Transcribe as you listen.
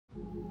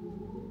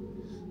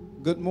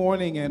Good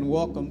morning and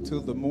welcome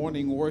to the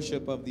morning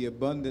worship of the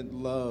Abundant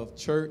Love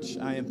Church.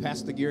 I am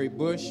Pastor Gary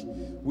Bush.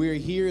 We're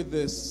here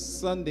this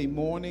Sunday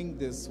morning,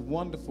 this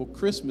wonderful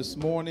Christmas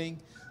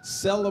morning,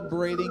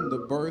 celebrating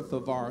the birth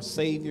of our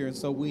Savior. And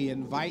so we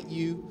invite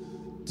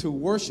you to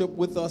worship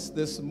with us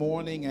this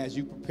morning as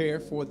you prepare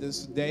for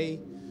this day.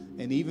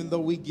 And even though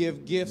we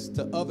give gifts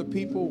to other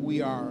people,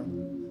 we are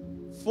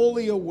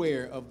fully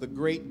aware of the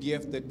great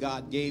gift that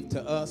God gave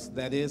to us,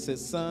 that is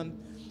His Son.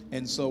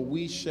 And so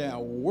we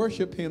shall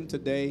worship Him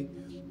today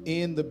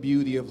in the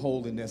beauty of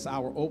holiness.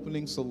 Our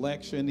opening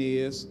selection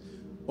is,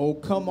 "O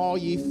come all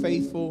ye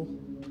faithful,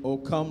 O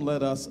come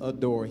let us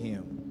adore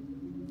Him."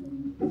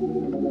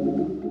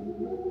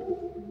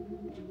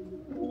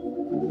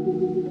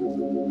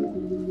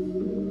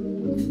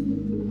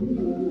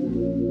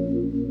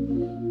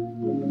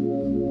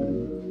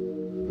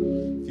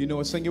 If you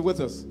know it, sing it with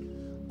us.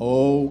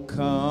 O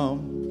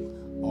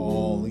come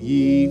all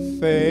ye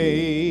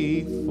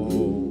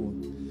faithful,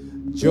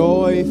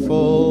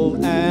 joyful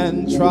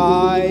and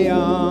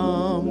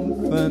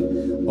triumphant,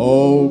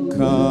 O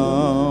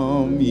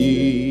come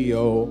ye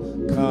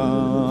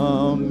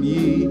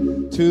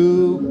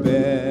to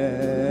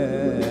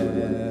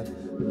Bethlehem.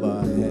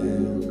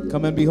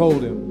 Come and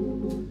behold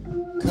Him.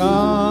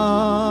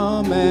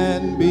 Come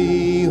and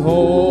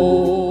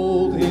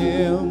behold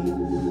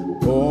Him,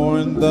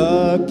 born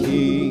the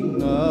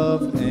King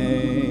of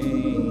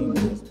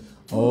angels.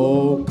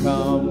 O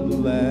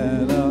come,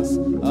 let us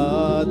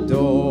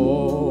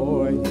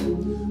adore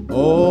Him.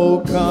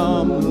 Oh,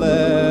 come,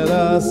 let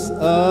us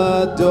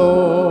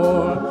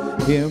adore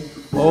Him.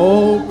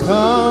 Oh,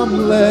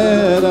 come,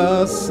 let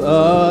us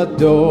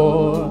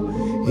adore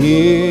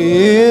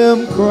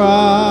Him, Christ.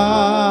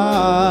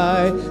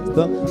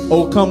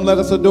 Oh, come, let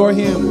us adore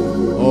Him.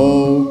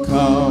 Oh,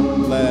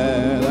 come,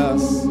 let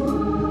us.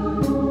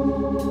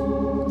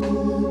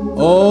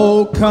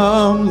 Oh,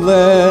 come,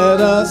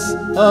 let us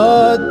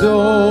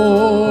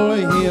adore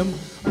Him.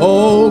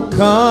 Oh,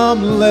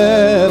 come,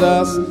 let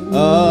us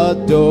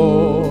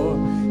adore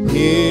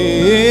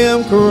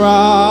Him,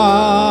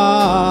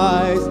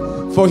 Christ.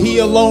 For He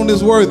alone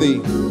is worthy.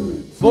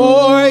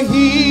 For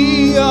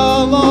He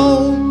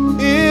alone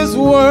is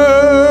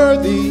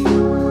worthy.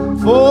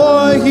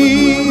 For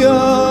He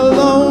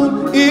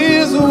alone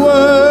is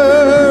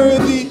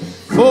worthy.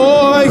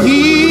 For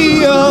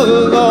He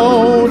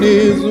alone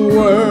is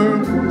worthy,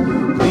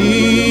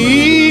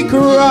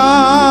 Christ.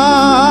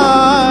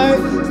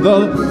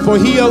 For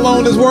He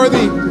alone is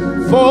worthy.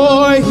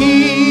 For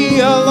He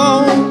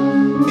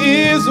alone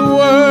is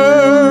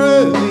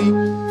worthy.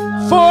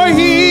 For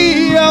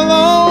He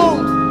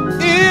alone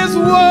is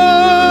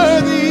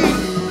worthy.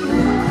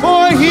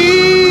 For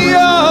He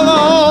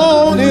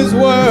alone is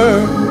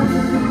worthy,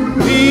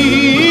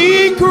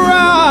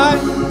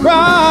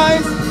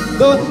 Christ.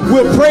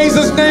 We'll praise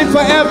His name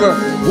forever.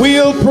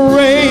 We'll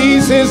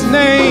praise His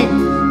name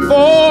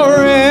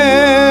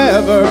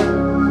forever.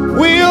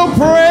 We'll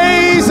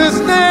praise His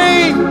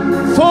name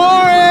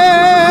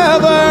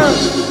forever.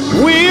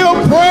 We'll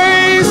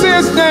praise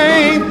His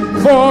name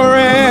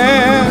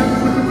forever.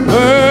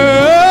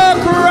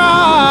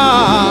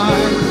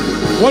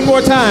 Christ. One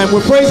more time.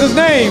 We'll praise His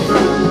name.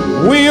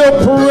 We'll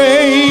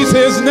praise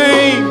His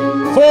name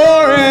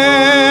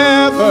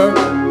forever.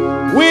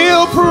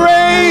 We'll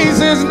praise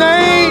His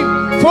name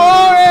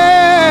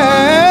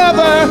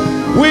forever.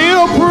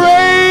 We'll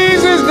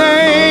praise His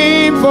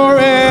name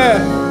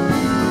forever.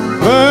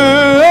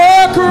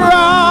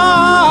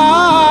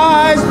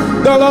 Christ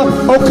the Lord.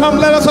 Oh, come,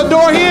 let us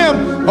adore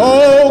Him.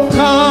 Oh,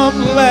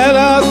 come, let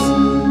us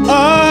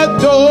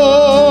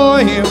adore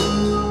Him.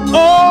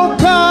 Oh,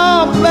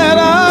 come, let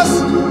us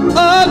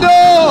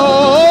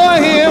adore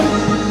Him.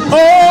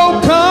 Oh,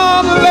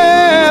 come,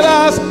 let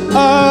us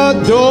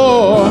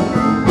adore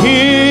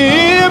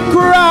Him,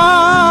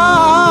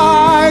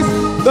 Christ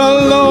the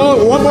Lord.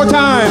 One more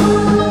time.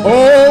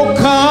 Oh,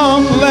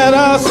 come, let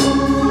us.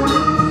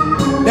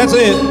 That's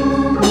it.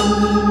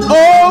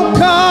 Oh,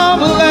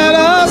 come, let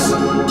us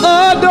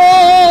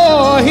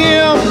adore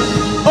Him.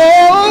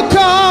 Oh,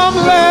 come,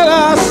 let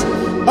us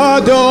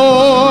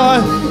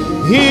adore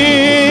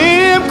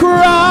Him,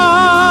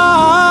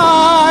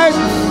 Christ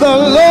the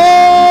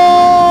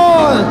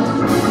Lord.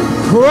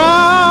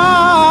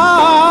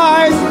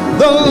 Christ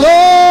the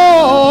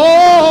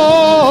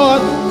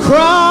Lord.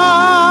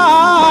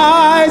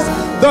 Christ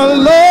the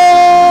Lord.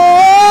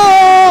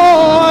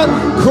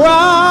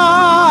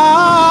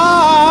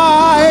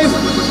 Christ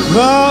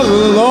the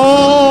Lord.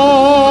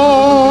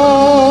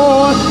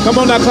 Come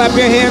on now, clap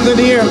your hands in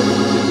here.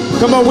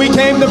 Come on, we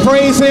came to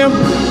praise Him.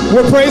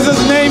 We'll praise His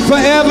name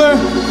forever.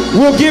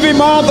 We'll give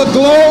Him all the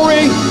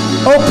glory.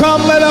 Oh,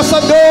 come, let us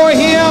adore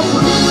Him.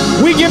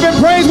 We give Him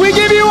praise. We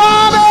give you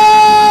honor.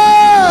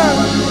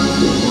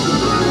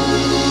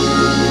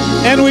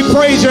 And we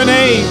praise your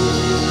name.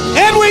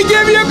 And we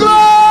give you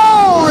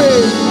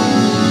glory.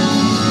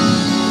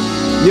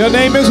 Your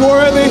name is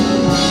worthy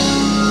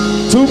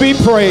to be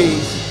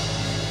praised.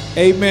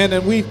 Amen.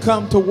 And we've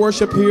come to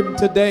worship Him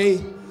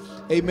today.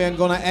 Amen.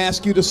 Going to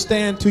ask you to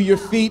stand to your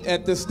feet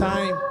at this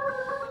time.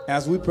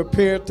 As we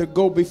prepare to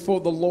go before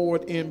the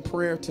Lord in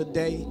prayer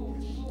today,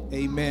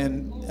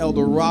 amen,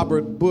 Elder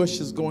Robert Bush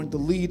is going to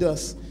lead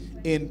us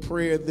in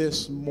prayer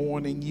this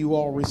morning. You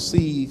all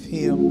receive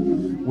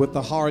him with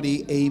a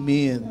hearty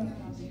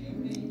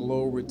amen.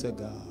 Glory to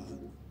God.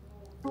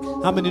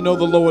 How many know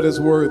the Lord is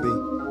worthy?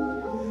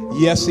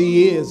 Yes,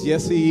 he is.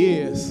 Yes, he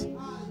is.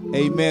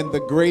 Amen.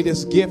 The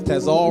greatest gift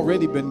has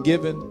already been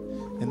given,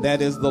 and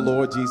that is the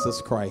Lord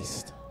Jesus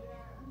Christ.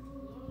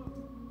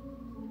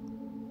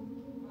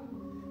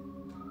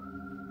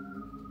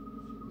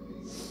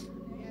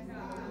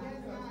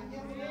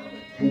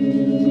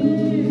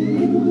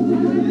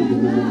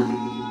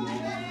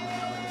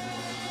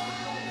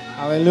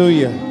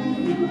 Hallelujah.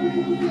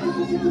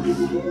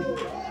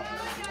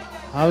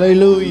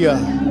 Hallelujah.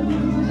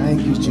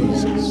 Thank you,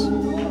 Jesus.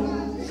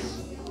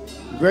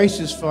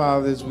 Gracious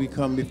Father, as we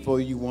come before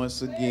you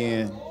once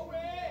again,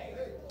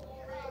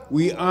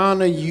 we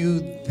honor you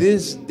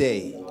this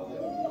day,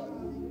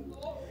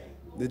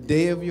 the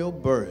day of your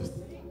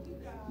birth,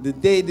 the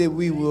day that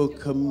we will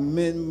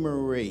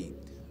commemorate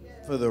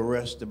for the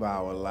rest of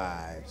our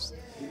lives.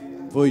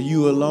 For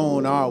you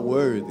alone are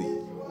worthy.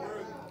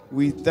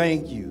 We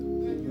thank you.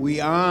 We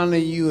honor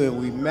you and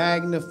we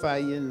magnify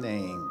your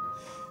name.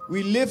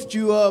 We lift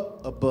you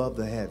up above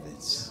the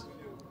heavens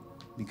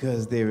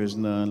because there is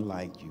none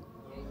like you.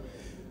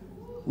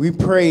 We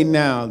pray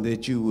now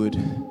that you would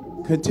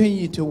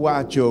continue to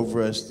watch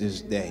over us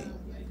this day.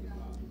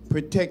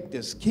 Protect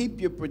us.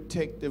 Keep your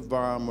protective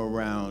arm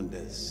around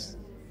us.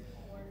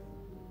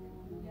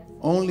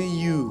 Only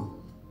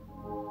you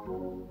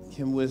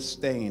can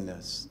withstand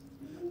us.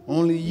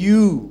 Only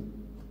you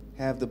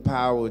have the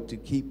power to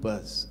keep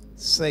us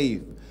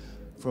safe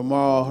from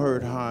all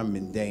hurt, harm,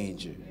 and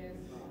danger.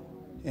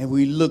 And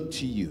we look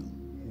to you.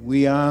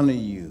 We honor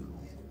you.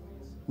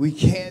 We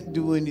can't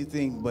do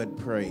anything but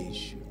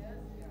praise you.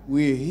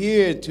 We're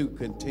here to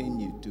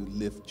continue to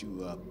lift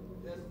you up.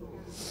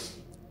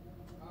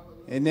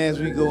 And as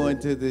we go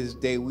into this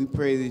day, we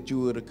pray that you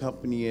would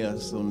accompany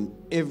us on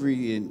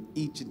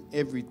each and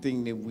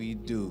everything that we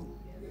do.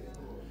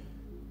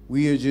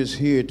 We are just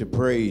here to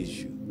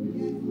praise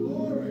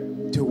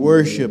you, to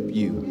worship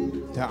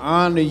you, to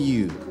honor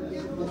you,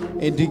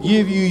 and to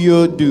give you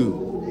your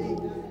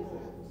due,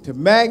 to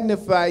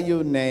magnify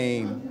your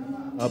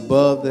name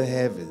above the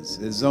heavens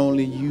as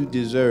only you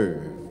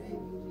deserve.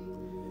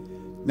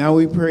 Now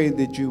we pray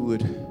that you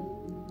would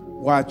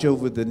watch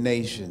over the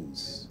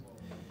nations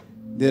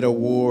that are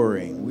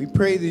warring. We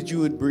pray that you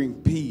would bring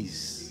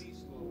peace,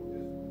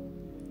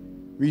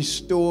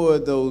 restore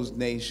those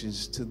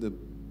nations to the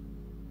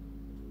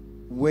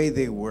way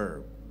they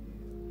were.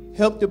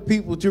 Help the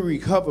people to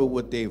recover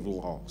what they've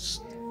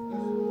lost,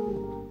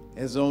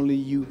 as only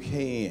you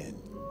can.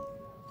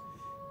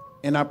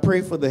 And I pray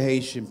for the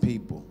Haitian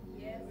people.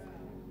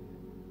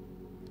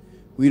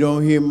 We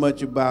don't hear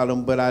much about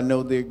them, but I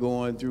know they're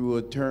going through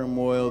a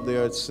turmoil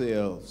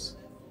themselves.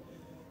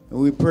 And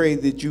we pray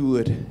that you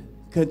would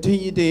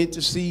continue to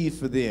intercede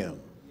for them.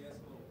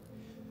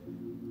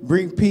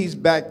 Bring peace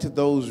back to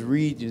those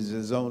regions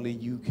as only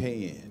you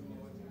can.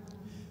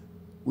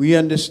 We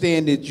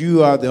understand that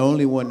you are the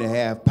only one that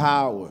have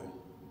power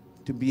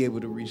to be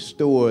able to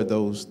restore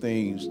those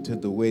things to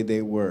the way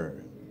they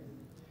were.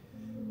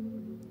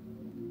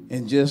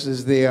 And just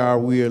as they are,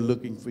 we are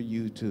looking for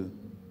you to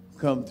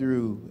come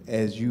through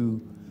as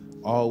you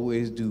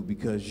always do,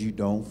 because you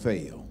don't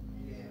fail.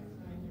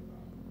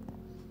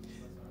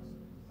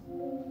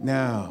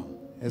 Now,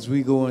 as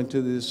we go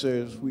into this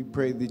service, we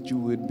pray that you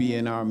would be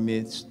in our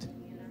midst,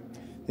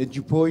 that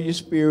you pour your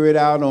spirit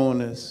out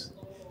on us,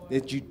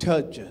 that you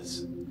touch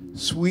us,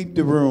 sweep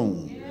the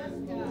room,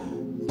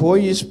 pour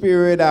your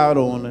spirit out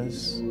on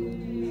us,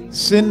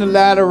 send the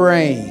latter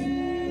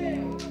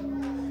rain,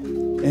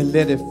 and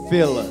let it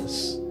fill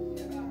us,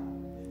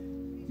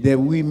 that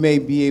we may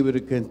be able to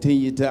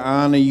continue to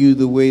honor you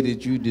the way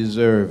that you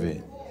deserve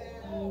it.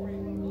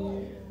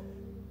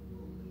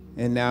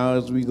 And now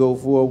as we go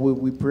forward,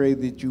 we pray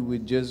that you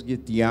would just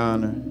get the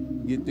honor,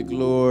 get the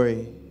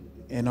glory,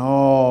 and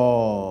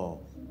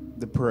all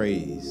the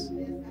praise.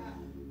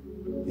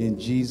 In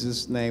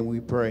Jesus' name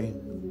we pray.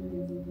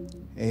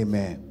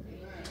 Amen.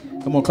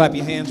 Come on, clap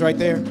your hands right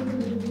there.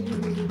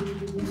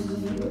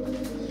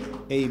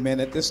 Amen.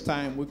 At this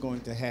time, we're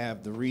going to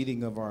have the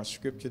reading of our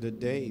scripture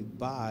today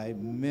by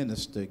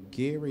Minister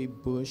Gary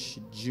Bush,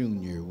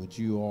 Jr. Would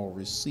you all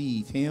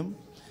receive him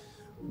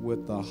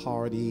with a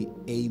hearty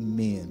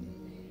amen?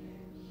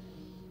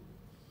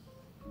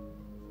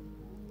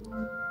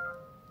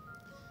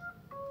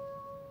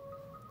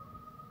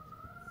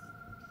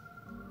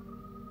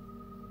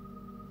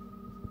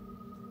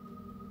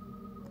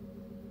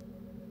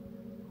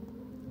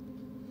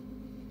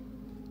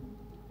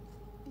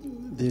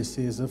 This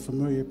is a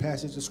familiar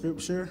passage of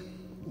scripture.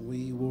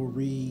 We will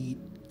read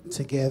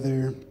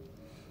together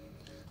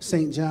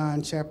St.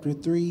 John chapter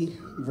 3,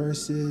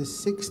 verses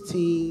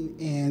 16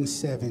 and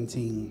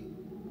 17.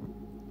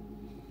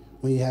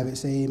 When you have it,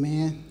 say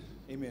amen.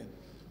 Amen.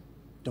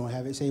 Don't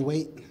have it, say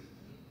wait.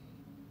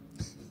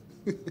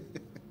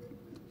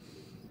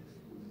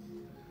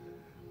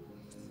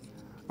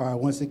 All right,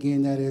 once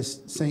again, that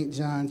is St.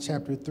 John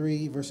chapter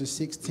 3, verses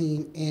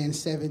 16 and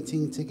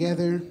 17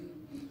 together.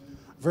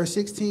 Verse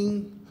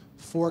 16,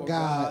 for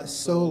God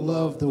so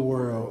loved the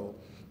world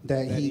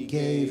that he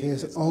gave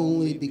his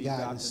only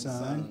begotten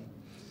Son,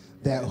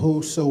 that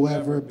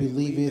whosoever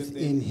believeth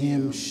in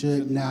him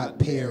should not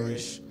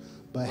perish,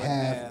 but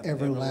have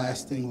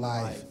everlasting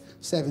life.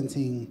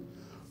 17,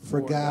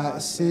 for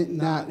God sent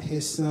not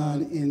his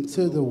Son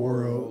into the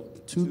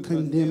world to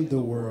condemn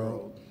the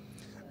world,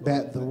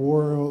 that the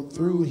world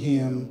through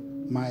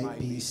him might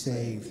be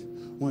saved.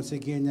 Once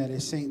again, that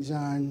is St.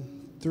 John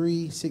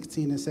 3,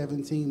 16 and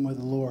 17. May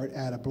the Lord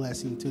add a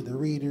blessing to the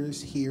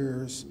readers,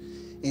 hearers,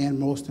 and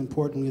most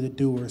importantly, the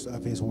doers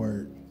of his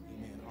word.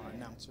 Amen. Our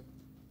announcer.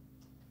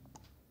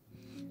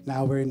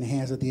 Now we're in the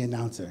hands of the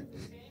announcer.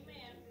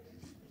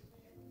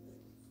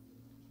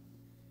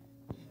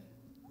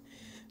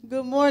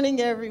 Good morning,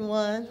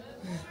 everyone.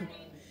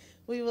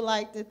 We would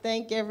like to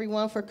thank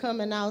everyone for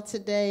coming out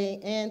today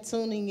and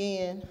tuning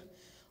in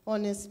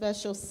on this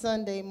special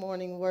Sunday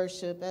morning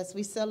worship as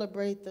we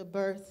celebrate the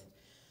birth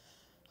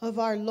of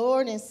our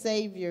Lord and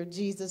Savior,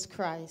 Jesus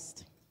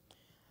Christ.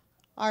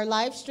 Our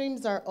live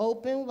streams are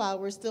open while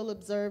we're still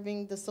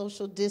observing the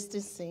social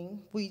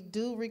distancing. We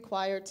do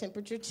require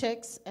temperature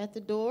checks at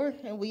the door,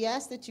 and we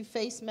ask that you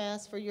face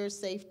masks for your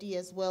safety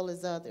as well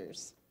as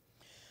others.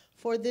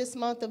 For this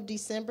month of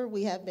December,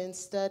 we have been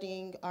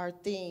studying our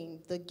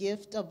theme, the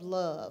gift of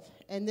love.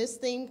 And this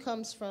theme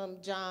comes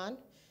from John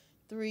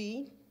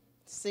 3,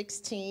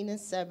 16 and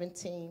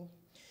 17.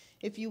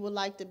 If you would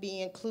like to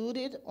be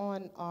included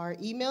on our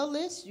email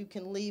list, you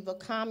can leave a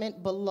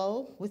comment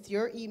below with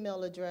your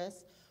email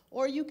address,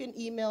 or you can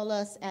email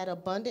us at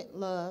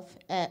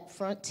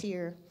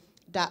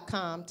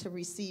abundantlove@frontier.com to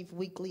receive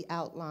weekly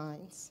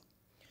outlines.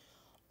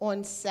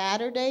 On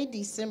Saturday,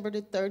 December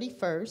the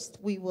 31st,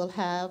 we will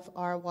have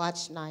our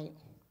watch night.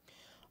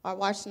 Our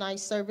watch night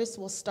service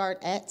will start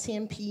at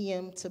 10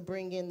 p.m. to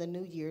bring in the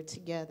new year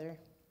together.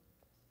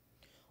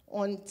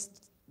 On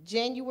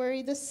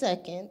January the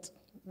 2nd,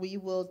 we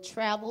will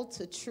travel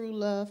to True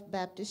Love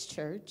Baptist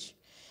Church.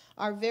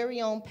 Our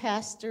very own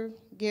Pastor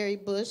Gary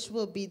Bush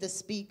will be the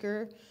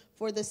speaker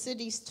for the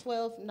city's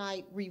 12th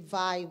night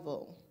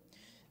revival.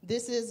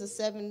 This is a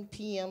 7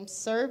 p.m.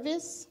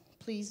 service.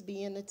 Please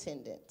be in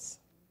attendance.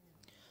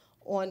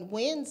 On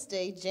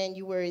Wednesday,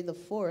 January the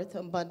 4th,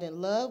 Abundant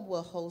Love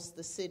will host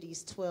the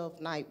city's 12th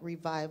night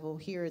revival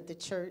here at the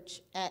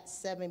church at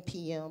 7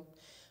 p.m.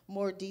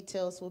 More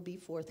details will be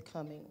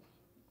forthcoming.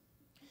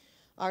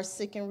 Our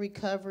sick and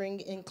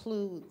recovering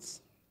includes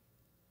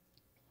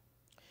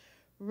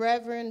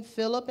Reverend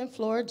Philip and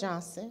Flora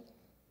Johnson,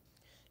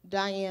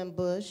 Diane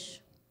Bush,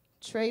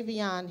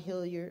 Travion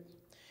Hilliard,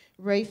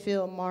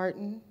 Rayfield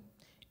Martin,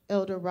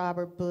 Elder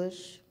Robert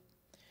Bush,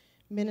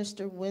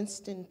 Minister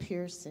Winston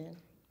Pearson,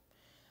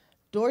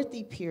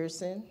 Dorothy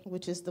Pearson,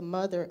 which is the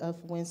mother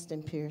of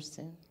Winston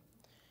Pearson,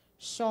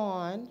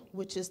 Sean,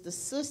 which is the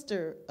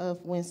sister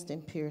of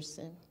Winston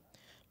Pearson,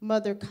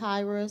 Mother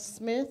Kyra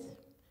Smith,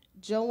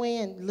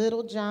 Joanne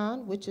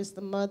Littlejohn, which is the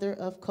mother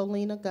of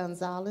Colina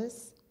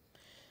Gonzalez,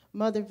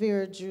 Mother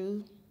Vera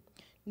Drew,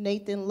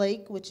 Nathan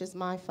Lake, which is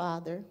my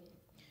father,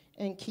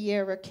 and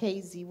Kiera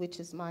Casey,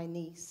 which is my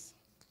niece.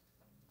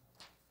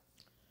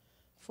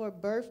 For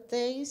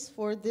birthdays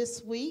for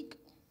this week,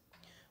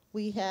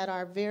 we had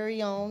our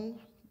very own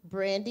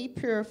Brandy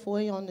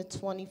Purifoy on the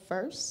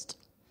 21st,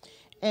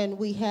 and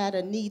we had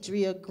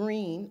Anidria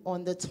Green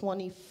on the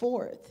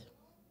 24th.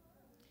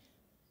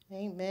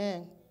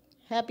 Amen.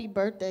 Happy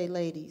birthday,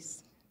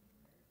 ladies.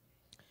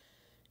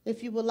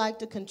 If you would like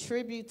to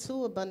contribute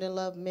to Abundant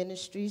Love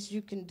Ministries,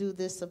 you can do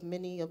this of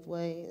many of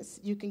ways.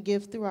 You can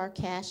give through our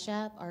Cash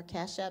App. Our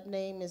Cash App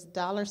name is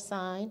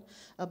 $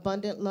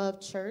 Abundant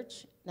Love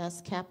Church. That's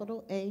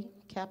capital A,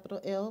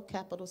 capital L,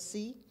 capital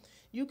C.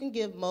 You can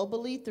give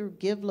mobily through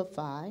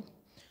Givelify.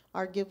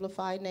 Our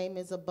Givelify name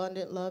is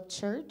Abundant Love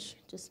Church.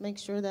 Just make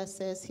sure that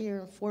says here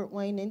in Fort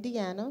Wayne,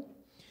 Indiana.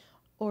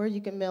 Or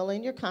you can mail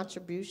in your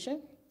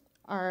contribution.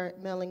 Our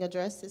mailing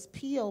address is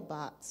P.O.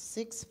 Box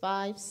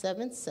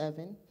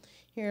 6577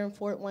 here in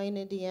Fort Wayne,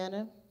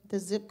 Indiana. The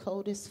zip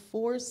code is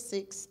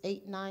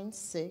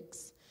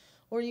 46896.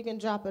 Or you can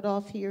drop it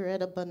off here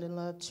at Abundant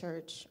Love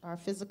Church. Our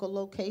physical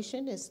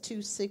location is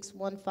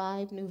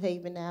 2615 New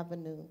Haven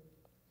Avenue.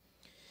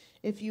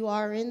 If you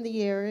are in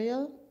the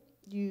area,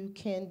 you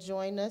can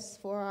join us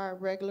for our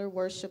regular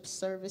worship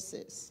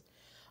services.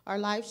 Our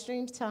live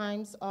stream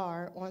times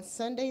are on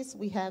Sundays,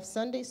 we have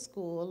Sunday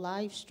school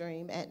live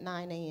stream at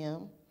 9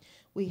 a.m.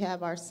 We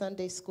have our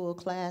Sunday school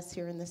class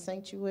here in the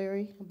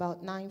sanctuary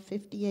about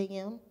 9:50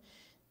 a.m.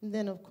 And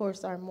then, of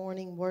course, our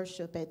morning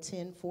worship at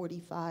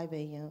 10:45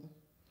 a.m.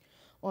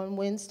 On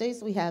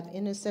Wednesdays, we have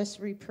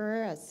intercessory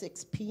prayer at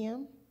 6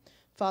 p.m.,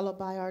 followed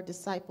by our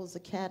Disciples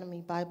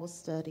Academy Bible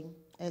study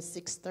at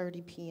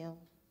 6:30 p.m.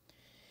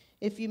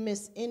 If you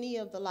miss any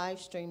of the live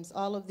streams,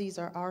 all of these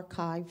are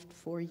archived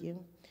for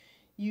you.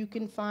 You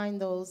can find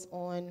those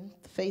on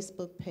the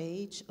Facebook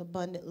page,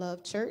 Abundant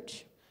Love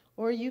Church,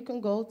 or you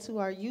can go to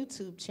our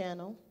YouTube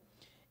channel,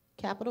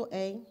 capital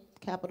A,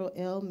 capital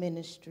L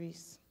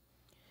Ministries.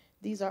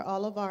 These are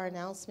all of our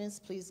announcements.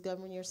 Please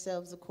govern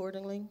yourselves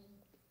accordingly.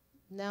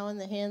 Now in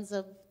the hands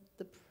of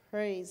the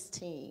praise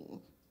team.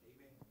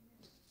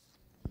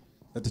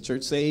 Let the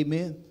church say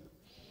amen.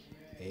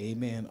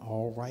 Amen.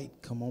 All right.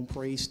 Come on,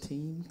 praise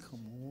team.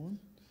 Come on.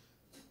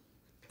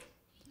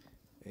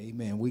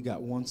 Amen. We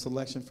got one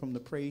selection from the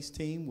praise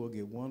team. We'll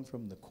get one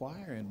from the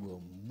choir, and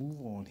we'll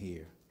move on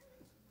here.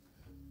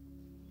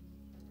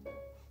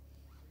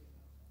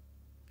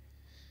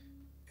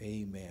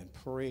 Amen.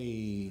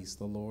 Praise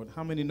the Lord.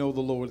 How many know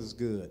the Lord is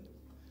good?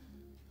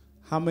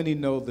 How many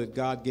know that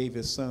God gave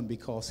his son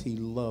because he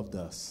loved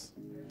us?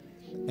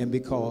 And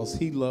because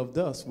he loved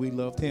us, we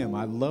loved him.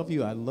 I love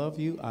you, I love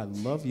you, I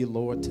love you,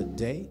 Lord,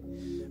 today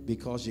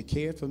because you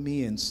cared for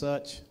me in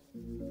such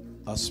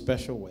a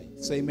special way.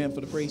 Say amen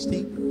for the praise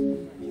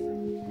team.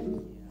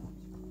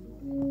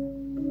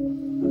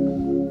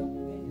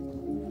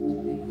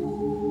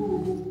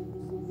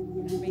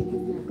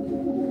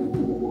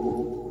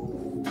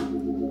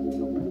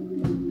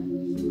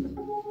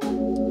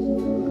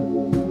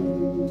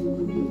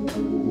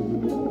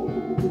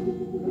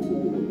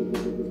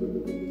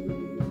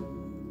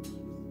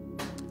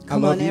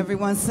 Come on,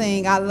 everyone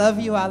sing, I love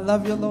you,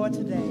 Lord,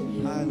 today.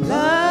 I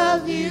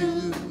love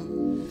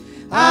you,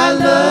 I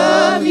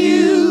love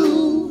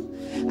you,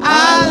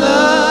 I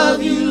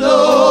love you,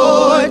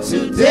 Lord,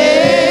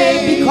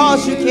 today.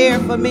 Because you care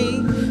for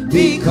me.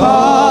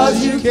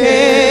 Because you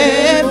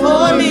care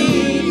for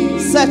me.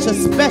 Such a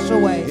special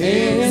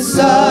way. In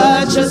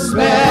such a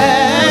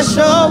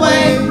special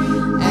way.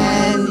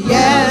 And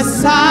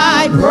yes,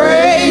 I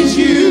Praise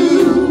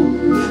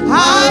you,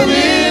 I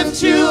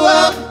lift you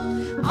up,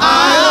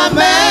 I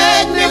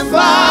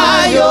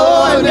magnify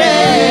your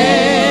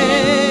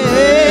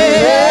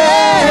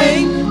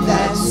name.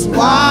 That's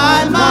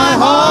why my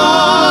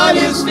heart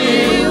is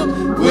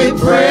filled with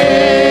praise.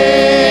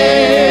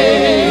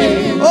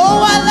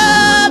 Oh, I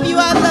love you,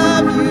 I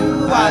love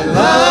you, I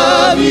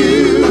love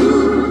you,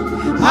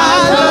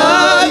 I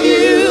love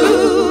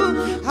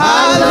you,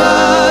 I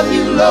love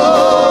you,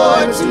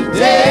 Lord,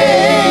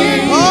 today.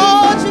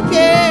 Because you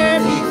care,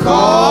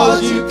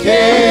 Because you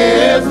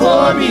care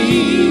for me.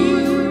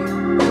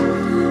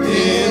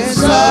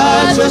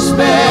 Such a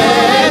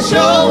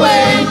special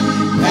way,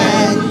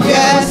 and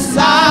yes,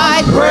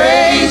 I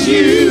praise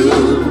you,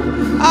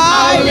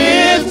 I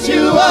lift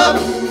you up,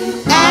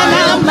 and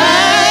I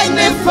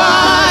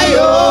magnify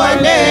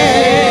your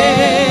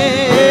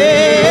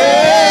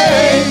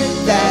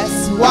name.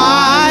 That's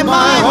why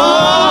my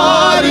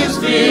heart is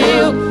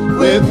filled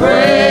with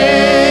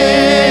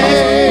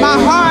praise. my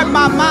heart,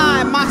 my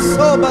mind, my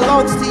soul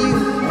belongs to you.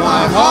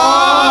 My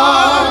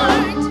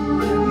heart,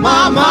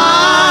 my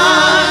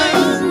mind,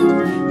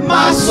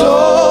 my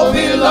soul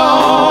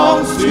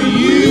belongs to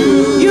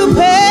you. You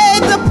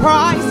paid the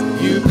price.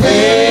 You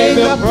paid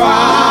the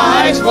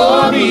price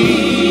for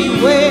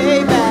me.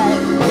 Way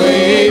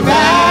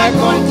back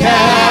on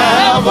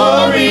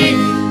Calvary.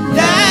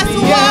 That's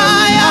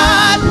why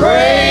I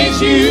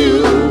praise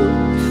you.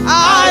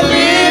 I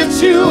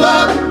lift you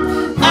up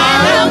and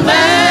I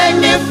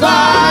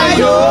magnify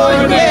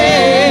your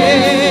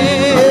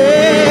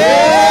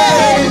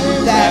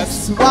name.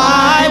 That's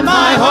why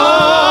my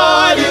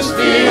heart is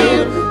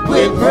filled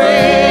with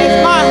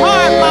praise. My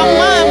heart, my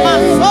mind, my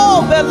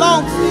soul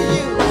belongs to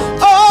you.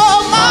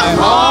 Oh, My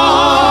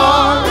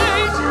heart,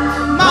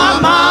 my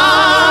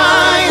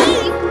mind,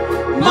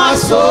 my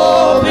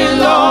soul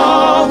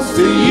belongs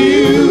to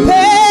you.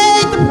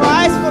 paid the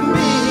price for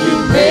me. You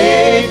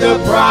paid the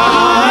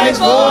price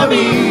for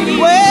me.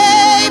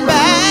 Way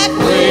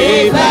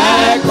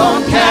back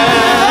on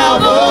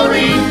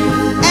Calvary.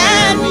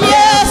 And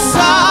yes, I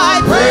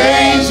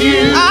Praise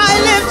you. I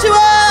lift you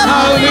up. I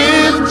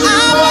lift you up.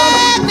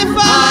 I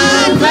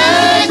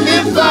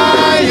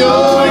magnify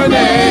your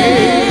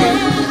name.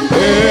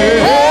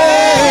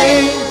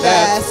 Hey,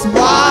 that's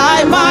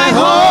why my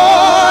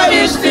heart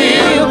is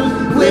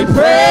filled with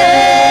praise.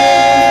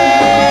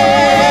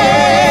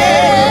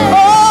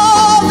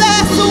 Oh,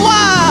 that's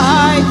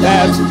why.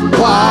 That's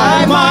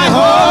why my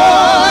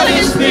heart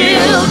is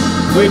filled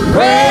with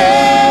praise.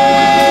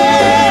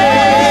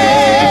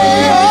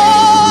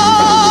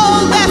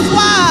 Oh, that's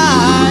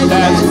why.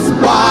 That's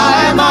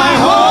why my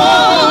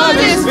heart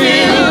is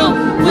filled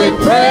with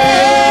praise.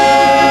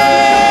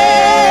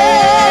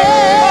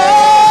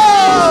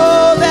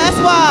 Oh, that's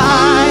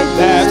why.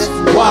 That's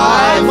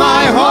why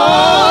my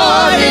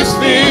heart is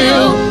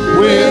filled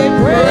with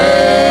praise.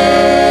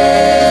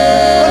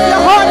 If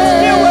your heart is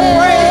filled with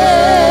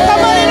praise,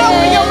 come on and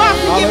open your mouth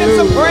and give him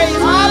some praise.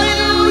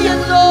 Hallelujah,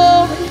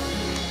 Lord.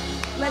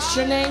 Bless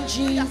your name,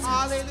 Jesus.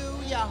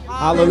 Hallelujah.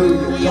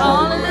 Hallelujah.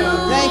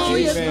 Hallelujah. Thank you,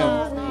 Jesus.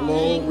 Amen.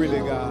 Glory to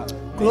God.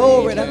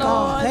 Glory to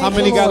God. How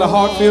many got a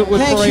heart filled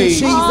with Thank you, praise?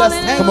 Jesus.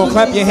 Thank Come on, you,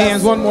 clap your Jesus.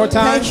 hands one more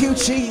time. Thank you,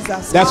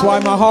 Jesus. That's why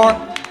my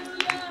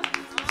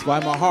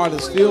heart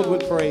is filled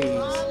with praise.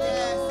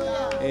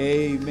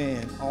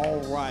 Amen. All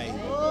right.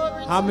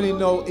 How many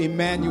know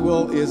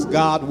Emmanuel is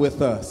God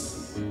with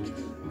us?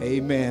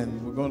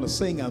 Amen. We're going to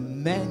sing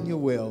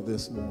Emmanuel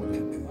this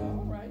morning.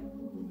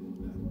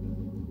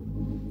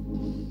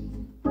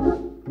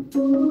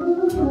 Come,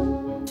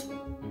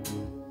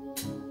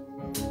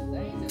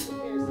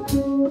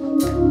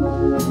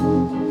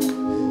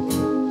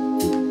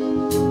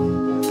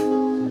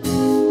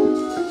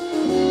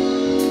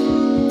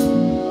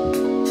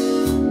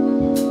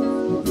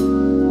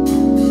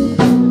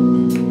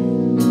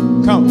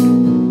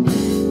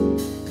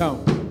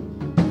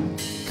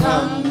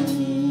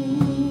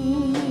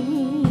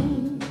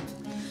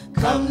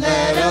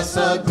 let us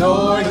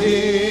adore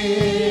him.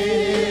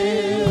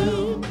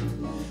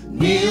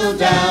 Kneel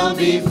down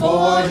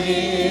before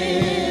him.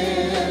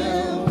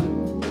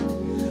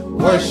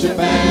 Worship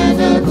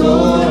and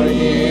adore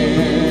him.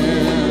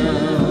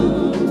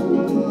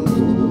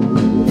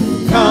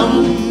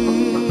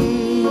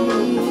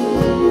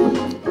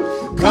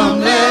 Come,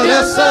 let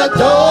us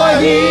adore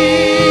him.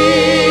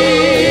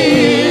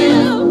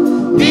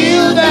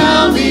 Kneel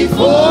down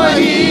before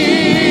him.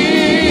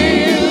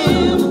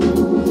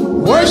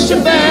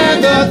 Worship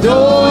and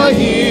adore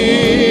him.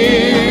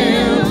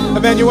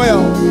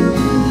 Emmanuel.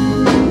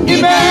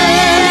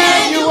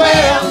 Emmanuel.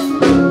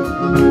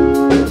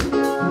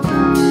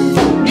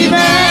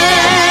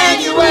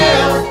 Emmanuel.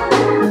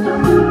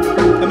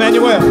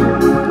 Emmanuel.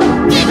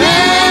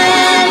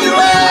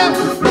 Emmanuel.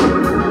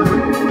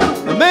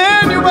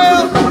 Emmanuel.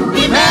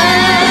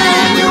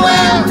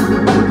 Emmanuel.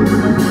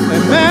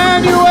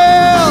 Emmanuel.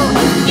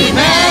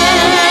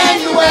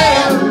 Emmanuel.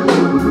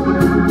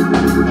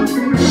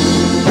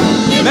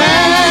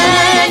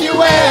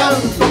 Emmanuel,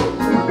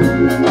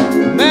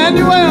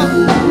 Emmanuel,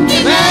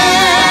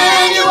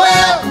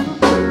 Emmanuel,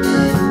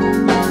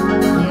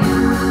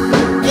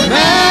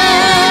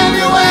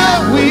 Emmanuel.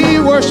 We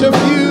worship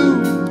you.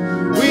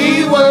 We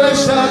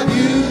worship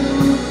you.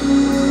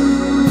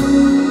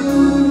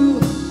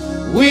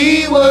 We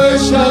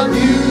worship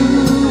you.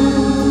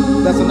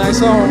 That's a nice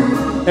song.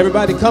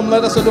 Everybody, come,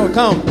 let us adore.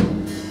 Come,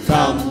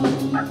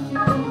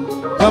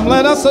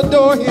 let us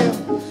adore him.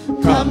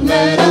 Come,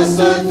 let us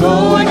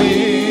adore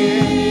him.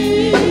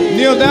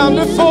 Kneel down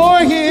before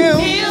him.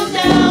 Kneel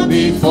down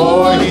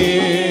before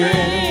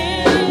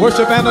him.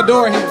 Worship and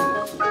adore him.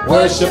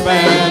 Worship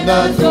and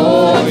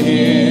adore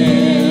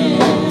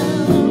him.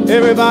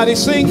 Everybody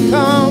sing,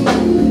 come,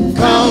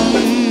 come.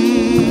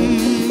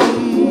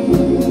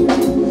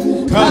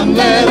 Come,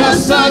 let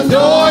us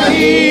adore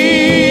him.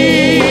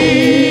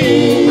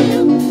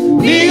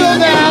 Kneel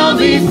down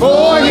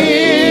before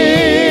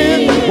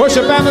him.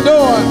 Worship and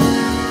adore.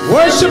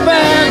 Worship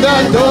and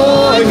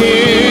adore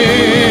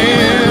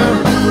him.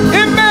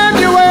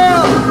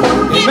 Emmanuel,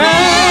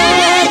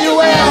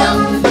 Emmanuel,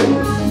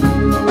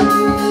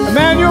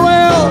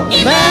 Emmanuel,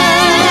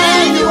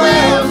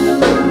 Emmanuel.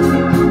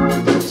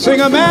 Sing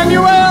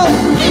Emmanuel,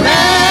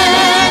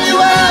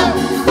 Emmanuel,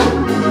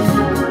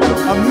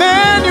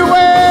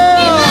 Emmanuel,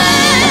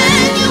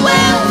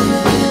 Emmanuel.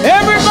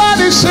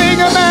 Everybody sing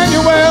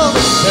Emmanuel,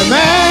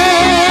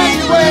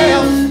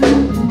 Emmanuel.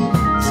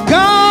 It's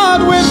God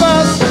with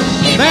us.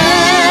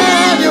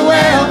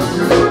 Emmanuel,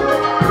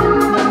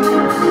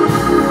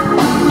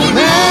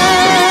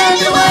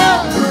 Emmanuel,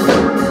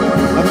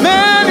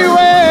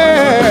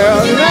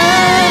 Emmanuel,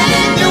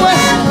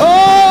 Emmanuel.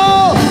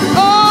 Oh,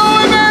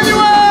 oh,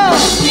 Emmanuel,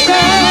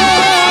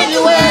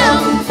 Emmanuel,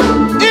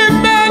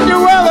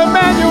 Emmanuel,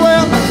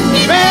 Emmanuel,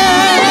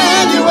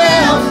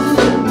 Emmanuel.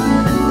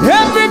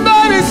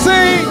 Everybody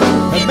sing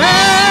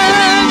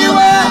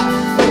Emmanuel,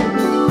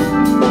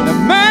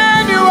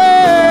 Emmanuel.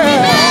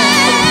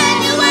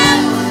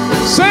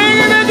 Sing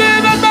it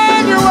again,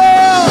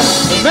 Emmanuel,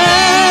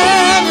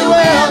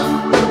 Emmanuel,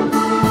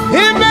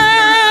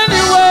 Emmanuel,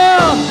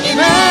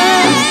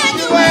 Emmanuel,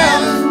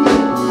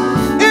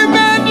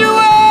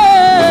 Emmanuel,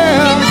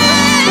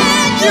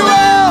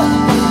 Emmanuel,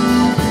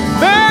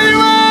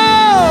 Emmanuel.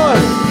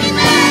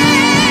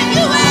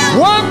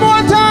 One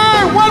more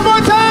time,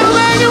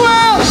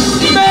 Emmanuel,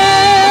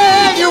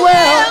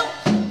 Emmanuel,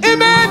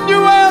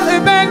 Emmanuel,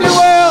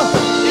 Emmanuel,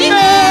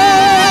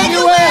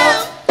 Emmanuel.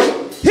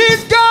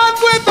 He's God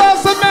with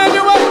us,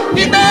 Emmanuel,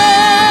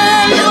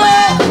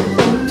 Emmanuel,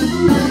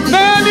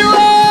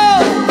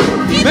 Emmanuel,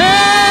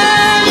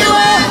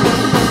 Emmanuel,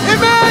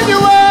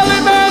 Emmanuel,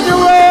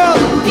 Emmanuel,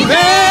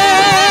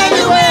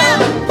 Emmanuel.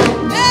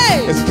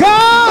 It's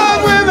God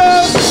with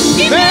us,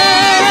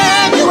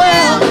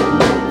 Emmanuel,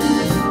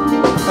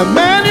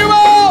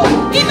 Emmanuel,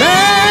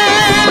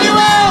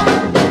 Emmanuel,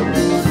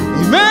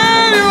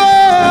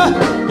 Emmanuel,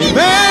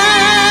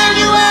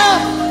 Emmanuel.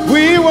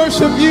 We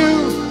worship you.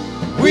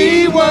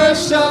 We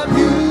worship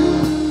you.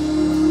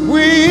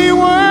 We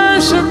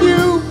worship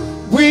you.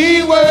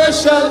 We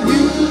worship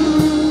you.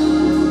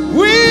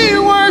 We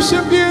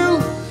worship you.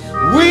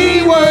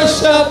 We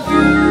worship you.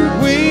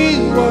 We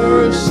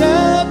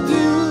worship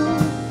you.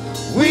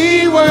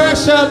 We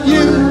worship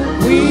you.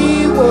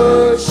 We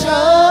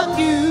worship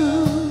you.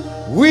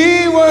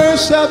 We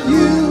worship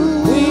you.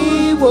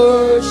 We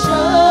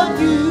worship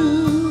you.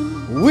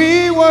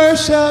 We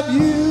worship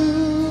you.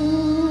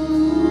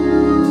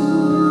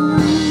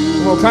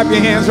 Come on, clap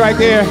your hands right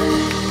there.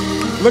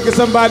 Look at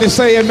somebody,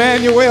 say,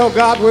 Emmanuel,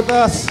 God with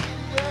us.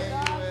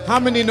 How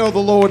many know the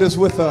Lord is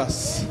with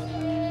us?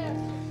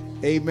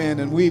 Amen.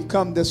 And we've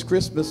come this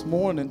Christmas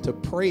morning to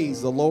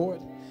praise the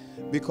Lord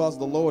because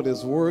the Lord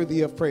is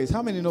worthy of praise.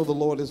 How many know the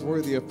Lord is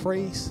worthy of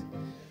praise?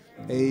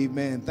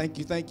 Amen. Thank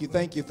you, thank you,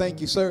 thank you, thank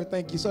you, sir.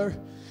 Thank you, sir.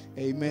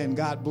 Amen.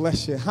 God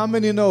bless you. How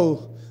many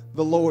know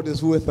the Lord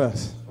is with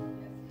us?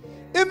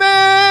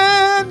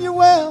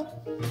 Emmanuel.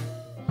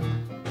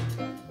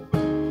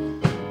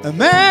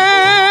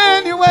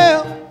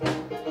 Emmanuel.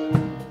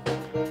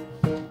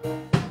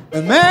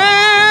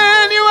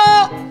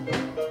 Emmanuel.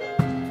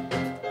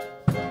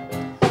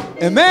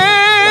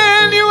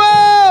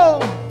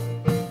 Emmanuel.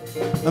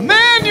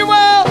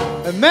 Emmanuel.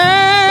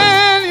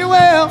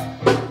 Emmanuel.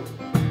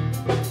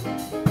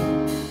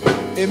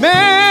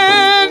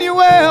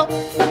 Emmanuel.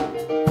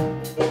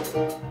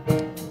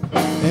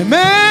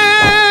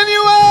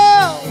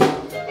 Emmanuel.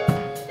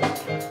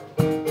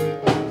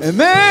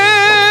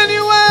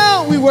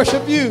 Emmanuel. We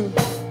worship you.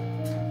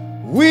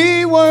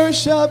 We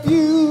worship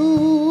you.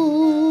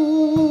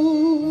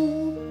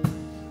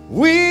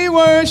 We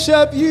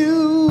worship you.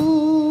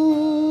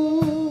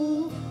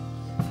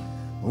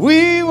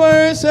 We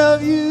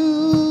worship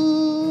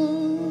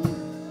you.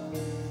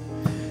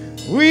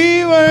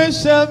 We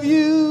worship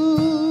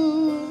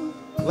you.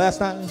 Last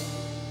time.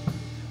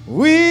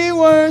 We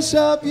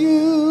worship you.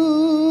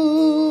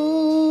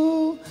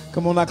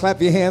 Come on now, clap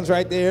your hands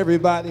right there,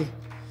 everybody.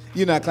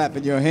 You're not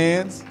clapping your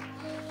hands.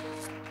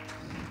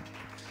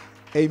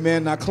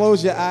 Amen. Now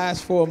close your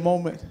eyes for a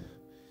moment.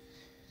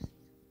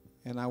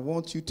 And I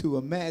want you to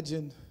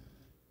imagine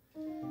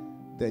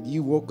that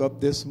you woke up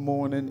this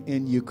morning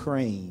in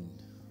Ukraine.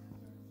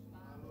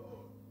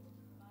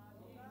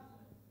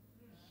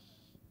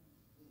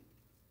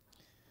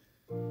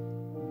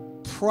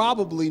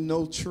 Probably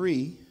no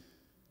tree,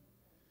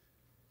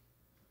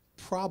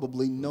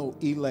 probably no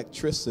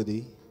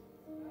electricity,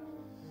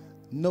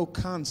 no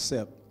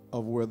concept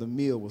of where the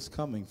meal was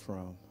coming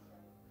from,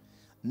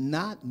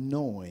 not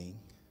knowing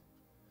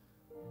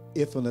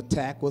if an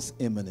attack was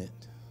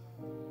imminent.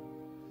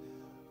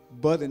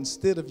 But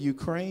instead of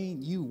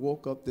Ukraine, you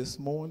woke up this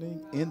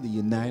morning in the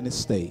United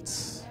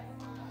States,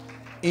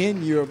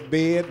 in your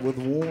bed with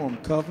warm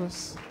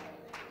covers.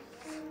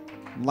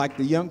 Like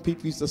the young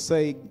people used to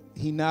say,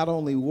 he not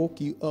only woke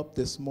you up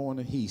this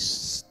morning, he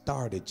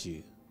started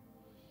you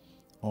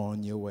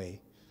on your way.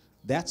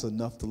 That's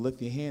enough to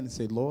lift your hand and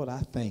say, Lord, I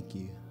thank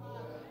you.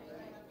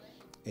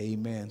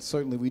 Amen.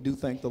 Certainly we do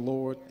thank the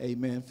Lord,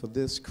 amen, for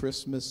this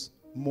Christmas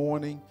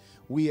morning.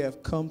 We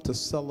have come to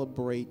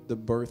celebrate the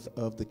birth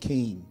of the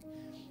King.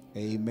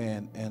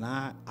 Amen. And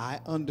I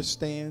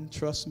understand,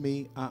 trust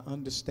me, I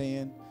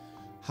understand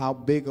how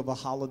big of a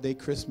holiday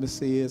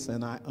Christmas is,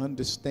 and I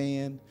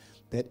understand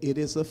that it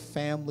is a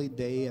family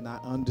day, and I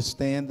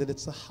understand that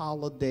it's a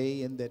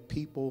holiday and that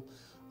people,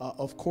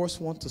 of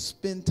course, want to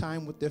spend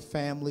time with their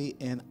family,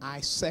 and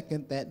I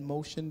second that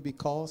motion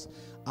because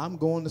I'm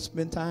going to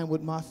spend time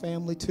with my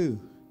family too.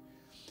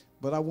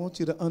 But I want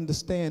you to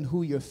understand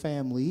who your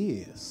family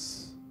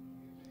is.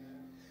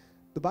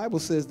 The Bible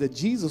says that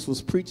Jesus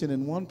was preaching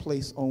in one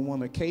place on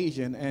one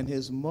occasion, and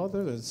his mother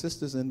and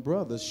sisters and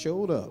brothers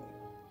showed up.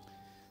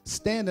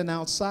 Standing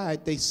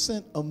outside, they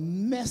sent a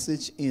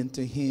message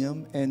into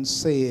him and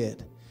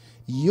said,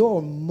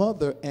 your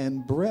mother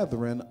and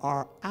brethren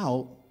are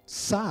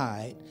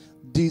outside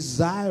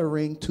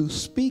desiring to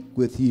speak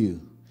with you.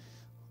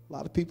 A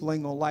lot of people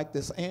ain't gonna like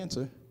this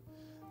answer,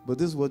 but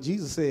this is what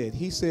Jesus said.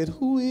 He said,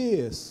 who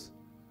is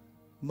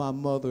my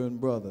mother and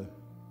brother?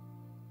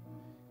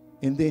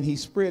 And then he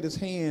spread his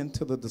hand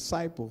to the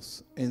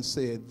disciples and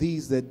said,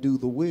 these that do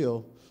the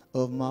will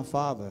of my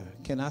Father.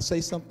 Can I say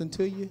something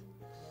to you?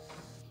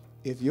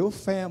 If your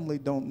family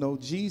don't know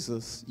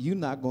Jesus, you're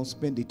not going to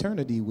spend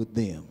eternity with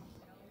them.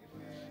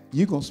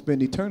 You're going to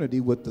spend eternity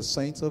with the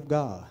saints of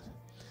God.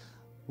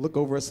 Look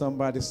over at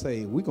somebody and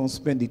say, we're going to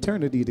spend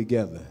eternity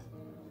together.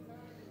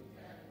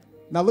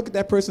 Now look at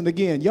that person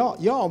again.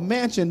 Y'all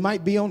mansion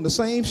might be on the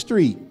same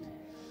street.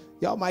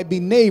 Y'all might be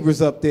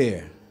neighbors up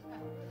there.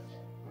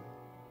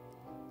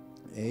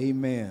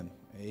 Amen.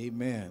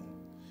 Amen.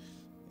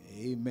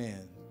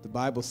 Amen. The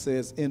Bible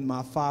says, in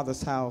my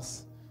Father's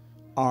house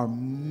are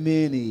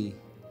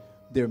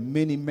there are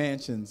many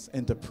mansions.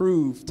 And to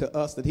prove to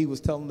us that he was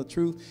telling the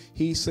truth,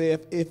 he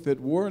said, if it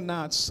were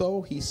not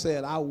so, he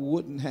said, I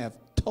wouldn't have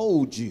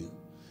told you.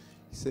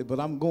 He said, but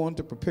I'm going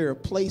to prepare a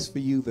place for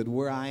you that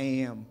where I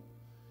am,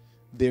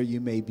 there you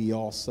may be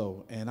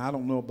also. And I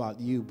don't know about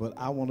you, but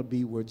I want to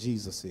be where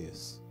Jesus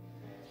is.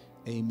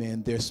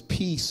 Amen. There's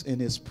peace in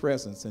his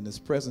presence, and his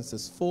presence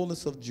is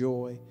fullness of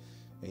joy.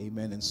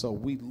 Amen. And so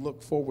we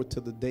look forward to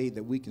the day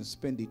that we can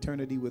spend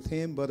eternity with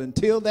him. But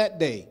until that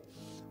day,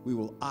 we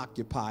will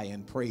occupy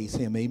and praise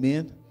him.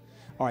 Amen.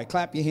 All right,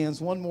 clap your hands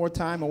one more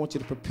time. I want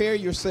you to prepare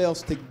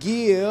yourselves to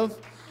give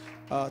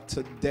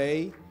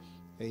today.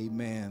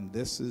 Amen.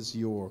 This is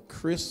your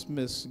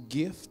Christmas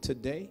gift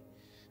today.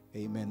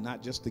 Amen.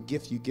 Not just the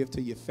gift you give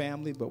to your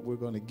family, but we're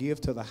going to give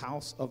to the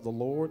house of the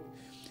Lord.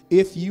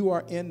 If you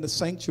are in the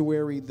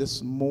sanctuary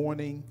this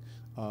morning,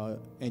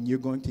 and you're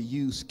going to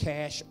use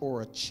cash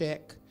or a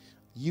check,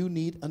 you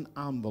need an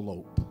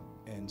envelope.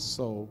 And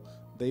so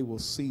they will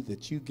see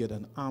that you get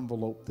an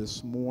envelope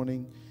this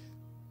morning.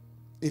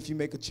 If you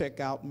make a check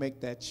out, make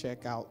that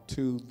check out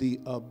to the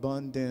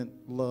Abundant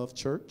Love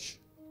Church.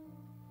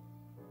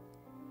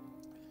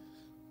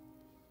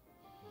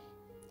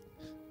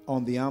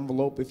 On the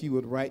envelope, if you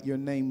would write your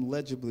name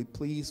legibly,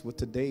 please, with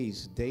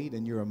today's date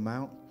and your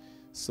amount,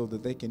 so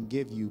that they can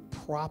give you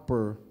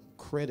proper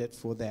credit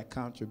for that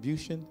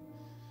contribution.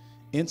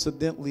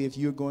 Incidentally, if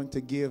you're going to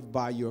give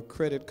by your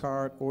credit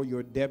card or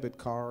your debit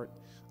card,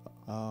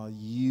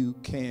 you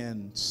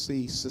can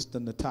see Sister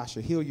Natasha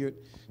Hilliard,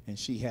 and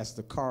she has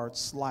the card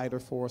slider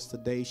for us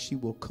today. She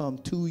will come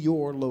to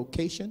your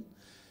location,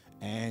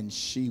 and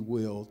she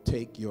will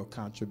take your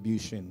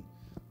contribution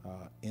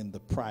in the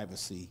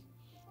privacy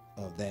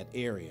of that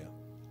area.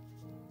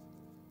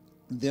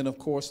 Then, of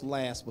course,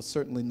 last but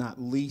certainly not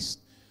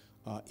least,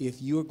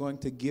 if you're going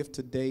to give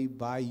today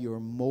by your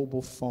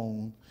mobile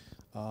phone,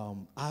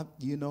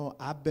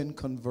 I've been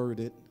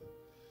converted.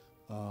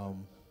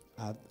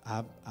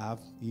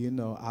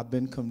 I've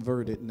been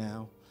converted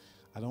now.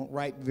 I don't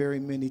write very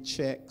many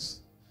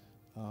checks,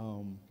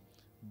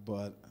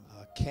 but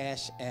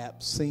Cash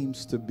App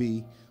seems to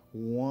be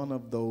one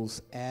of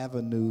those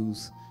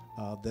avenues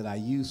that I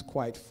use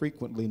quite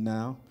frequently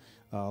now.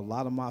 A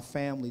lot of my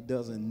family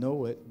doesn't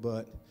know it,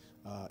 but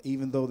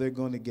even though they're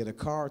going to get a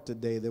card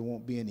today, there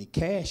won't be any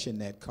cash in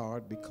that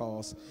card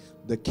because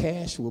the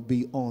cash will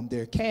be on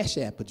their Cash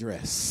App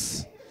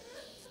address.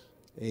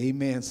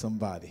 Amen,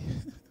 somebody.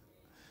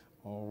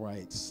 All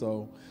right,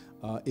 so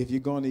if you're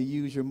going to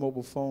use your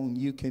mobile phone,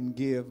 you can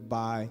give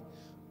by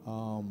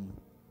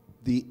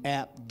the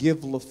app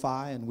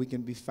Givelify, and we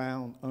can be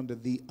found under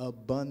the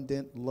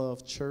Abundant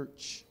Love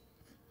Church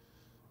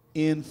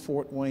in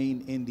Fort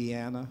Wayne,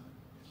 Indiana.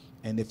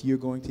 And if you're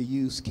going to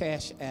use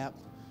Cash App,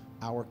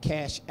 our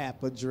Cash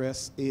App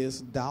address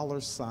is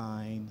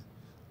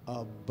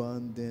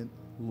 $Abundant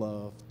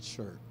Love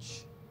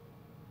Church.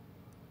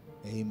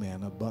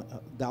 Amen.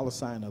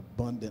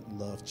 $Abundant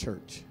Love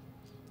Church.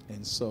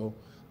 And so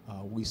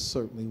we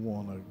certainly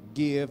want to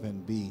give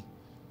and be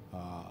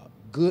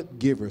good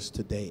givers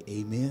today.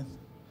 Amen.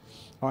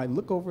 All right,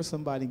 look over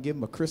somebody and give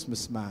them a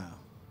Christmas smile.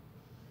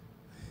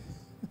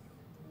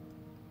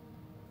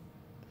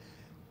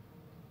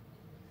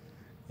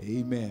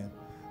 Amen.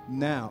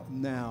 Now,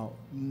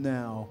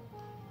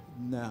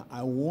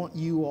 I want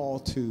you all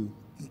to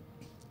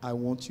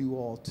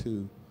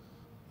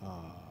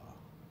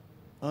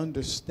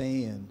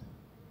understand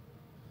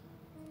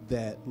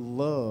that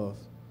love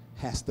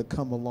has to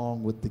come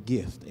along with the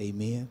gift.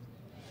 Amen.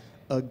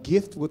 A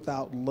gift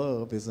without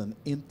love is an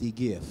empty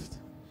gift.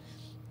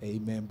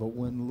 Amen. But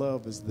when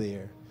love is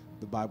there,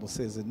 the Bible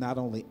says it not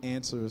only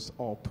answers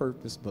all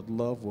purpose, but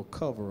love will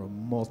cover a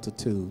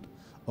multitude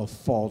of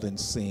fault and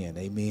sin.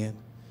 Amen.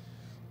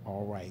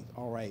 All right.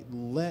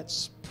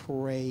 Let's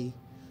pray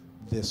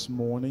this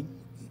morning.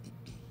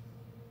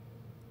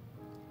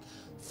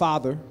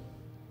 Father,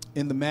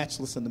 in the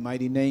matchless and the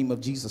mighty name of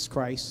Jesus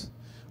Christ,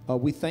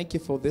 we thank you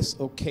for this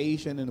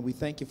occasion, and we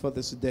thank you for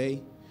this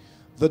day,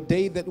 the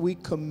day that we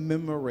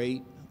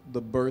commemorate the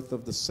birth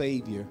of the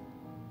Savior.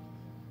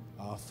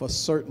 For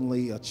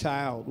certainly a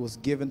child was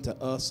given to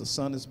us, a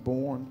son is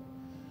born.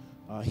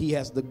 He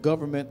has the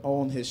government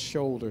on his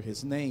shoulder.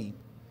 His name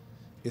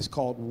is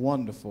called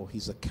Wonderful.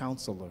 He's a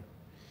counselor.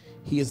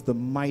 He is the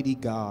mighty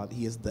God.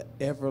 He is the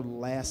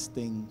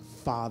everlasting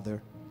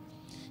Father.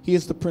 He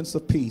is the Prince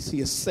of Peace. He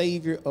is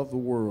Savior of the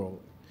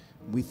world.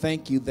 We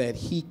thank you that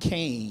he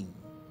came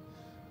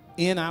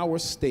in our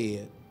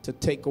stead to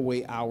take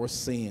away our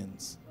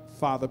sins.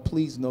 Father,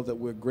 please know that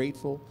we're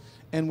grateful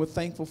and we're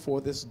thankful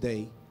for this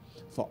day,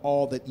 for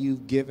all that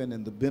you've given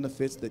and the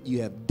benefits that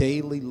you have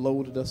daily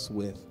loaded us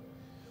with.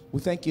 We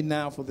thank you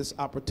now for this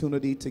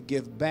opportunity to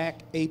give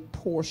back a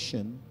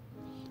portion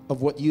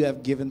of what you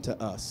have given to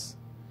us.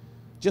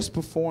 Just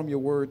perform your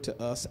word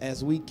to us.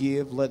 As we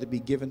give, let it be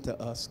given to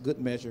us, good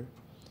measure,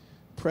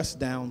 pressed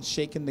down,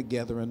 shaken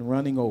together, and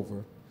running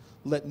over.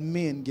 Let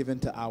men give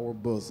into our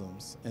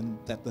bosoms, and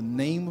that the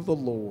name of the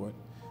Lord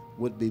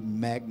would be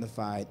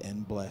magnified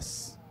and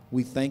blessed.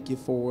 We thank you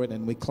for it,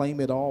 and we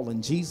claim it all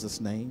in Jesus'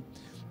 name.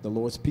 The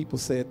Lord's people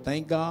said,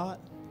 thank God.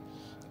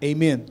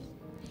 Amen.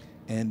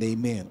 And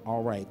amen.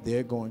 All right,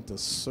 they're going to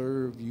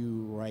serve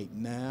you right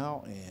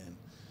now,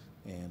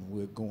 and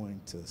we're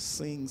going to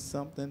sing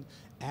something.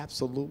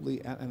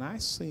 Absolutely. And I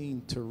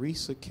seen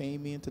Teresa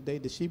came in today.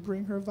 Did she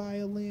bring her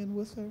violin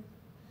with her?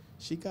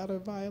 She got her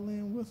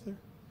violin with her?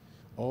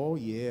 Oh,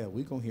 yeah,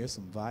 we're going to hear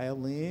some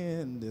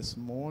violin this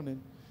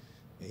morning.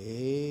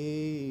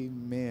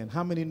 Amen.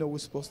 How many know we're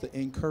supposed to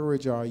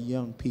encourage our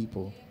young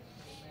people?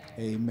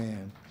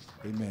 Amen.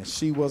 Amen.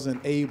 She wasn't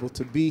able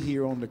to be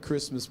here on the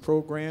Christmas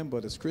program,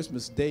 but it's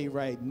Christmas Day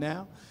right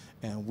now,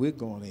 and we're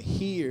going to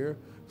hear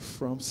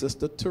from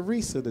Sister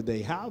Teresa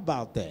today. How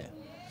about that?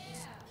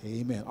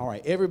 Amen. All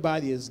right.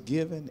 Everybody is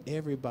given.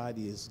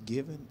 Everybody is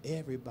given.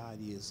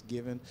 Everybody is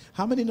given.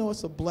 How many know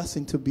it's a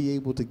blessing to be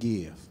able to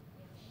give?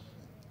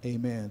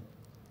 Amen.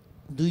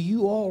 Do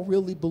you all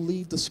really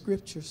believe the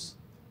scriptures?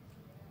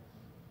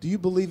 Do you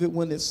believe it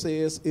when it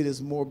says it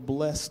is more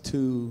blessed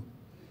to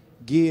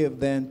give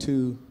than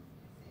to.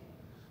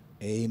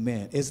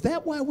 Amen. Is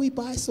that why we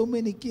buy so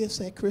many gifts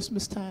at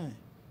Christmas time?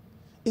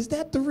 Is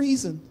that the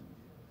reason?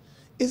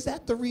 Is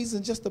that the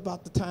reason just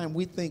about the time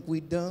we think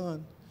we're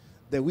done,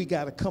 that we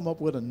got to come up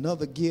with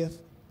another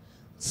gift,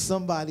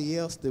 somebody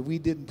else that we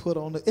didn't put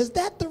on the, is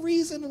that the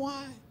reason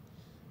why?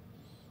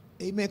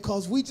 Amen,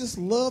 because we just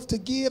love to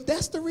give.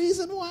 That's the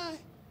reason why.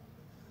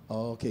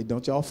 Okay,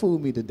 don't y'all fool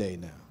me today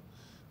now.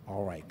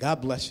 All right,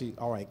 God bless you.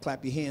 All right,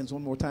 clap your hands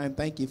one more time.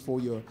 Thank you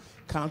for your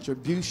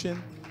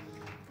contribution.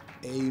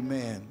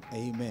 Amen,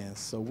 amen.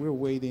 So we're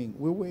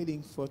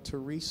waiting for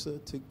Teresa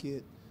to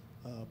get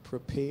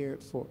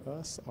prepared for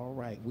us. All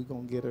right, we're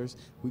gonna get her.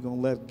 We're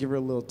gonna give her a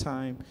little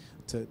time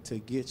to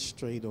get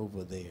straight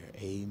over there.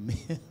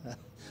 Amen.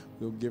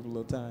 We'll give her a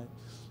little time.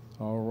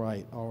 All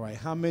right, all right.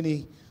 How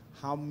many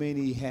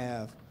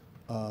have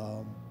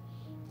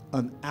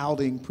an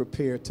outing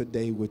prepared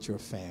today with your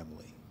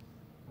family?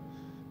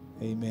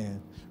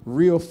 Amen.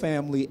 Real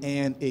family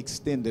and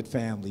extended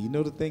family. You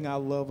know the thing I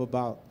love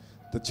about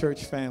the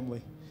church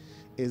family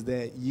is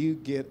that you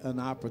get an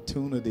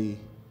opportunity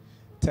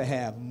to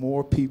have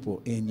more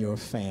people in your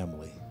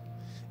family.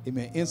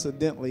 Amen.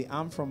 Incidentally,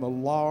 I'm from a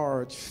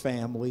large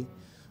family,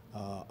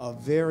 a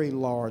very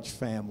large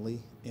family.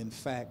 In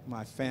fact,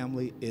 my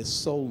family is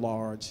so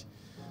large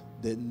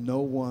that no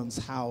one's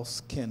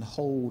house can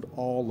hold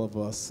all of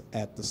us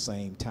at the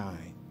same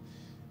time.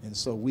 And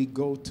so we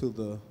go to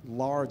the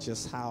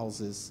largest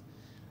houses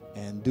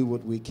and do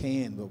what we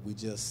can, but we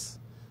just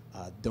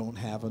don't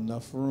have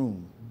enough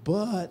room.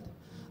 But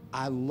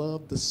I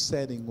love the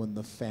setting when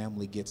the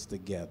family gets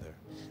together.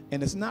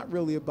 And it's not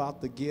really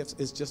about the gifts,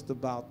 it's just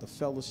about the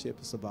fellowship,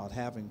 it's about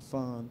having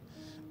fun.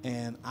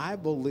 And I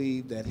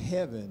believe that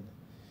heaven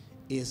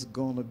is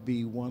going to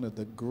be one of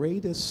the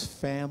greatest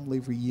family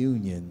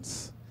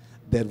reunions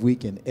that we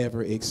can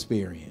ever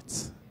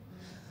experience.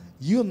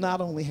 You'll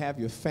not only have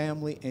your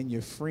family and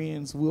your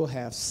friends, we'll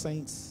have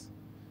saints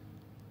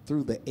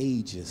through the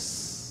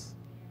ages.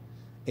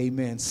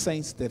 Amen.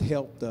 Saints that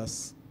helped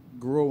us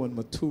grow and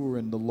mature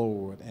in the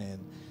Lord.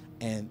 And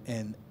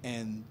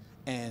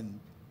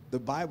the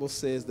Bible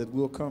says that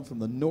we'll come from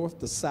the north,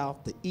 the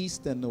south, the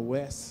east, and the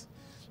west.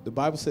 The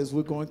Bible says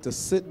we're going to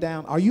sit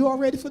down. Are you all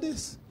ready for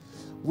this?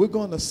 We're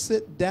going to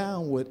sit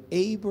down with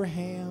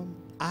Abraham,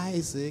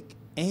 Isaac,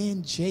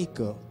 and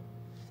Jacob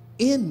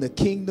in the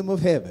kingdom of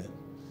heaven.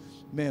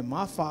 Man,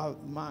 my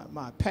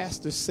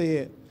pastor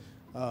said,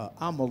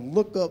 I'm going to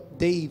look up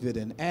David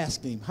and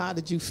ask him, how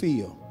did you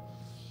feel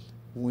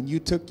when you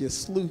took your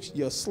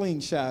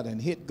slingshot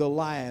and hit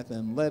Goliath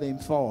and let him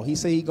fall? He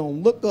said he's going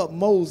to look up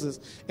Moses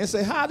and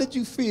say, how did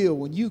you feel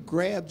when you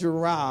grabbed your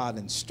rod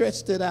and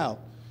stretched it out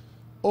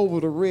over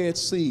the Red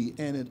Sea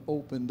and it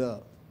opened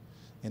up?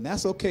 And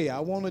that's okay.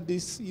 I want to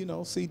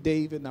see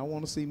David and I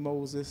want to see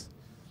Moses,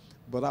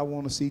 but I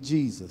want to see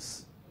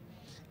Jesus.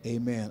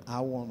 Amen. I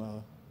want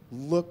to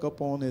look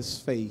up on his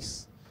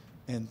face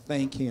and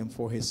thank him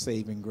for his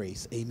saving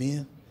grace.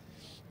 Amen.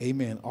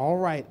 Amen. All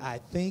right. I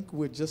think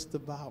we're just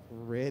about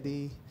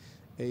ready.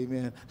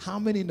 Amen. How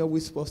many know we're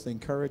supposed to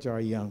encourage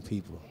our young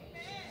people?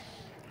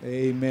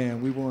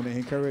 Amen. We want to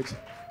encourage.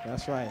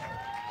 That's right.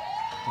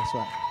 That's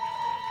right.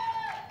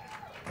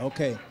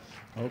 Okay.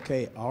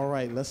 Okay. All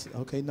right.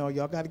 Okay. No,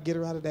 y'all got to get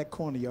her out of that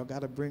corner. Y'all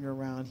got to bring her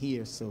around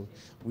here. So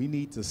we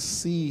need to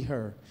see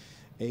her.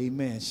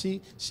 Amen.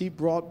 She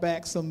brought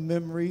back some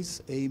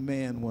memories.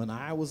 Amen. When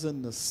I was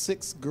in the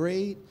 6th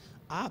grade,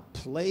 I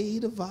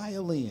played a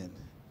violin.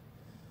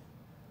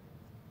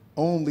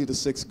 Only the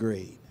 6th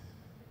grade.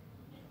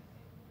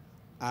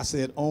 I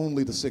said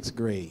only the 6th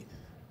grade.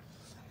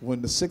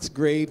 When the 6th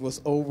grade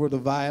was over, the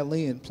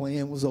violin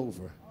playing was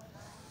over.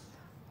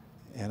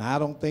 And I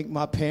don't think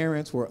my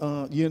parents were,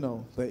 I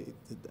ain't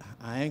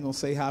going to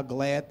say how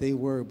glad they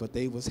were, but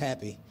they was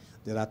happy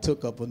that I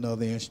took up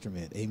another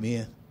instrument.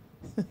 Amen.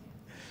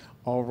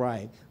 All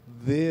right.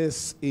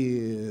 This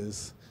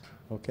is,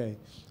 okay.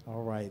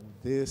 All right.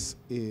 This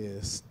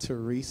is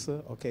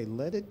Teresa. Okay.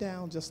 Let it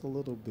down just a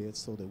little bit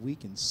so that we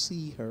can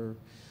see her.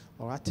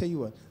 Or I tell you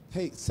what.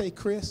 Hey, say,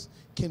 Chris,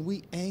 can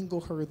we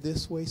angle her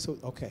this way? So,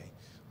 okay.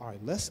 All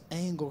right. Let's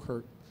angle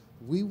her.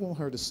 We want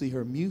her to see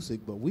her music,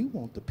 but we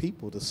want the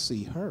people to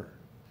see her.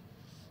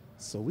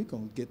 So we're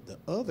going to get the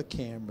other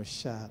camera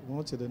shot. I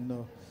want you to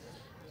know.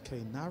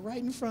 Okay, not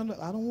right in front of,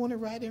 I don't want it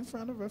right in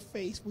front of her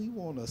face. We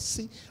want to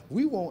see,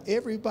 we want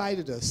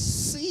everybody to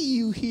see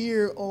you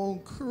here on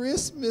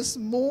Christmas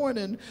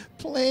morning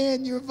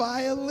playing your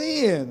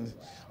violin.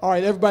 All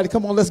right, everybody,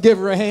 come on, let's give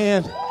her a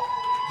hand.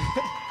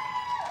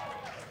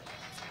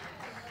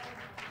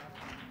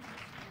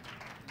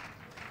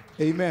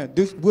 Amen.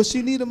 Will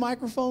she need a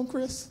microphone,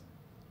 Chris?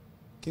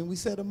 Can we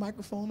set a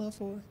microphone up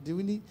for her? Do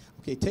we need?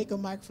 Okay, take a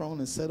microphone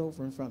and set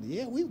over in front of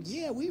her. We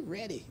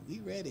ready. We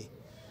ready.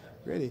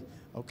 Ready.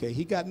 Okay,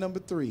 he got number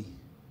 3.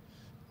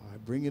 All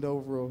right, bring it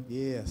over.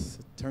 Yes,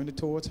 turn it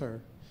towards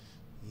her.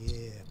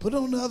 Yeah, put it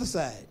on the other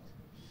side.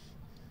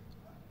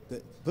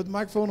 Put the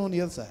microphone on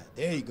the other side.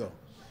 There you go.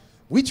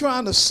 We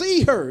trying to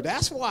see her.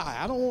 That's why.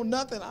 I don't want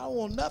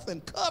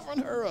nothing covering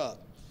her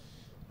up.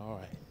 All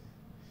right.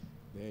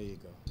 There you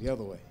go. The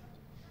other way.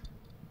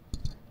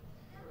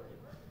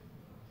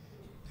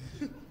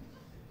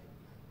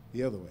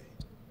 The other way.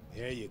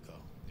 There you go.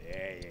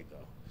 There you go.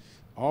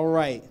 All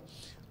right.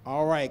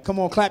 All right. Come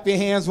on, clap your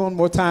hands one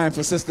more time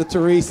for Sister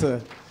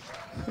Teresa.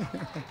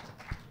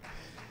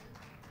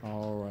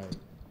 All right.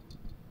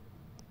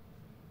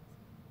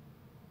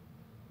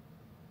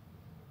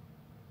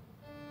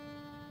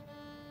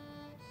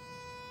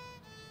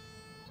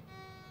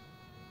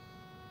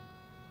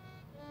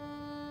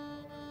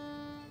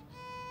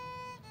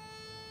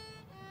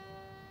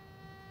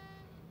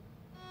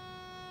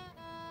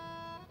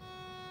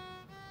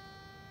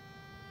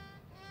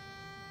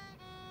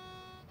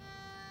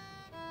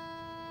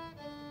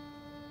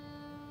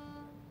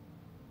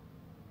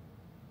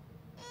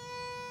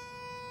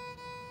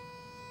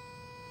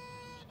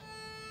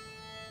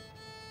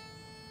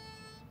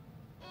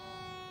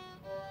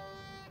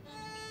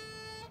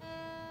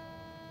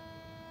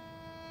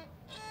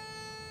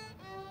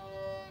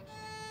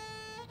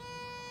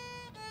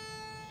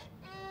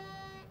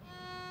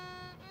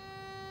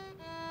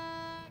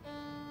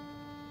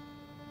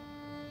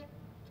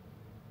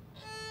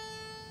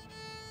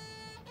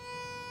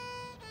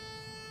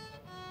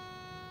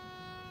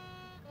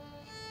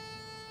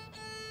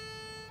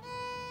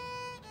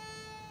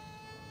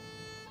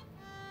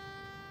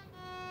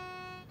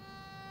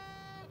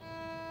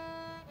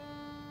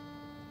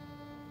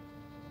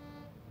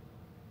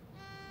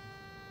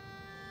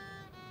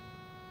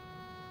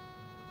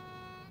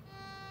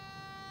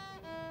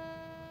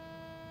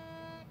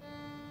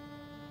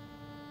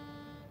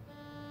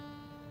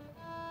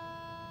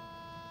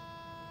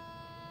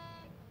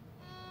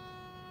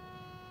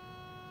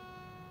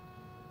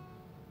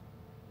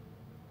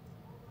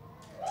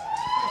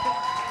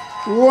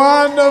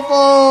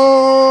 Wonderful.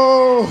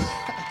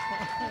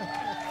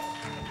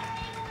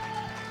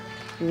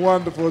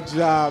 Wonderful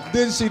job.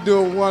 Didn't she do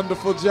a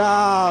wonderful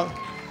job?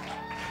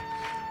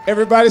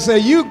 Everybody say,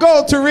 you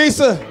go,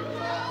 Teresa.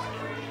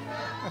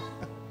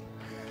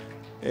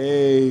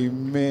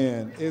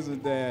 Amen.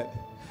 Isn't that,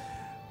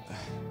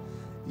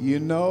 you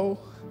know,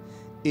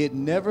 it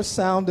never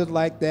sounded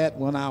like that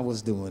when I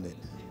was doing it.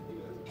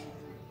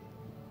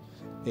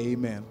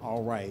 Amen.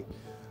 All right.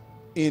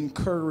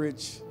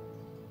 Encourage.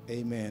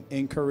 Amen.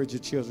 Encourage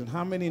your children.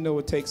 How many know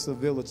it takes a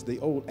village? The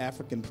old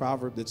African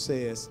proverb that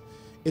says,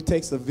 it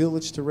takes a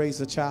village to raise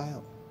a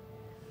child.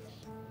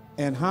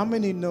 And how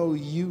many know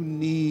you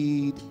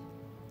need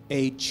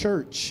a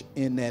church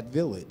in that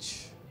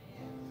village?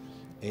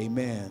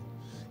 Amen.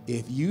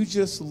 If you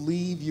just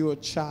leave your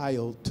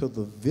child to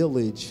the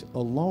village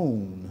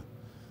alone,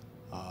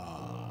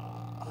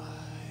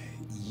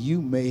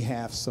 you may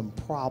have some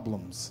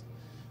problems.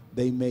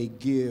 They may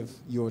give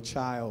your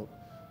child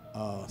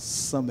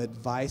some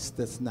advice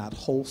that's not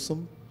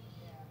wholesome,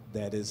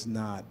 that is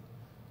not,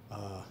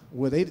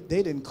 well, they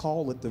didn't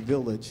call it the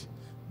village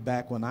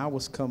back when I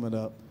was coming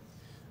up.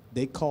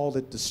 They called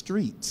it the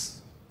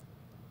streets.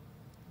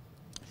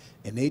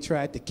 And they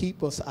tried to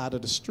keep us out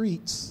of the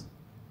streets.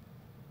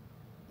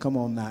 Come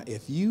on now,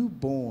 if you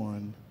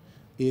born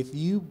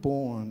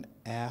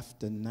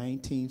after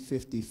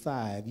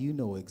 1955, you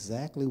know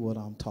exactly what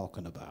I'm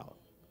talking about.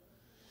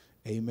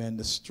 Amen.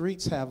 The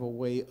streets have a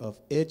way of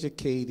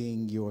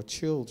educating your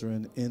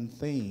children in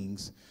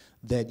things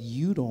that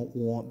you don't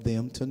want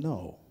them to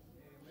know.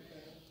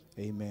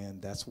 Amen.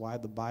 That's why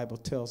the Bible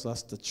tells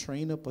us to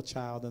train up a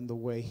child in the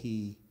way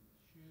he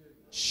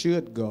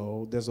should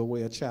go. There's a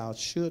way a child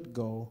should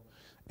go,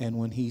 and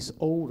when he's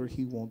older,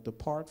 he won't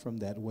depart from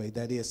that way.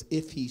 That is,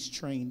 if he's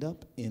trained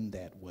up in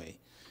that way.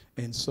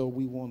 And so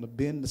we want to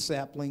bend the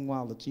sapling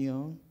while it's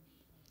young.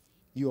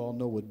 You all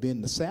know what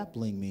bend the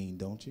sapling mean,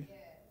 don't you?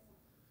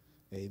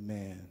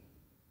 Amen.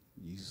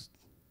 You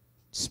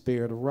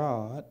spare the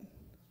rod.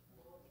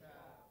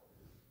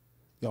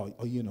 Y'all,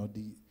 you know,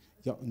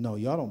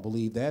 y'all don't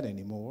believe that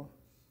anymore.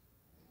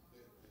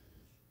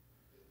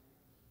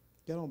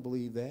 Y'all don't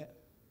believe that.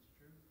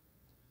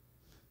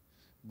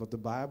 But the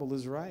Bible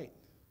is right.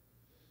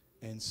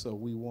 And so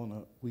we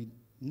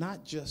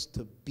not just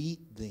to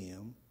beat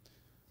them,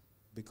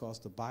 because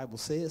the Bible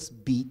says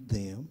beat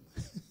them.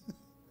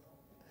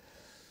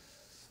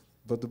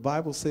 But the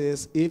Bible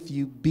says if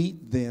you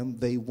beat them,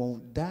 they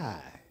won't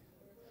die.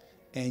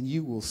 And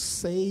you will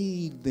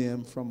save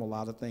them from a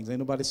lot of things. Ain't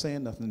nobody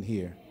saying nothing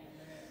here.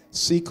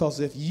 See, because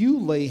if you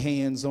lay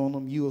hands on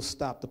them, you will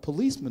stop the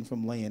policeman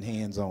from laying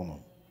hands on them.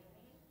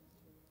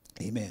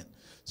 Amen.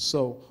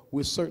 So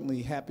we're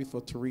certainly happy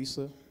for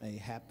Teresa and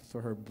happy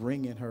for her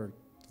bringing her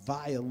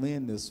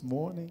violin this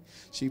morning.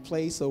 She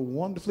plays so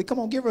wonderfully. Come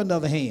on, give her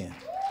another hand.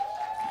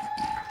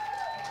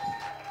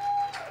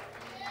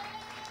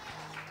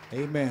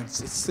 Amen. It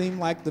seemed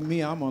like to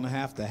me I'm going to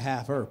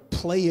have her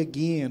play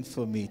again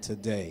for me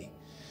today.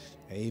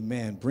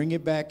 Amen. Bring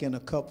it back in a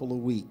couple of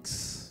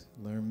weeks.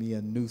 Learn me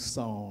a new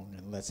song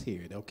and let's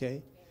hear it,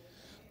 okay?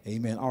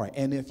 Amen. All right.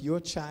 And if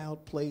your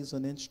child plays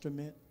an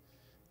instrument,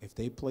 if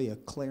they play a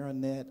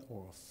clarinet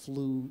or a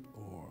flute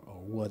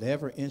or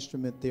whatever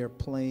instrument they're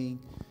playing,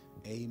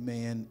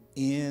 amen,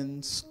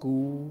 in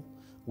school,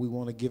 we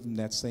want to give them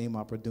that same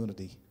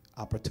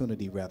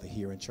opportunity rather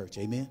here in church.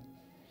 Amen.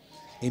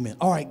 Amen.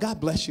 All right. God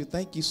bless you.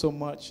 Thank you so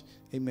much.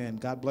 Amen.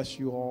 God bless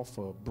you all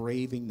for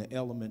braving the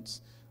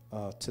elements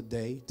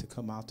today to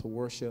come out to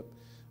worship.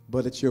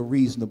 But it's your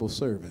reasonable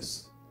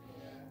service.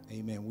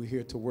 Amen. We're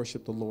here to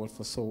worship the Lord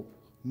for so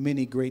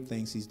many great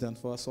things he's done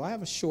for us. So I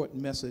have a short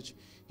message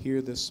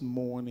here this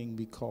morning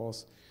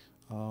because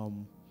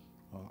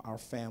our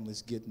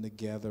family's getting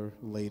together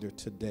later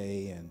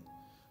today, and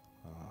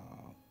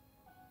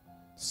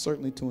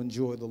certainly to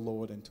enjoy the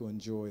Lord and to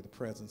enjoy the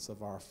presence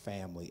of our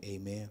family.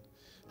 Amen.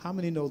 How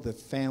many know that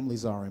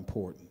families are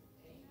important?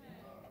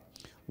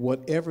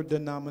 Whatever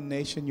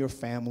denomination your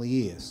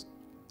family is.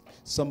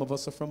 Some of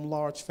us are from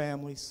large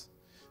families.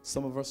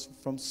 Some of us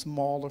from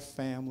smaller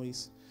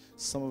families.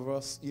 Some of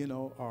us,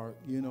 are,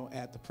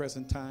 at the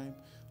present time,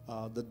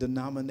 the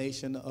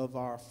denomination of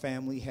our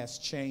family has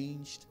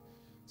changed.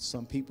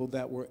 Some people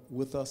that were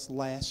with us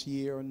last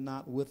year are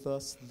not with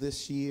us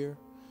this year.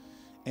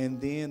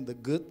 And then the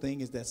good thing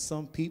is that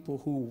some people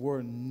who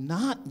were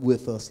not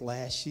with us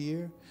last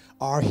year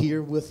are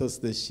here with us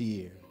this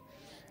year.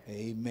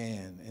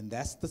 Amen. And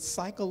that's the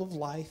cycle of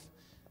life.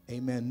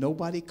 Amen.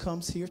 Nobody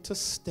comes here to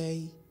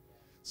stay.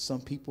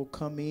 Some people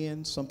come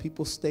in. Some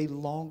people stay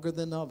longer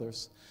than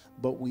others.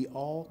 But we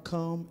all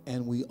come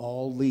and we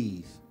all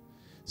leave.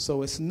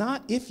 So it's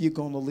not if you're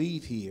going to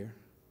leave here.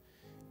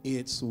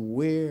 It's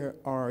where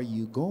are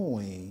you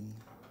going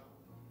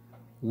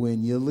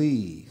when you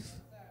leave.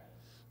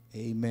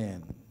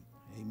 Amen.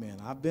 Amen.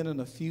 I've been in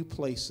a few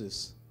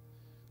places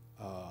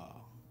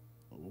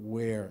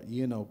where,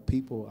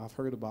 people, I've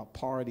heard about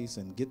parties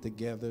and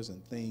get-togethers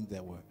and things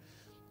that were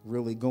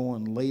really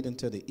going late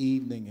into the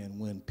evening, and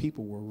when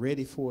people were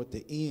ready for it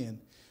to end,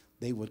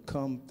 they would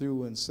come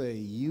through and say,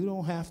 you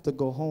don't have to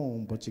go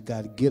home, but you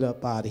got to get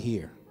up out of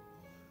here.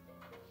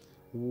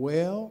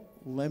 Well,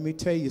 let me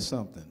tell you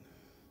something.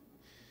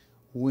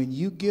 When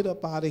you get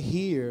up out of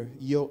here,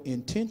 your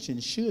intention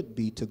should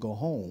be to go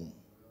home.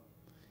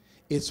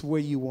 It's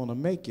where you want to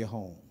make your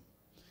home.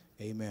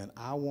 Amen.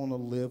 I want to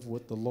live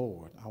with the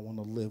Lord. I want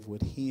to live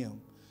with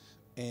him.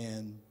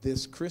 And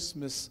this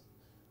Christmas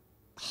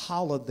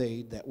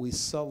holiday that we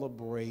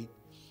celebrate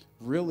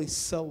really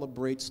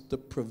celebrates the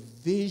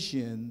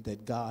provision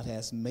that God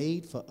has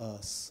made for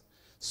us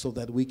so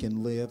that we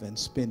can live and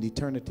spend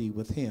eternity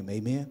with him.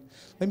 Amen.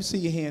 Let me see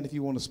your hand if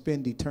you want to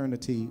spend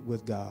eternity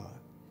with God.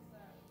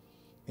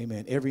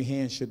 Amen. Every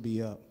hand should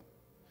be up.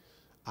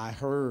 I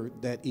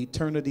heard that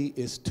eternity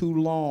is too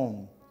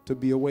long to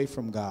be away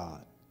from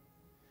God.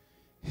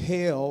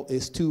 Hell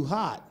is too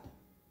hot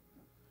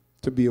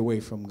to be away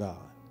from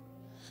God.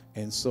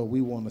 And so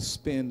we want to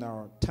spend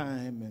our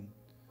time and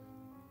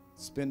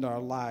spend our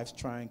lives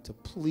trying to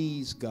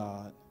please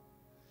God.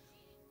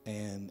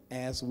 And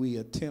as we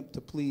attempt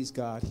to please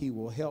God, he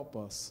will help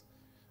us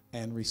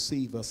and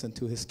receive us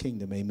into his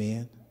kingdom.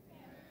 Amen.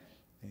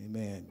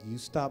 Amen. You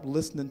stop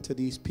listening to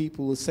these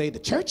people who say the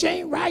church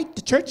ain't right.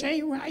 The church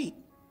ain't right.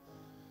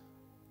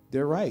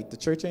 They're right. The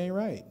church ain't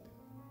right.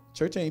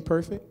 Church ain't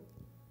perfect.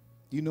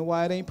 You know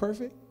why it ain't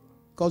perfect?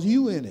 Because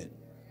you in it.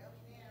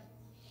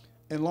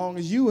 And long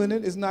as you in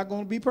it, it's not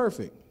going to be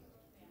perfect.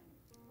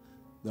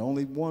 The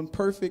only one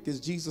perfect is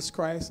Jesus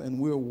Christ, and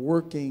we're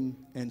working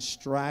and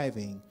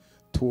striving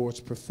towards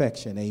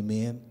perfection.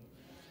 Amen.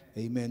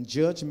 Amen.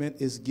 Judgment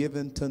is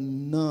given to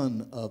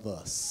none of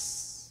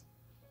us.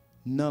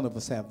 None of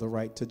us have the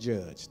right to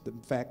judge.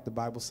 In fact, the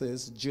Bible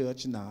says,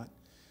 judge not,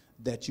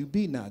 that you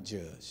be not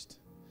judged.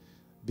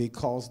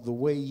 Because the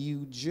way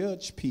you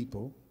judge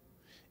people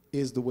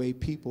is the way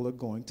people are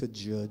going to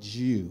judge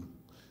you.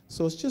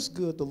 So it's just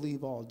good to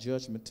leave all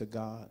judgment to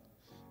God.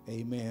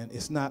 Amen.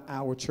 It's not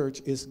our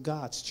church, it's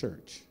God's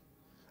church.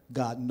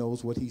 God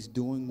knows what he's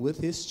doing with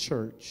his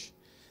church.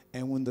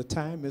 And when the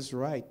time is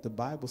right, the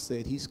Bible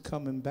said he's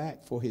coming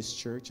back for his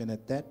church. And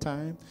at that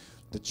time,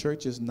 the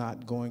church is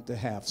not going to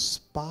have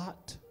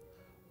spot,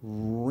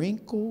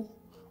 wrinkle,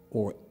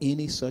 or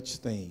any such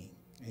thing.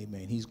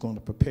 Amen. He's going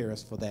to prepare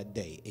us for that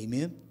day.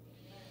 Amen.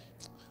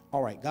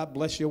 All right. God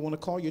bless you. I want to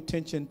call your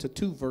attention to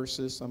two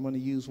verses. I'm going to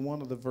use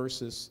one of the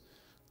verses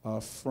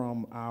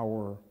from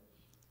our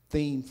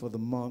theme for the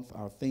month.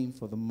 Our theme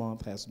for the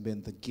month has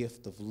been the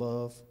gift of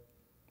love.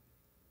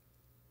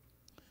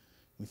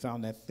 We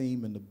found that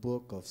theme in the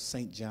book of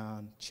St.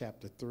 John,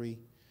 chapter 3.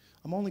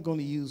 I'm only going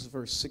to use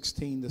verse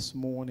 16 this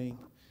morning,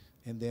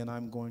 and then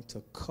I'm going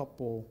to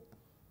couple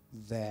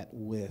that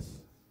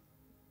with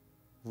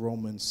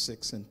Romans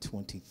 6 and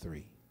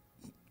 23.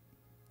 I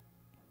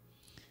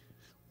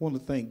want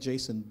to thank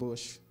Jason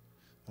Bush.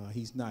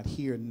 He's not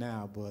here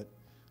now, but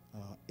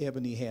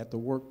Ebony had to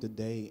work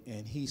today,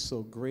 and he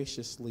so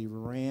graciously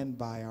ran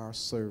by our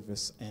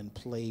service and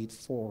played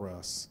for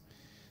us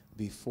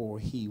before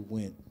he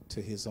went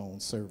to his own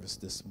service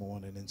this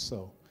morning. And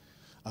so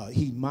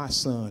he's my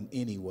son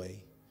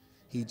anyway.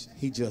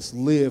 He just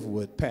lived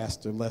with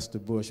Pastor Lester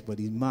Bush, but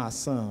he's my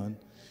son.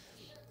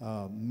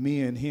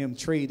 Me and him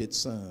traded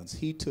sons.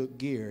 He took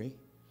Gary,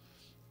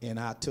 and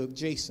I took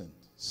Jason.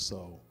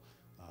 So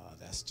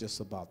that's just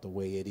about the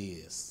way it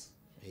is.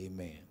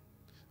 Amen.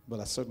 But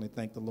I certainly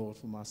thank the Lord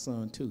for my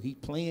son, too. He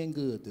playing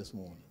good this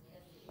morning.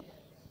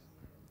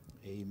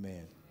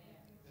 Amen.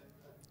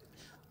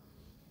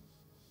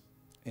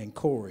 And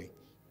Corey,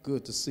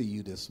 good to see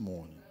you this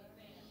morning.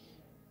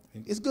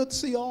 It's good to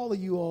see all of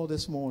you all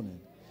this morning.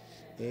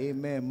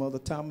 Amen. Mother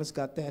Thomas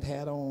got that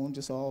hat on,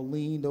 just all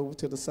leaned over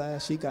to the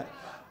side. She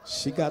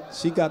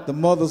got the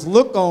mother's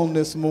look on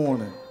this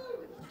morning.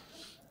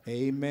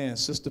 Amen.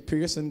 Sister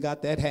Pearson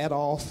got that hat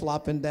all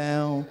flopping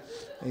down.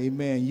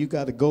 Amen. You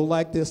got to go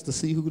like this to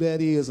see who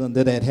that is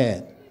under that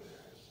hat.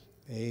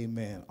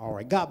 Amen. All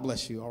right. God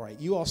bless you. All right.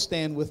 You all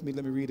stand with me.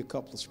 Let me read a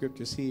couple of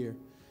scriptures here.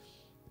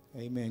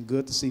 Amen.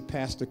 Good to see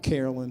Pastor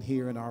Carolyn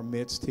here in our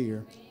midst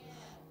here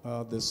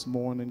this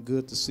morning.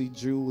 Good to see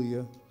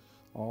Julia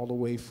all the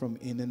way from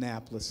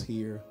Indianapolis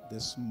here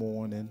this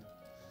morning.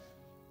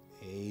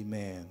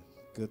 Amen.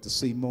 Good to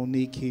see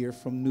Monique here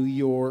from New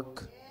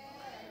York.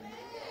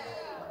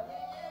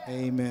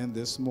 Amen.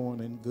 This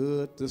morning.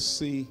 To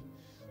see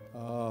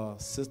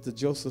Sister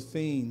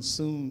Josephine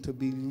soon to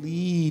be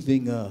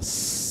leaving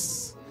us.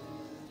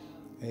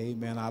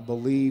 Amen. I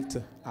believe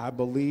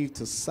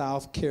to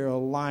South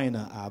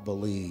Carolina, I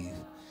believe.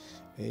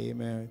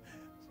 Amen.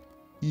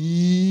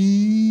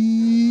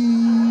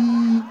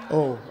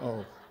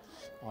 Oh.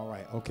 All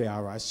right. Okay.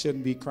 All right. I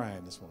shouldn't be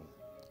crying this morning.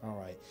 All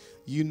right.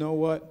 You know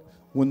what?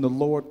 When the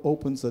Lord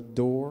opens a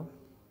door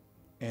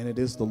and it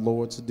is the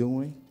Lord's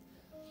doing,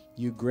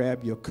 you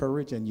grab your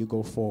courage and you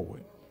go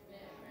forward.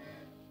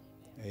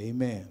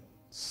 Amen.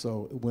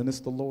 So when it's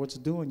the Lord's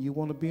doing, you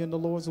want to be in the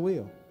Lord's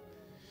will.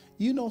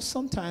 You know,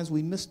 sometimes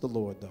we miss the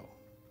Lord, though.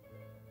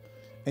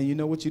 And you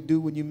know what you do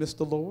when you miss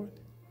the Lord?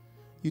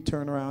 You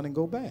turn around and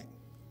go back.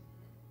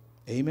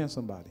 Amen,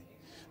 somebody.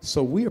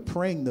 So we are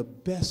praying the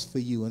best for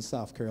you in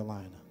South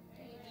Carolina.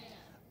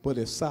 But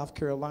if South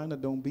Carolina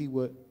don't be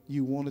what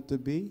you want it to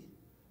be,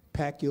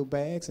 pack your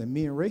bags and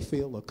me and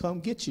Rayfield will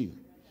come get you.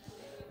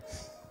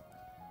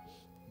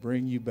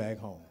 Bring you back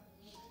home.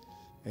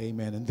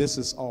 Amen. And this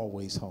is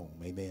always home.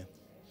 Amen.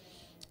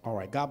 All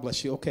right. God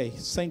bless you. Okay.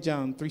 St.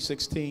 John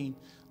 3:16.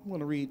 I'm going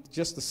to read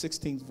just the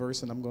 16th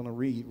verse, and I'm going to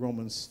read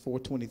Romans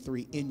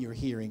 4:23 in your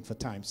hearing for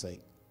time's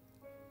sake.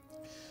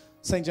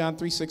 St. John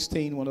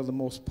 3:16, one of the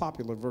most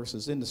popular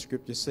verses in the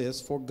scripture, says,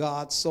 "For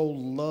God so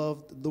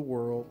loved the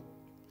world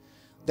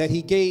that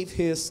he gave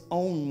his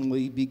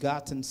only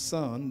begotten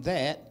Son,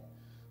 that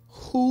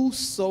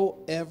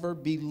whosoever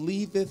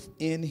believeth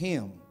in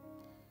him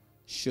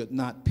should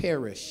not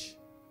perish,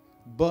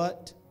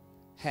 but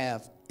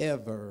have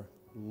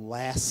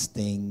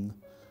everlasting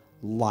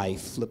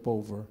life." Flip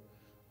over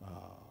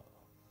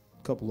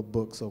a couple of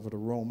books over to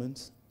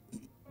Romans.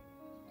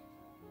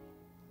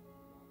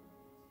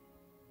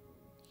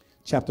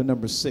 Chapter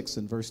number 6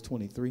 and verse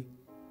 23.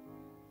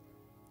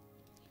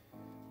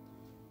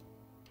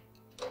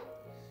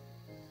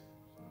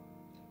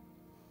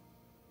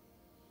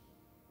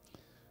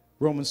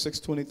 Romans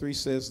 6:23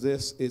 says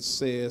this. It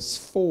says,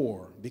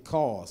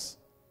 because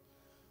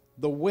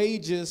the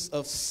wages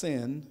of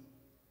sin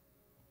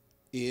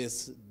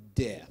is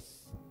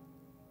death,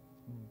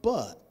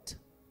 but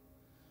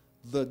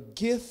the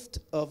gift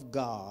of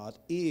God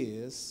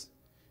is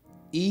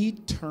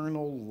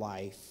eternal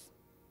life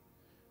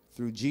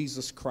through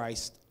Jesus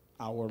Christ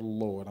our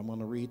Lord. I'm going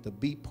to read the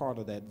B part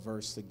of that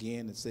verse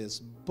again. It says,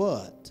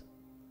 but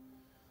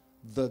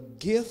the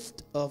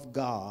gift of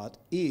God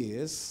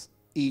is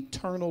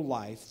eternal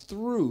life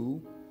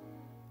through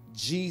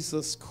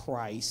Jesus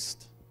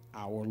Christ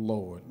our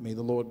Lord. May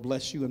the Lord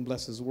bless you and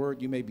bless his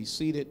word. You may be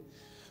seated.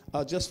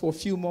 Just for a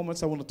few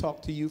moments, I want to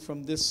talk to you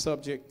from this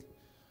subject,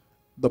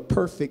 the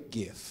perfect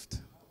gift.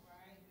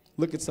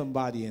 Look at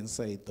somebody and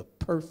say, the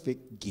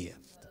perfect gift.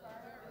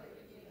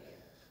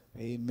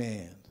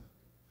 Amen.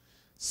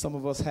 Some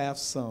of us have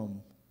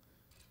some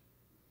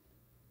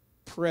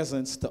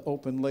presents to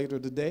open later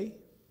today.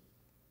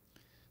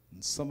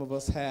 And some of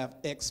us have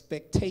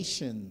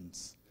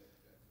expectations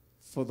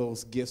for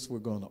those gifts we're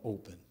going to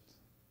open.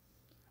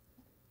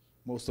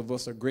 Most of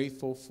us are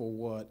grateful for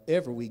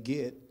whatever we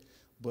get,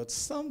 but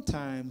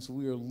sometimes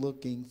we're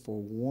looking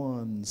for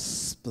one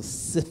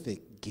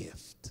specific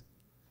gift.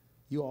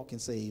 You all can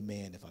say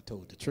amen if I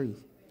told the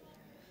truth.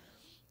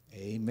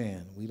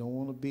 Amen. We don't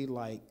want to be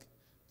like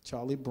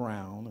Charlie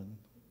Brown and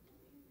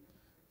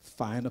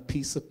find a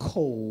piece of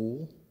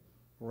coal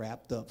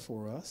wrapped up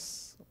for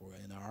us or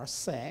in our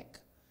sack.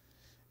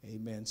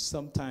 Amen.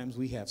 Sometimes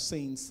we have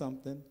seen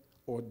something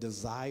or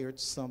desired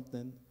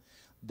something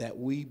that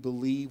we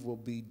believe will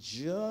be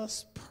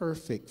just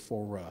perfect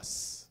for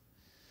us.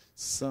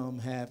 Some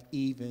have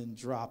even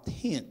dropped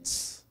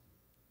hints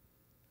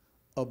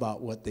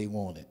about what they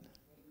wanted.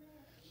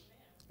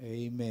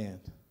 Amen.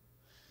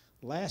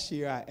 Last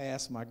year, I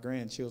asked my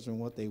grandchildren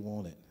what they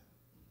wanted.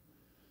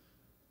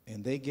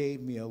 And they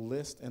gave me a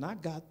list, and I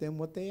got them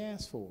what they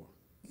asked for.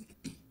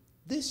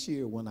 This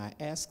year, when I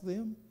asked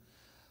them,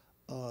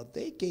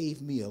 they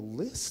gave me a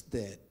list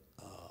that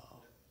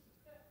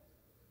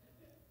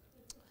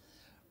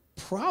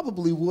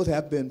probably would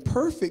have been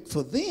perfect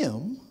for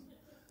them,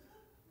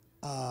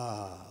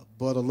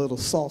 but a little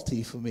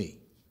salty for me.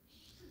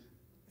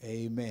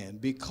 Amen.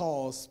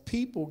 Because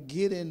people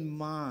get in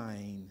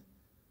mind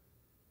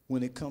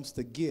when it comes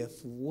to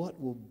gift, what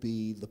will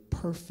be the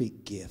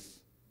perfect gift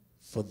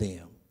for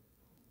them.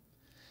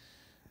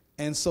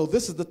 And so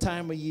this is the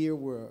time of year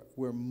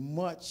where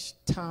much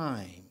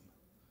time,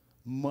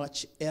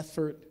 much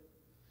effort,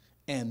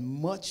 and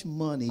much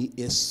money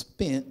is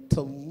spent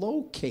to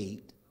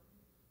locate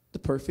the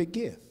perfect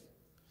gift.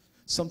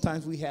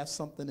 Sometimes we have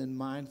something in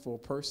mind for a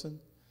person,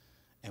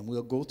 and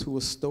we'll go to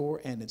a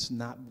store and it's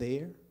not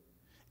there.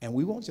 And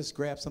we won't just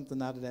grab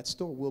something out of that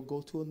store. We'll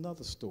go to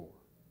another store.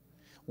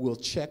 We'll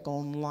check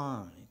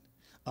online.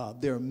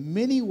 There are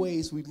many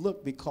ways we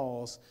look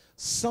because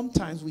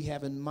sometimes we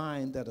have in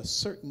mind that a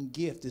certain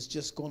gift is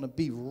just going to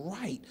be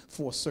right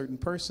for a certain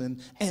person,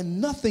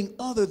 and nothing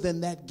other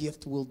than that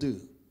gift will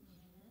do.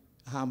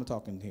 How am I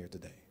talking here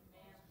today?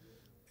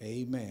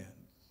 Amen.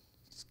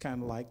 It's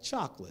kind of like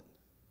chocolate.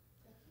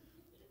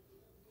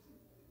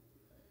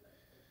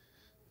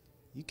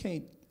 You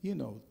can't,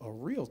 a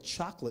real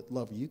chocolate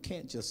lover, you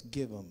can't just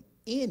give them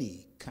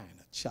any kind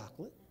of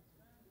chocolate.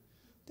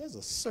 There's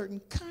a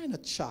certain kind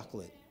of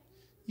chocolate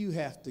you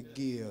have to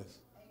give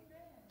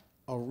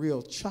a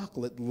real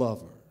chocolate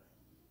lover.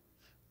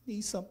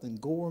 Need something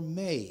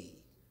gourmet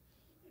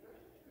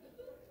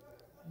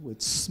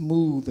with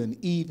smooth and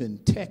even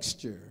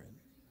texture, and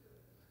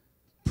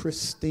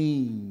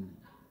pristine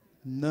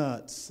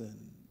nuts, and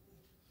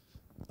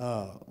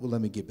well,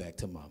 let me get back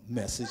to my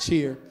message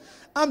here.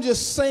 I'm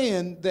just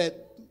saying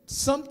that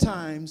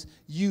sometimes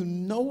you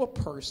know a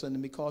person,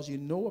 and because you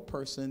know a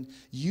person,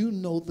 you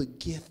know the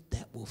gift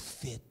that will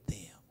fit them.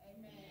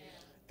 Amen.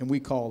 And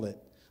we call it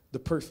the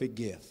perfect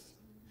gift.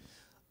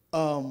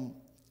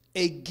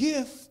 A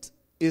gift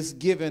is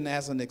given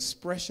as an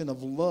expression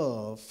of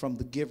love from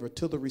the giver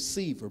to the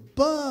receiver,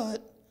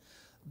 but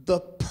the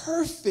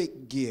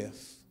perfect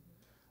gift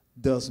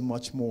does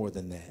much more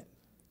than that.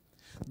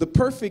 The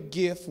perfect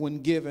gift, when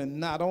given,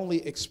 not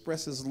only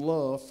expresses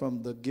love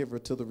from the giver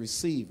to the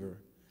receiver,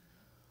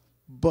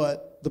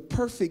 but the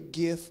perfect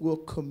gift will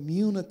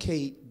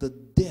communicate the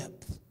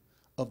depth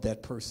of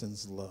that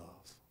person's love.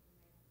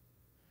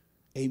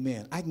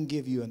 Amen. I can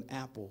give you an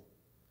apple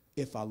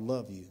if I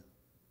love you,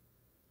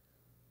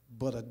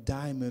 but a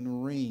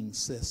diamond ring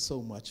says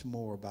so much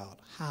more about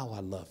how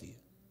I love you.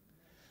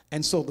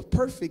 And so the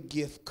perfect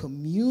gift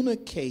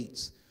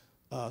communicates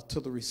to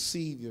the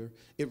receiver.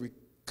 It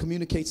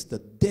communicates the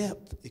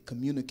depth, it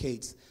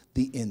communicates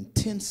the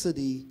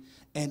intensity,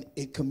 and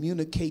it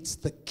communicates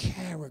the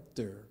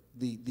character,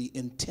 the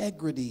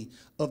integrity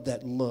of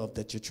that love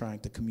that you're trying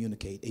to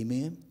communicate.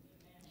 Amen?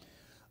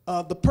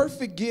 The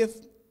perfect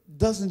gift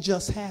doesn't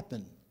just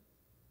happen.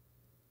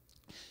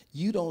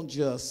 You don't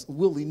just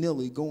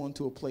willy-nilly go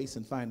into a place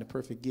and find the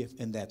perfect gift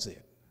and that's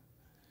it.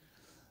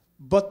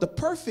 But the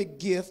perfect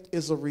gift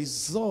is a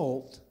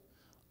result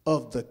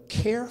of the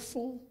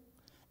careful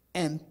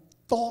and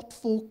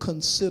thoughtful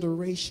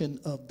consideration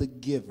of the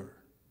giver.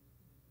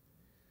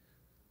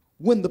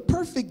 When the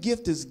perfect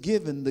gift is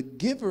given, the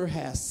giver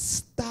has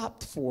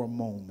stopped for a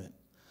moment,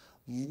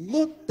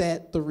 looked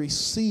at the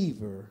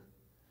receiver,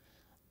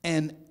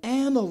 and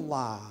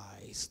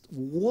analyzed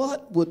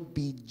what would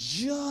be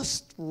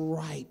just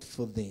right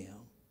for them.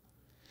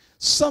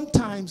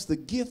 Sometimes the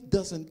gift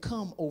doesn't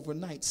come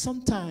overnight.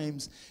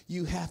 Sometimes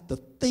you have to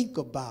think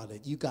about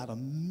it. You got to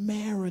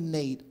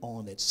marinate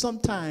on it.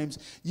 Sometimes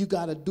you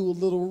got to do a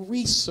little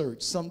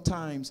research.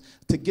 Sometimes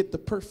to get the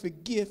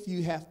perfect gift,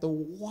 you have to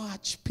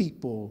watch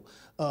people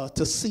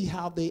to see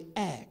how they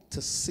act, to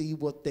see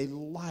what they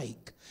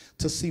like,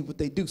 to see what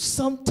they do.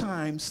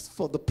 Sometimes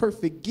for the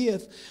perfect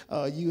gift,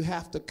 you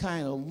have to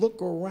kind of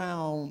look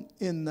around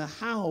in the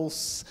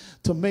house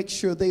to make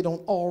sure they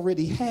don't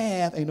already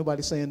have, ain't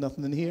nobody saying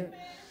nothing in here,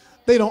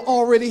 they don't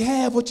already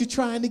have what you're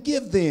trying to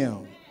give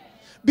them.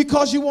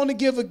 Because you want to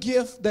give a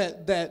gift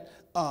that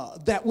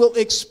will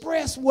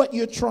express what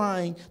you're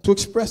trying to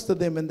express to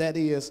them, and that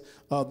is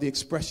the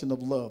expression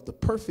of love. The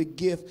perfect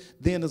gift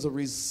then is a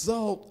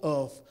result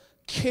of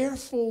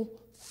careful,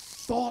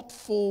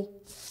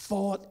 thoughtful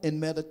thought and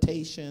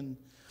meditation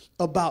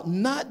about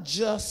not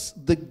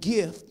just the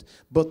gift,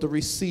 but the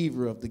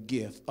receiver of the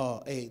gift.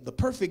 The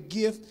perfect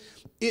gift,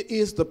 it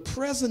is the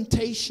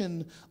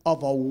presentation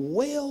of a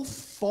well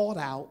thought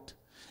out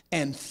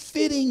and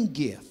fitting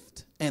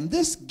gift. And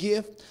this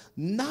gift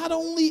not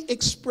only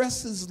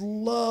expresses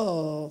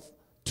love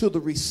to the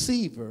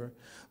receiver,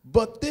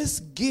 but this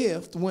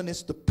gift, when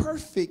it's the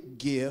perfect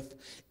gift,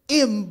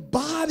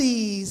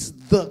 embodies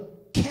the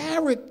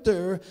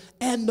character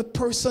and the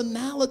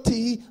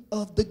personality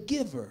of the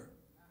giver.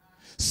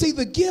 See,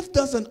 the gift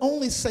doesn't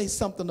only say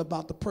something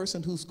about the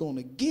person who's going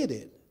to get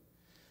it.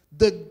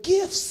 The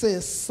gift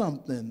says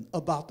something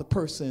about the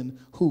person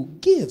who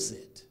gives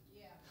it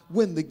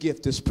when the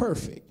gift is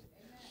perfect.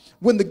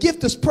 When the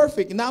gift is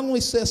perfect, it not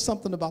only says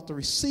something about the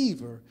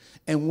receiver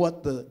and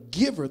what the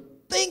giver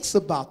thinks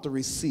about the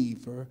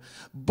receiver,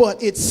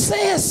 but it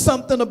says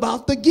something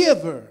about the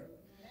giver.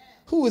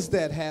 Who is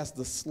that has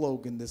the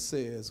slogan that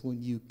says,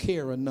 when you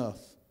care enough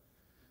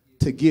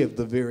to give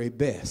the very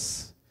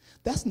best?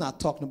 That's not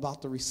talking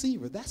about the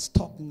receiver. That's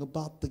talking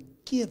about the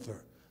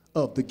giver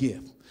of the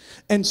gift.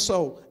 And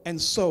so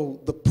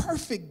the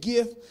perfect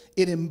gift,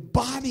 it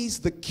embodies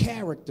the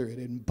character, it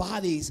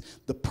embodies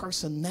the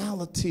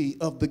personality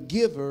of the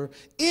giver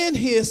in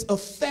his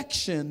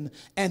affection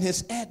and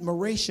his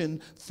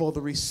admiration for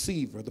the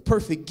receiver. The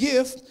perfect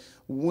gift,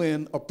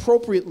 when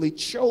appropriately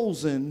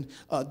chosen,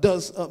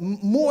 does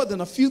more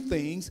than a few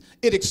things.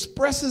 It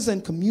expresses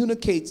and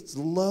communicates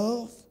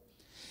love.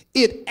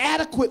 It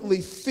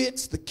adequately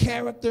fits the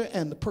character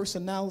and the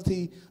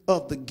personality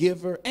of the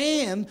giver,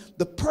 and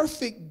the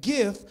perfect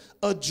gift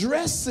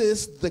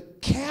addresses the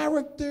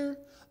character,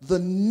 the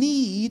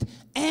need,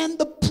 and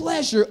the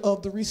pleasure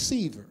of the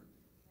receiver.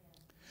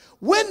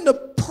 When the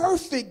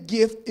perfect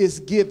gift is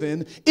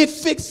given, it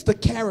fits the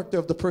character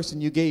of the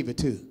person you gave it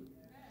to.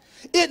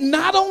 It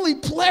not only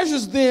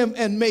pleasures them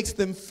and makes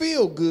them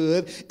feel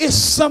good, it's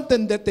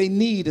something that they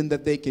need and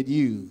that they could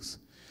use.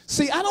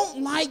 See, I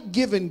don't like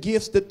giving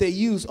gifts that they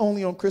use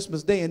only on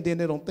Christmas Day and then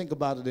they don't think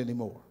about it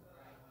anymore.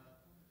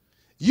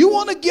 You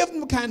want to give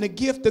them the kind of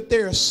gift that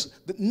they're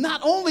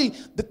not only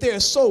that they're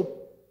so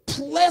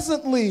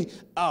pleasantly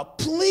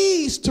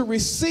pleased to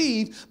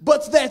receive,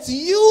 but that's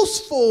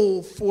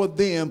useful for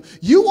them.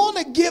 You want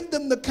to give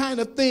them the kind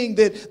of thing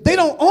that they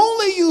don't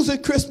only use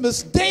at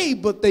Christmas Day,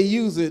 but they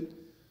use it.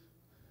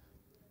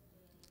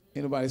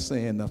 Anybody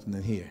saying nothing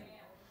in here?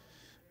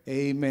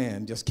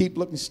 Amen. Just keep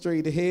looking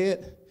straight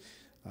ahead.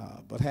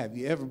 But have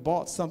you ever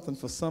bought something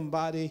for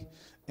somebody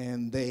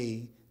and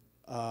they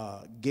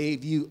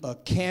gave you a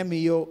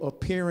cameo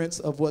appearance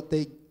of what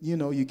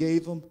you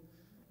gave them,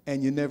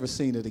 and you never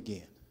seen it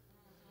again?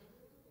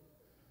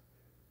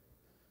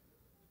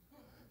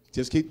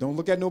 Don't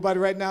look at nobody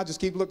right now.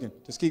 Just keep looking.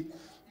 Just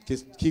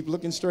keep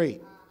looking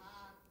straight.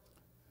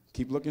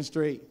 Keep looking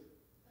straight.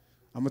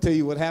 I'm going to tell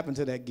you what happened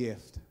to that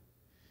gift.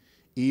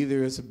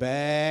 Either it's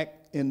back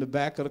in the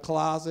back of the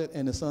closet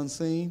and it's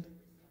unseen,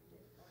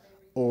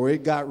 or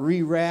it got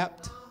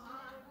rewrapped.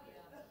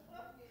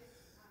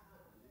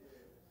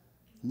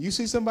 You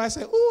see somebody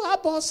say, "Oh,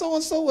 I bought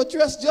so-and-so a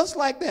dress just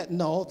like that."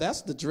 No,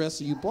 that's the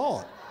dress you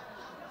bought.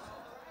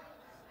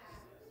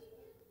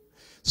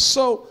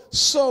 So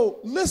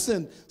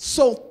listen,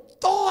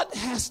 thought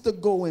has to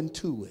go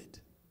into it.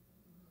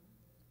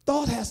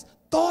 Thought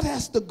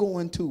has to go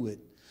into it.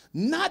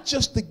 Not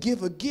just to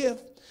give a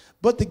gift,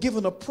 but to give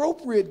an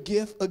appropriate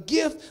gift, a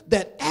gift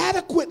that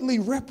adequately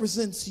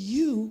represents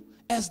you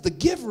as the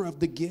giver of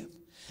the gift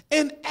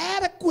and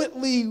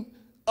adequately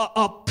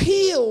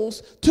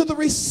appeals to the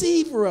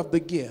receiver of the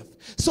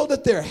gift, so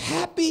that they're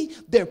happy,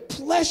 they're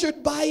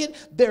pleasured by it,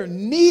 they're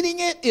needing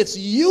it, it's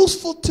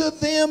useful to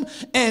them,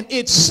 and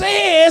it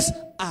says,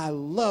 "I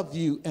love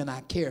you and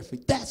I care for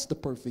you." That's the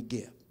perfect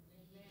gift.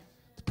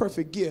 The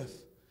perfect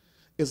gift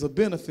is a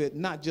benefit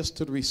not just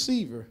to the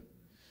receiver,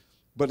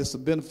 but it's a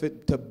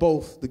benefit to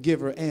both the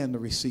giver and the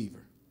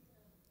receiver.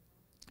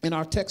 In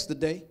our text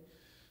today,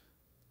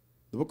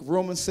 the book of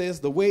Romans says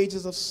the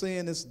wages of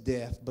sin is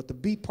death, but the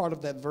B part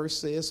of that verse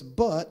says,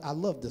 but, I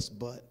love this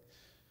but,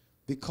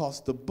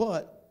 because the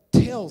but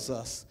tells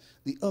us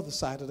the other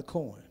side of the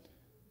coin.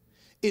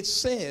 It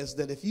says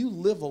that if you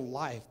live a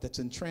life that's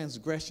in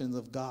transgression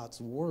of God's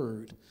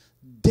word,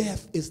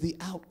 death is the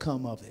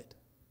outcome of it.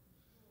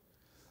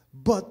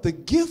 But the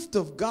gift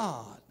of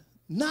God,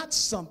 not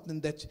something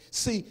that,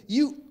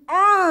 you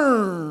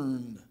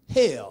earn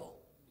hell.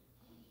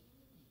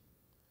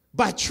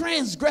 By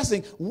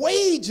transgressing,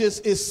 wages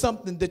is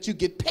something that you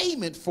get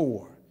payment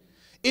for.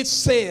 It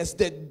says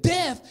that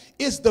death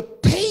is the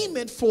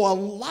payment for a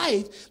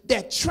life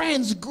that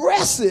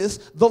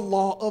transgresses the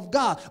law of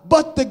God.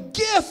 But the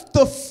gift,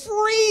 the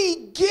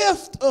free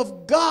gift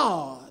of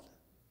God,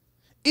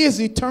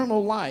 is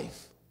eternal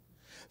life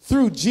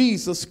through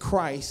Jesus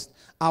Christ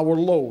our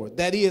Lord.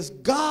 That is,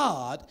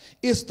 God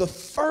is the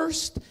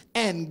first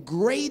and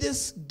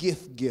greatest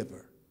gift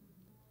giver.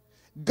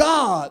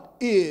 God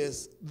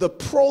is the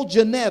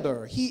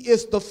progenitor. He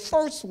is the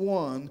first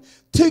one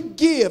to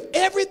give.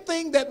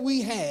 Everything that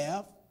we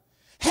have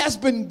has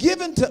been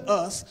given to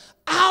us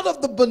out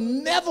of the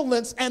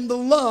benevolence and the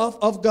love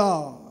of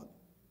God.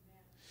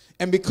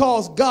 And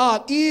because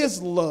God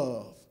is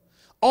love,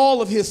 all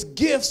of his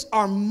gifts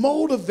are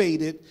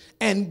motivated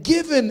and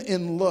given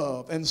in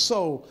love. And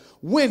so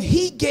when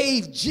he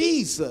gave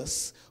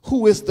Jesus,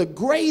 who is the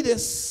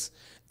greatest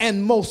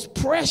and most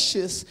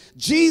precious,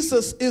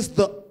 Jesus is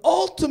the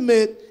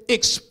ultimate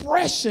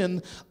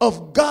expression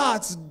of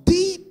God's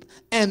deep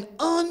and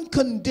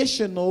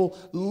unconditional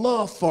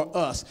love for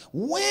us.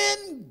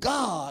 When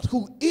God,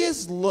 who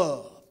is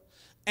love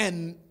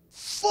and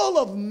full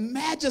of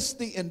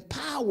majesty and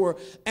power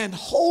and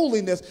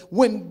holiness,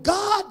 when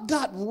God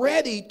got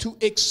ready to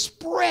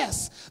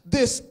express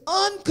this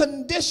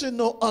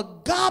unconditional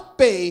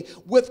agape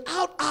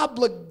without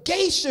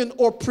obligation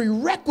or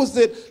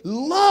prerequisite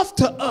love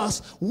to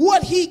us,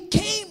 what he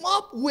came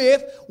up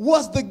with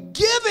was the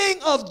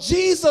giving of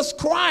Jesus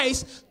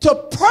Christ to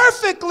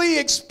perfectly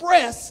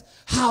express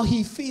how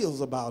he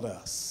feels about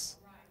us.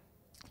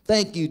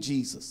 Thank you,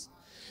 Jesus.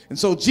 And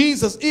so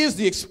Jesus is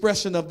the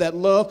expression of that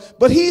love,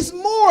 but he's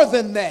more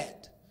than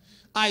that.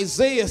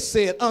 Isaiah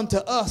said, unto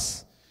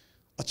us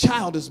a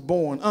child is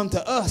born, unto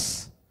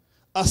us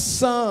a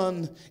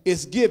son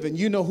is given.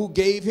 You know who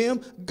gave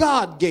him?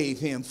 God gave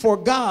him. For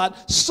God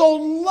so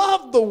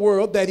loved the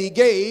world that he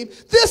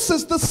gave. This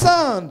is the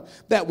son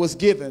that was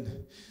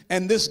given.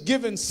 And this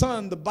given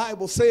son, the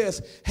Bible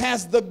says,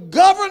 has the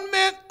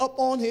government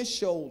upon his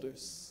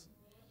shoulders.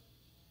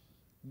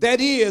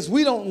 That is,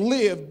 we don't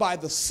live by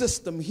the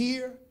system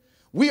here.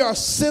 We are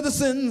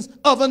citizens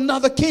of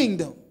another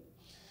kingdom.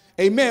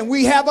 Amen.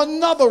 We have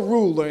another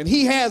ruler, and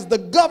he has the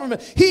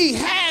government. He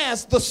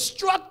has the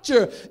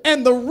structure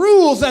and the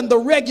rules and the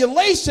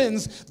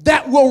regulations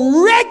that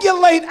will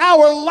regulate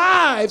our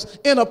lives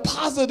in a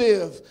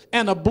positive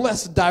and a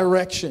blessed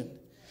direction.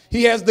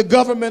 He has the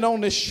government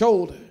on his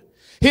shoulder.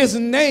 His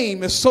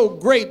name is so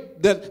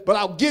great that, but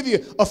I'll give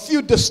you a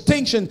few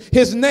distinctions.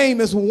 His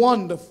name is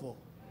Wonderful.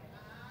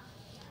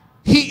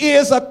 He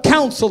is a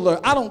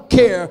counselor. I don't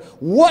care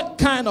what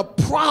kind of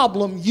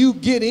problem you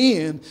get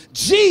in.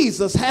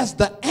 Jesus has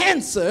the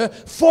answer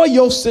for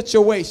your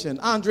situation.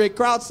 Andre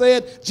Crouch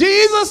said,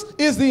 Jesus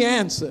is the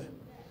answer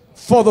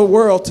for the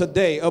world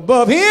today.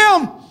 Above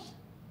him,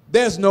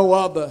 there's no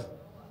other.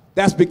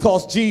 That's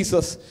because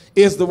Jesus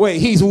is the way.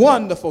 He's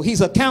wonderful.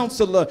 He's a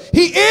counselor.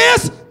 He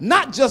is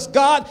not just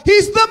God.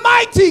 He's the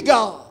mighty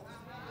God.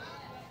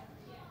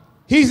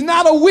 He's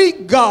not a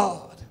weak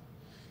God.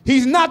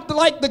 He's not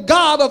like the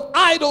God of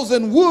idols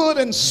and wood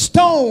and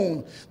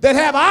stone that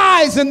have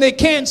eyes and they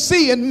can't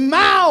see and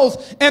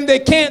mouths and they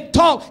can't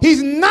talk.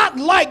 He's not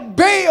like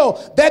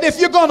Baal that if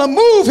you're going to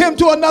move him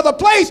to another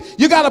place,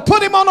 you got to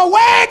put him on a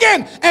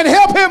wagon and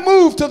help him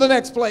move to the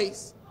next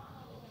place.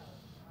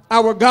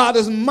 Our God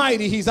is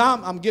mighty.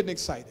 I'm getting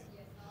excited.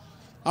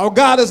 Our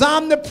God is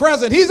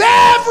omnipresent. He's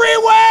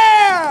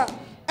everywhere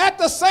at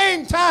the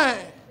same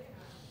time.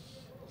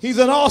 He's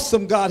an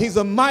awesome God. He's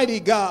a mighty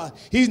God.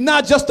 He's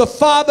not just a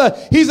father.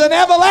 He's an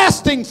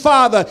everlasting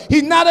father.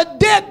 He's not a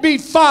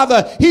deadbeat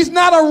father. He's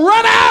not a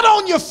run out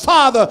on your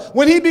father.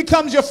 When he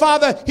becomes your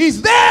father,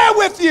 he's there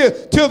with you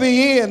till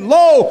the end.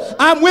 Lo,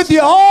 I'm with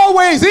you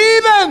always,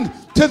 even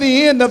to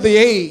the end of the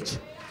age.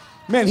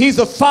 Man, he's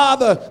a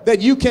father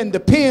that you can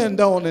depend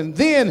on. And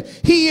then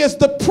he is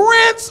the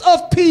Prince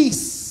of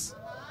Peace.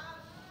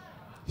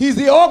 He's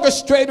the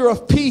orchestrator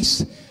of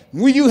peace.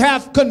 When you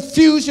have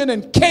confusion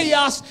and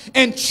chaos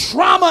and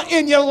trauma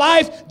in your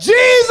life,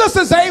 Jesus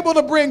is able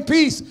to bring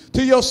peace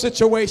to your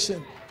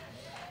situation.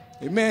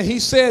 Amen. He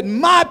said,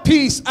 my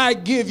peace I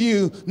give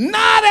you,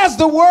 not as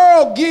the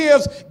world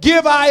gives,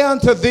 give I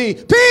unto thee.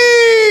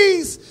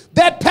 Peace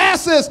that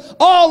passes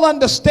all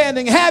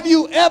understanding. Have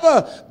you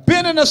ever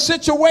been in a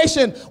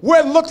situation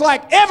where it looked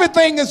like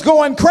everything is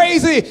going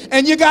crazy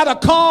and you got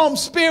a calm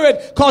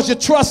spirit because you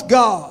trust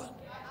God?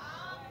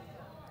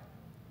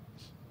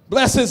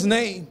 Bless his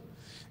name.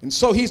 And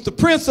so he's the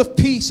Prince of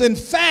Peace. In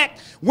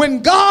fact,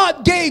 when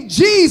God gave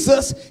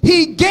Jesus,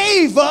 he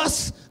gave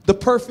us the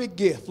perfect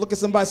gift. Look at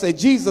somebody, say,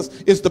 Jesus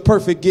is the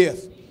perfect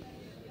gift.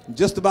 I'm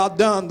just about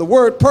done. The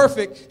word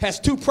perfect has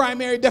two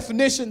primary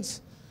definitions.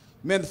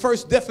 Man, the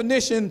first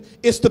definition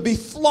is to be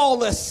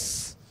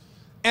flawless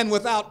and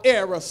without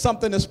error.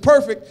 Something is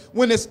perfect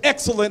when it's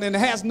excellent and it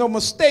has no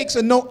mistakes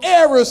and no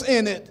errors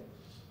in it.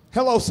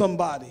 Hello,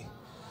 somebody.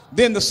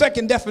 Then the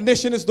second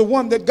definition is the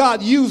one that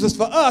God uses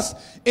for us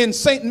in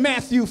St.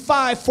 Matthew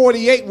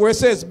 5:48, where it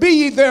says, be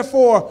ye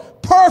therefore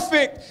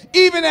perfect,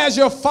 even as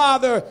your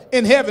Father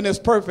in heaven is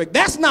perfect.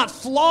 That's not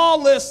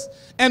flawless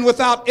and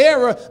without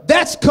error.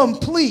 That's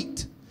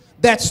complete.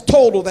 That's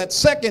total. That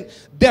second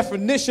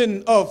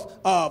definition of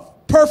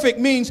perfect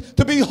means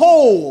to be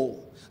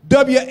whole.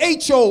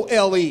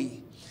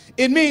 W-H-O-L-E.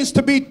 It means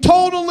to be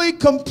totally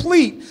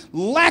complete,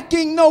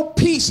 lacking no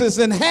pieces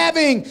and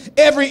having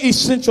every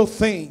essential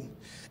thing.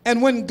 And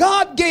when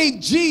God gave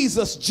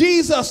Jesus,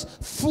 Jesus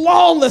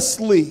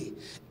flawlessly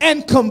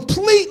and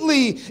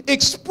completely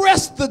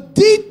expressed the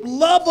deep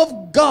love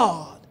of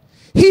God.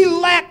 He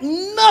lacked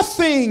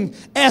nothing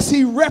as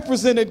he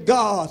represented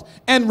God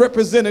and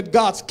represented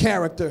God's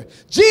character.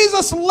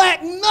 Jesus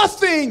lacked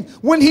nothing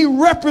when he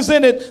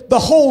represented the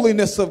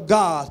holiness of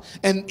God.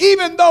 And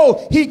even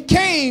though he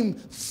came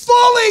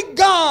fully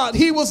God,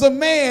 he was a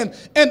man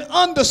and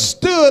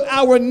understood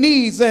our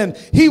needs, and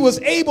he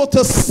was able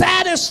to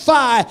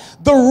satisfy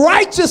the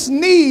righteous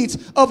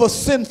needs of a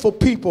sinful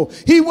people.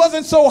 He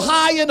wasn't so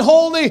high and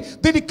holy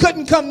that he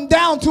couldn't come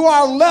down to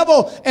our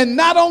level and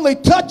not only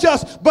touch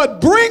us, but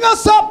bring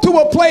us up to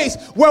a place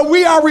where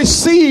we are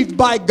received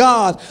by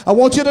God. I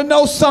want you to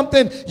know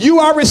something. You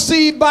are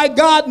received by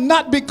God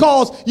not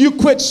because you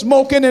quit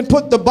smoking and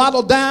put the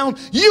bottle down.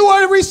 You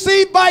are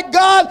received by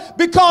God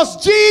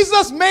because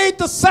Jesus made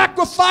the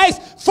sacrifice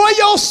for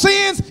your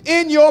sins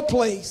in your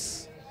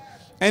place.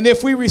 And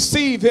if we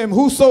receive him,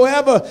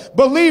 whosoever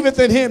believeth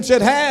in him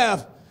should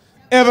have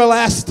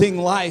everlasting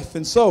life.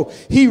 And so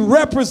he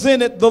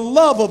represented the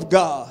love of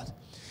God.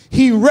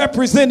 He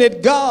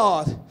represented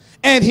God,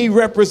 and he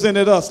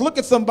represented us. Look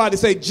at somebody,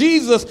 say,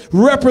 Jesus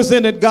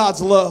represented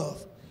God's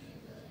love.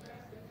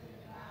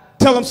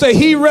 Tell them, say,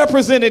 he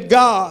represented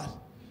God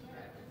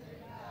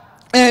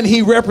and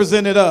he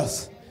represented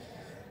us.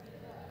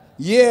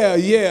 Yeah.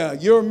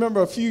 You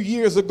remember a few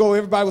years ago,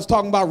 everybody was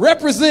talking about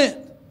represent.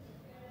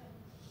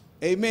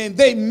 Amen.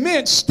 They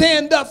meant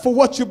stand up for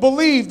what you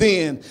believed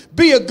in.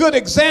 Be a good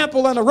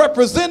example and a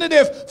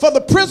representative for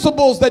the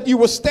principles that you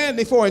were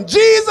standing for. And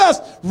Jesus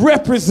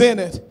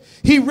represented.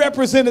 He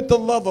represented the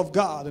love of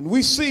God. And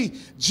we see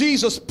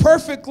Jesus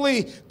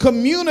perfectly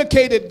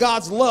communicated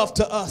God's love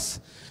to us.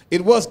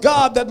 It was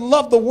God that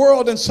loved the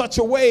world in such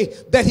a way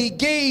that he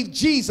gave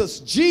Jesus.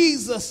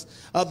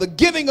 The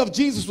giving of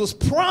Jesus was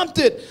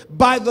prompted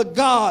by the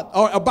God,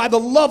 or by the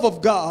love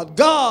of God.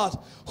 God,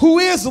 who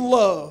is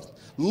love,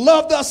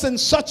 loved us in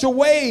such a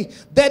way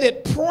that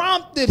it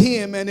prompted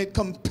him and it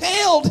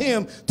compelled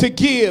him to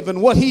give. And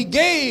what he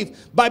gave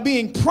by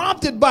being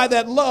prompted by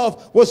that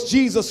love was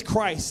Jesus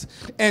Christ.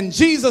 And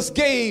Jesus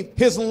gave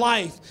his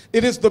life.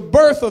 It is the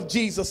birth of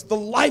Jesus, the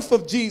life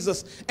of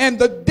Jesus, and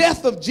the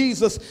death of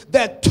Jesus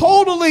that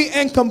totally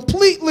and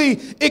completely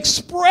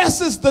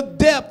expresses the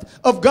depth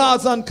of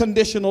God's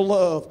unconditional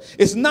love.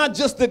 It's not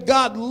just that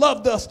God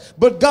loved us,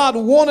 but God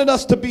wanted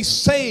us to be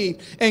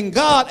saved. And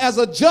God, as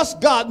a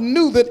just God,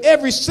 knew that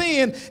every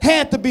sin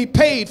had to be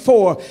paid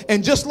for.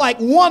 And just like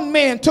one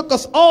man took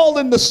us all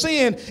into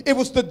sin, it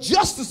was the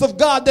justice of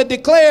God that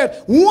declared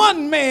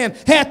one man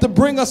had to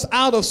bring us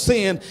out of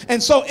sin.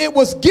 And so it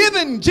was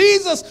given,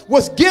 Jesus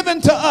was given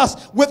to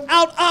us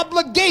without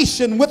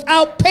obligation,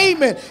 without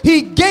payment.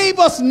 He gave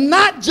us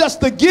not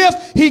just the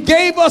gift, he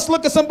gave us,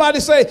 look at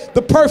somebody, say,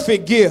 the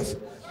perfect gift.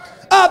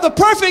 The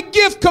perfect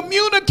gift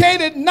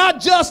communicated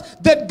not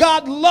just that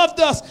God loved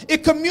us,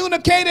 it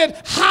communicated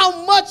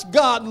how much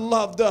God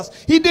loved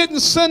us. He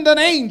didn't send an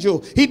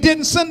angel, he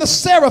didn't send a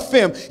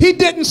seraphim, he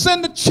didn't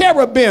send a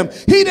cherubim,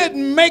 he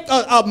didn't make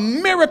a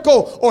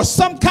miracle or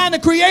some kind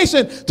of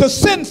creation to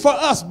send for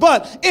us.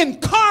 But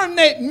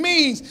incarnate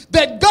means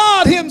that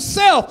God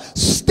himself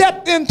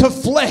stepped into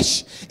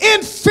flesh.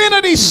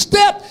 Infinity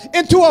stepped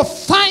into a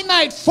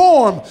finite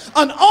form.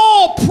 An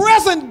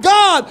all-present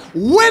God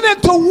went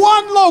into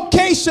one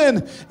location,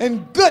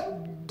 and good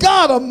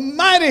God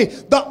Almighty,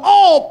 the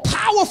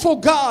all-powerful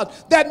God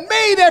that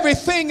made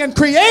everything and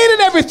created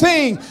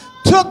everything,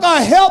 took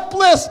a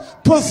helpless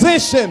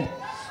position,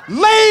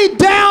 laid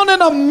down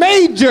in a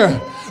manger,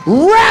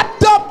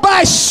 wrapped up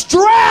by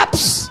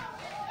straps.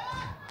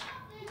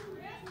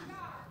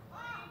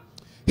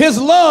 His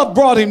love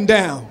brought him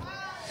down.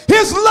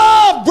 His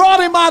love brought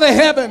him out of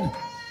heaven.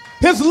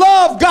 His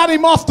love got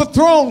him off the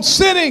throne,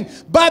 sitting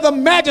by the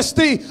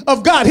majesty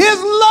of God.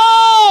 His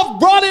love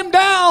brought him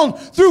down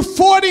through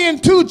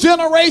 42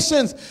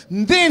 generations.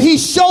 And then he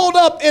showed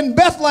up in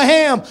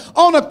Bethlehem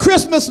on a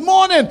Christmas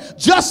morning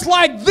just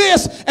like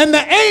this. And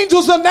the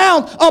angels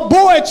announced a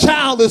boy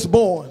child is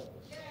born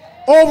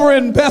over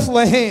in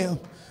Bethlehem.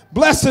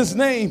 Bless his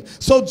name.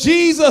 So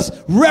Jesus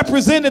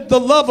represented the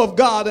love of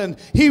God, and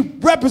he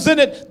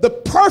represented the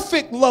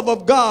perfect love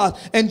of God.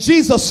 And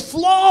Jesus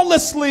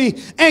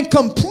flawlessly and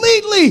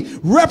completely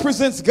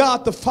represents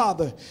God the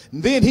Father.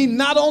 And then he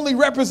not only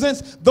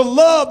represents the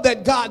love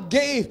that God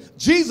gave,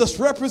 Jesus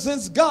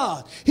represents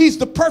God. He's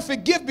the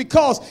perfect gift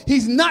because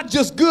he's not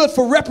just good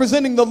for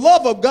representing the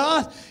love of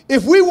God.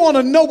 If we want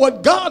to know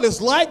what God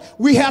is like,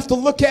 we have to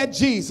look at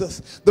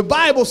Jesus. The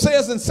Bible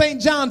says in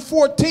St. John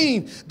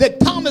 14 that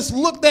Thomas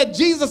looked at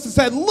Jesus and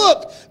said,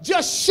 look,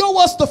 just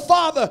show us the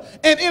Father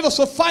and it'll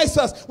suffice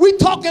us. We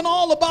talking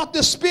all about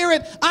the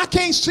Spirit. I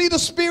can't see the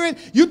Spirit.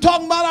 You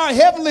talking about our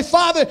Heavenly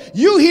Father.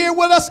 You here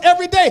with us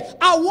every day.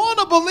 I want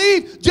to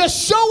believe.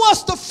 Just show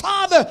us the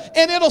Father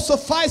and it'll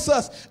suffice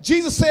us.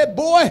 Jesus said,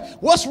 boy,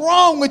 what's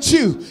wrong with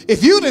you?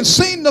 If you didn't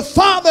seen the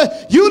Father,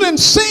 you didn't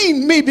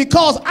seen me,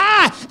 because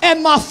I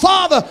and my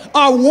Father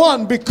are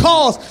one,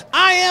 because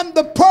I am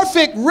the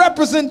perfect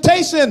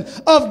representation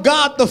of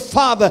God the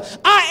Father.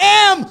 I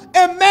am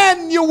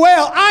Emmanuel.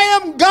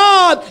 I am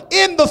God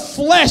in the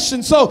flesh.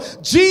 And so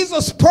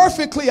Jesus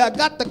perfectly, I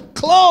got to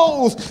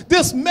close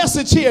this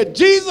message here.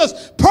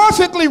 Jesus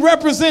perfectly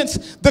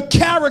represents the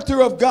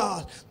character of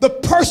God, the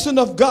person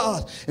of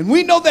God. And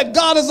we know that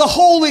God is a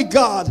holy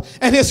God,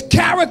 and his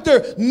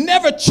character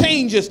never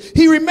changes.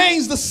 He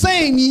remains the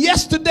same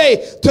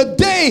yesterday,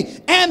 today,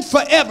 and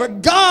forever.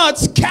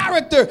 God's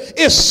character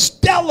is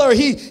stellar.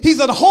 He's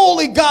a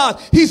holy God.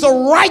 He's a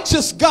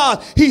righteous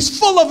God. He's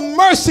full of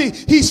mercy.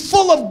 He's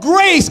full of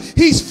grace.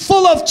 He's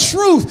full of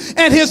truth.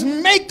 And his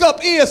makeup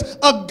is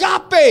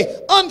agape,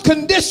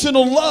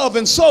 unconditional love.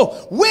 And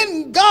so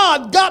when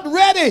God got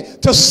ready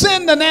to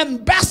send an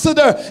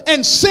ambassador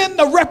and send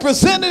a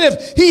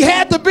representative, he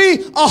had to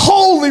be a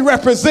holy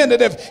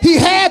representative. He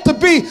had to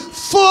be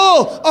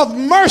full of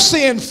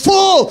mercy and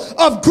full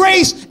of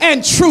grace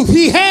and truth.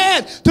 He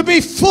had to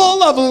be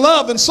full of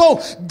love. And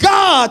so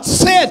God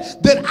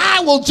said that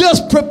I will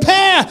just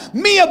prepare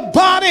me a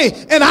body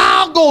and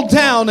I'll go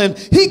down. And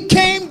he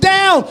came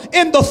down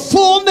in the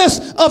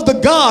fullness of the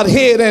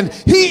Godhead, and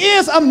he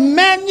is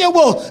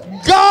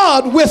Emmanuel,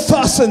 God with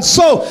us. And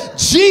so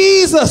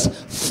Jesus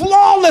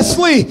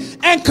flawlessly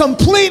and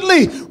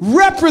completely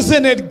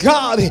represented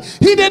God.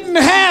 He didn't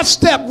half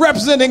step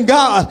representing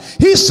God.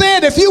 He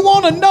said, if you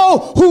want to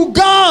know who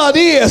God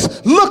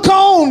is, look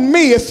on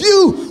me. If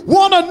you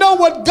want to know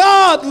what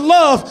God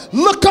loves,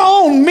 look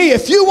on me.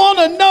 If you want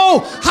to know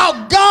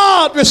how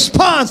God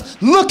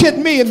responds, look at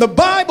me. And the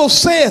Bible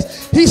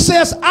says, he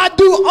says, I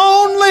do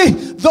only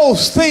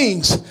those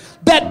things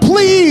that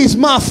please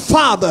my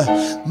Father.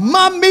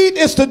 My meat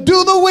is to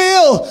do the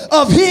will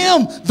of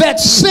him that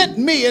sent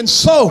me. And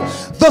so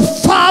the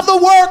Father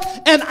work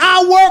and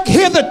I work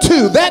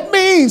hitherto. That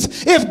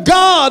means if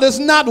God is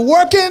not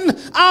working,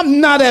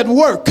 I'm not at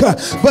work.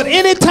 But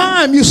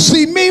anytime you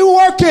see me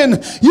working,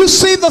 you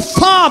see the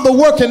Father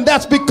working.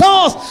 That's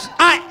because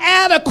I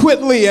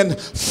adequately and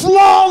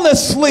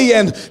flawlessly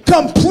and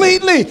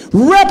completely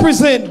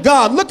represent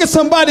God. Look at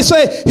somebody,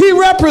 say, he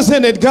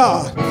represented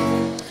God.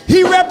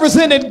 He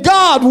represented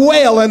God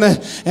well, and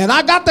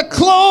I got to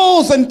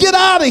close and get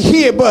out of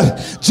here.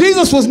 But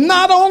Jesus was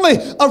not only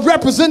a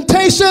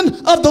representation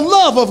of the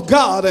love of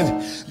God,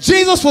 and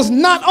Jesus was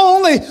not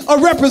only a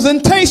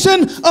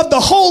representation of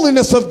the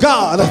holiness of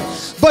God,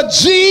 but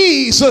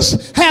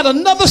Jesus had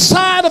another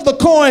side of the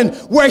coin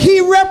where he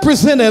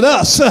represented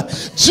us.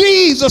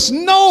 Jesus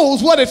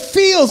knows what it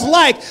feels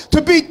like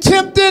to be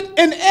tempted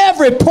in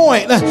every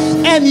point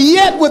and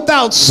yet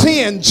without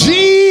sin.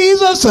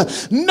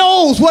 Jesus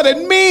knows what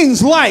it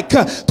means like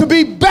to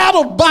be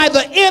battled by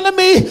the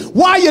enemy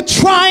while you're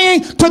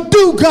trying to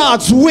do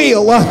God's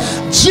will.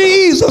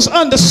 Jesus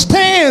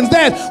understands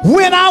that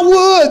when I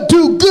would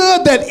do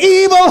good, that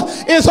evil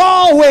is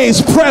always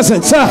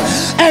present.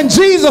 And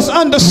Jesus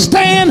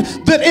understands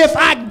that if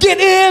I get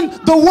in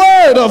the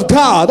word of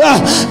God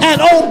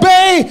and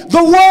obey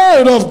the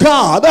word of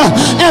God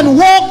and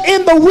walk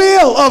in the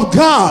will of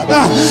God,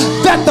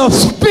 that the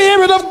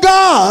Spirit of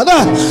God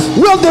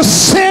will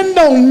descend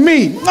on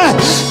me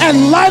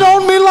and light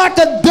on me like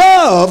a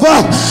dove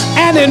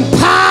and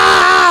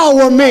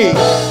empower me.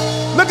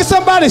 Look at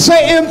somebody,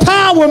 say,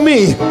 empower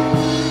me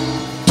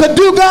to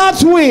do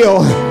God's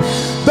will.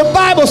 The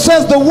Bible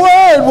says the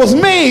Word was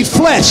made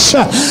flesh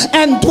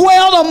and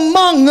dwelt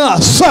among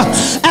us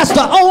as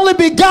the only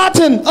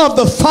begotten of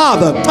the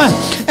Father.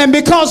 And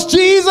because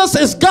Jesus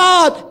is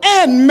God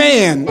and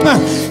man,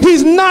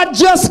 he's not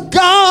just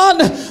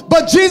God,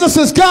 but Jesus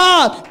is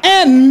God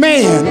and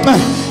man.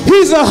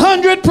 He's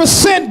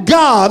 100%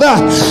 God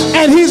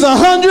and he's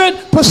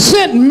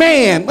 100%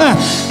 man.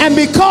 And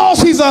because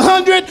he's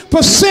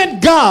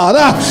 100% God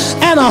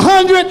and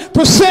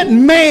 100%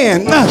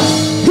 man,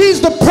 he's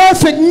the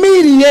perfect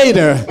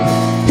mediator.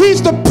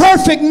 He's the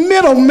perfect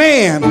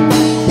middleman.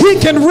 He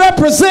can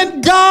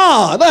represent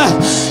God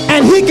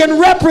and he can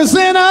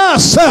represent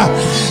us.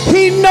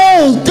 He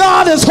knows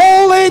God is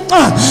holy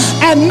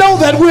and know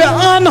that we're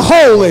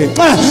unholy.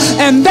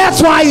 And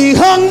that's why he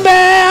hung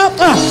there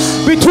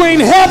between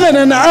heaven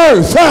and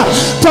earth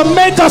to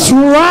make us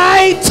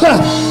right.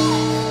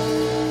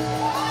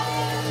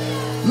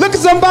 Look at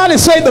somebody,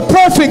 say, the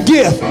perfect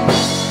gift.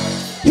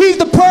 He's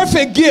the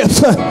perfect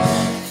gift.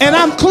 And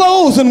I'm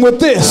closing with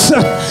this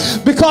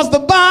because the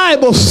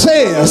Bible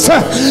says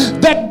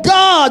that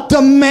God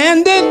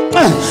demanded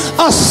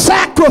a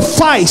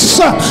sacrifice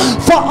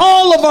for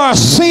all of our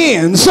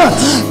sins.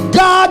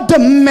 God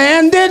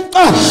demanded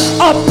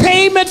a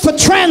payment for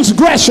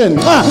transgression.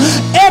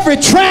 Every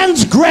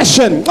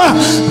transgression,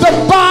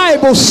 the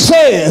Bible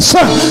says,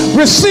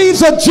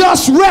 receives a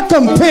just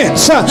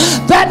recompense.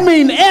 That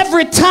means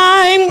every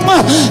time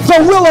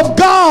the will of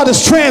God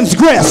is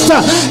transgressed,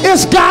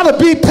 it's got to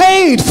be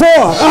paid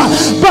for.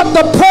 But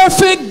the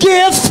perfect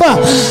gift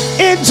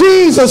in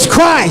Jesus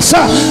Christ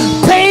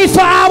paid for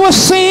our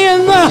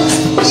sin.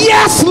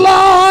 Yes,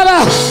 Lord.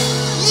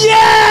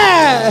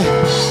 Yeah.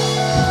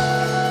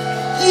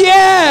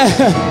 Yeah.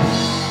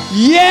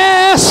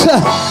 Yes.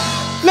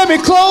 Let me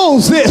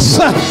close this.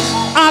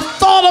 I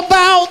thought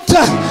about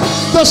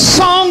the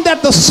song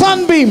that the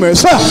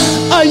Sunbeamers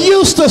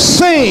used to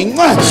sing.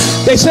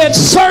 They said,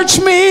 search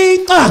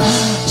me,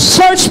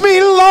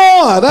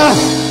 Lord.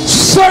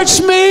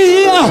 Search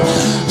me,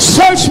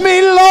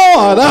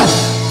 Lord.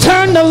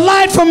 Turn the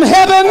light from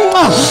heaven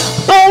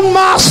on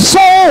my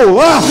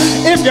soul.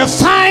 If you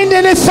find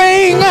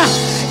anything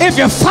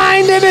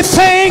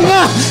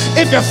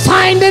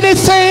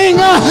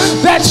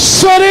that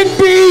shouldn't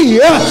be,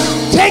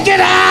 take it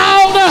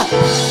out.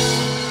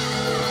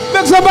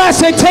 Look, somebody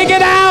say, take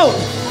it out.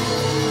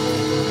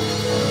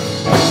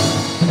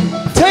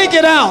 Take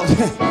it out.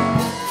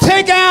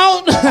 Take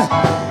out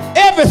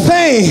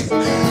everything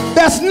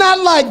that's not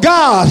like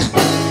God.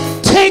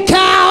 Take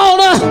out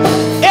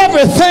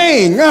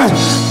everything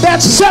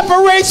that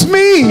separates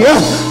me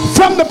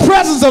from the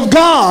presence of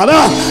God.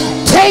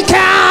 Take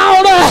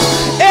out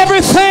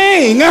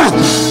everything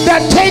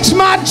that takes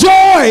my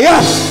joy.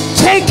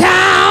 Take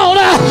out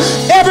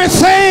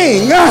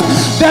everything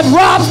that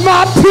robs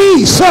my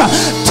peace.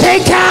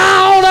 Take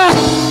out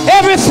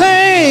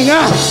everything.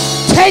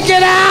 Take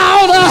it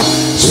out.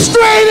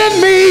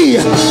 Straighten me.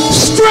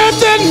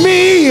 Strengthen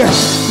me,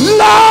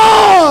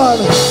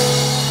 Lord.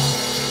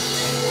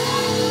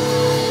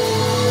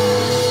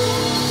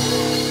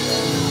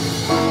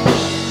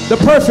 The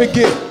perfect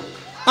gift.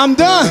 I'm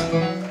done.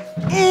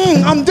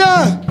 I'm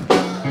done.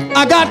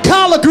 I got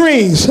collard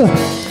greens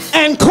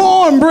and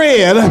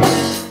cornbread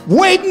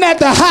waiting at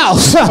the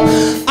house.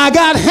 I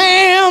got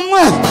ham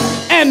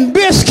and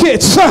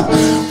biscuits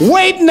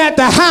waiting at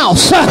the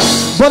house.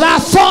 But I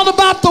thought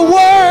about the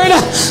word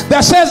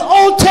that says,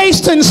 oh,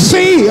 taste and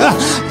see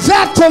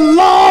that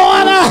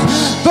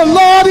the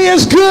Lord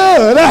is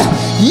good.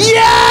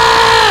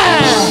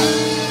 Yeah!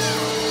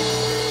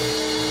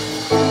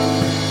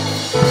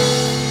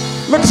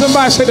 Look at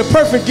somebody and say, the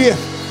perfect gift.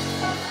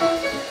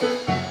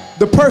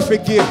 The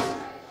perfect gift.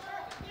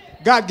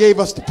 God gave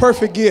us the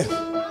perfect gift.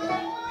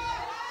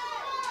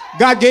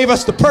 God gave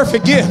us the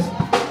perfect gift.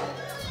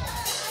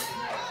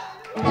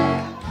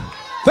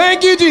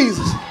 Thank you,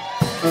 Jesus.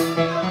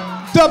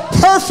 The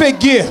perfect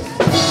gift.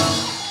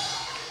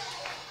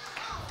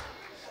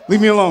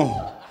 Leave me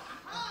alone.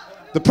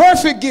 The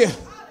perfect gift.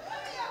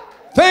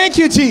 Thank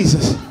you,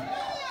 Jesus.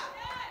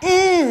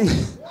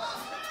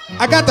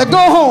 I got to go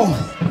home.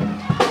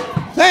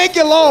 Thank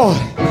you, Lord.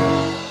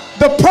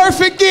 The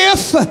perfect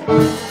gift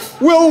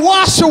will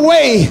wash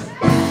away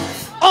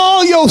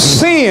all your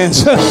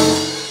sins.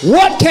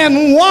 What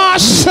can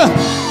wash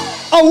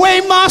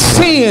away my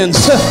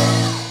sins?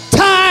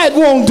 Tide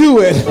won't do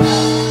it.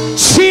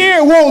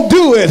 Cheer won't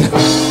do it.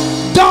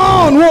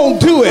 Dawn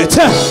won't do it.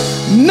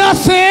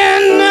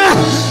 Nothing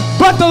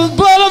but the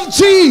blood of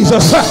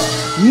Jesus.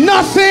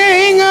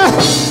 Nothing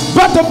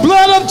but the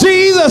blood of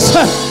Jesus.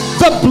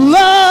 The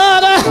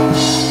blood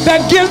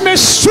that gives me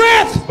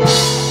strength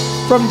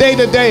from day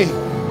to day.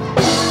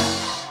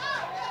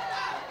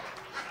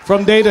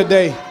 From day to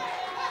day.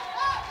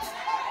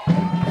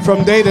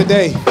 From day to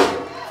day.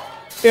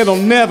 It'll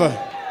never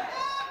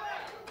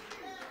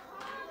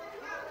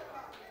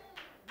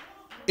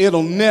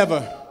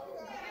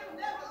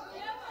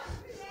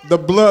the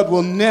blood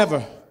will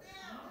never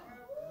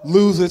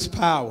lose its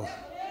power.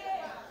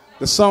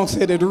 The song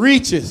said it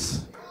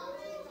reaches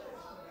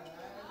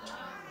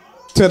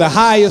to the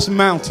highest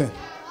mountain.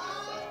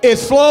 It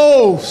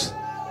flows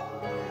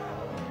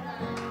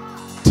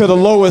to the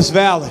lowest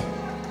valley.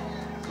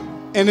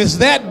 And it's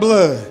that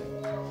blood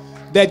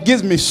that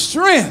gives me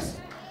strength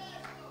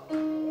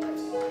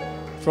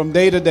from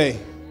day to day.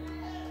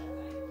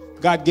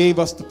 God gave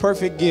us the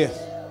perfect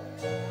gift.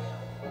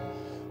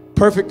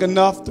 Perfect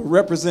enough to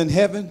represent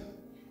heaven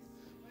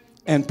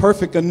and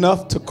perfect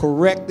enough to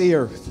correct the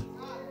earth.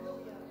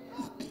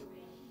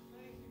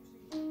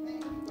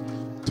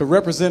 To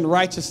represent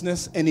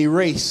righteousness and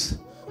erase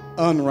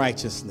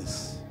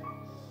unrighteousness.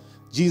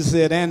 Jesus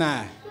said, and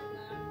I,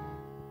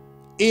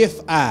 if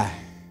I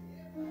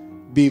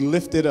be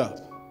lifted up,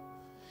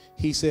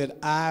 he said,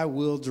 I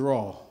will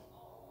draw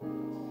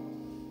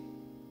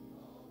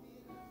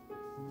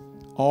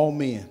all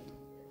men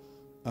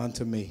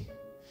unto me.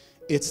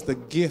 It's the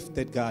gift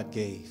that God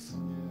gave.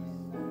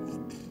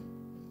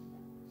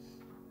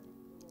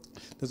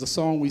 There's a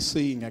song we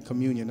sing at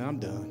communion. I'm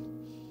done.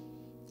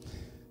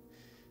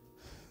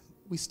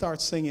 We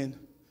start singing,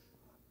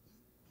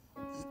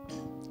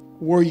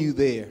 were you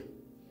there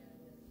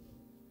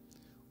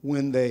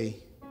when they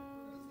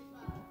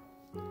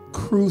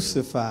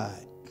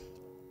crucified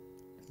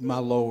my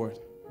Lord?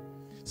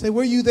 Say,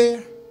 were you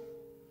there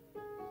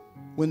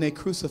when they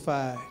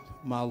crucified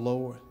my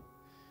Lord?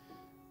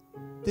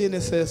 Then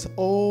it says,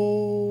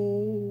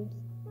 oh,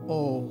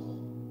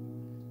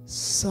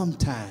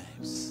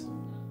 sometimes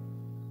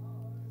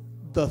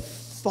the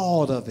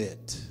thought of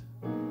it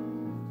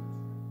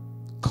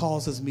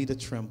causes me to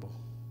tremble.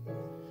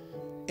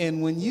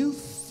 And when you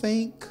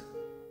think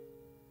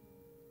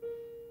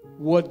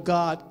what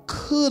God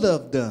could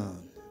have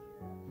done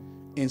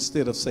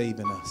instead of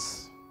saving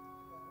us,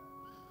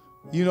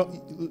 you know,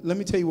 let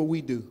me tell you what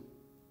we do.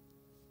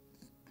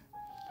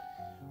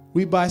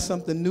 We buy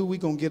something new, we're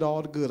going to get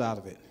all the good out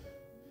of it.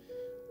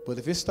 But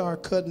if it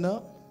starts cutting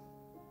up,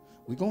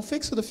 we're going to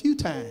fix it a few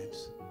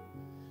times.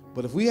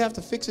 But if we have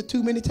to fix it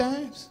too many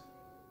times,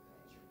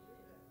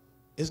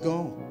 it's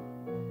gone.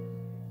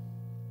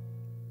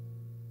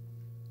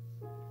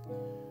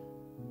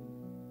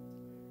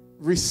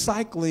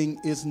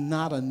 Recycling is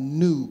not a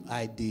new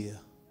idea.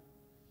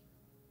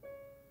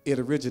 It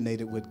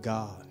originated with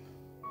God.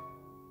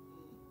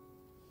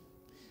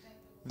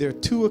 There are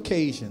two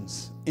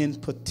occasions in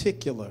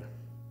particular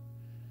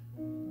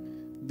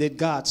that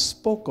God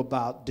spoke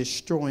about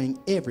destroying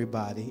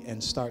everybody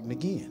and starting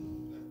again.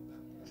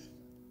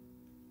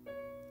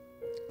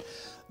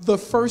 The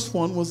first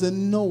one was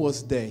in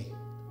Noah's day.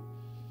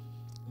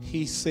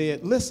 He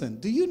said, listen,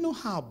 do you know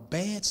how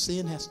bad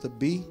sin has to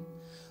be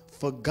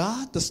for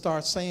God to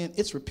start saying,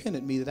 it's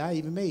repented me that I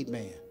even made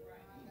man?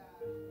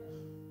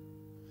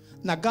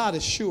 Now, God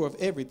is sure of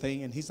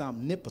everything, and he's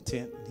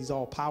omnipotent. He's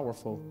all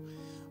powerful.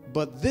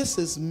 But this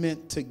is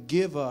meant to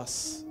give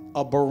us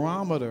a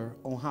barometer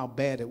on how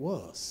bad it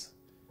was.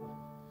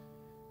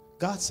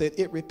 God said,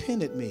 it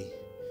repented me,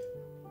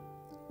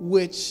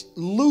 which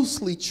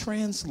loosely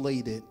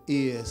translated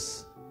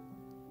is,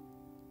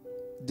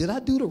 did I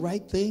do the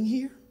right thing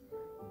here?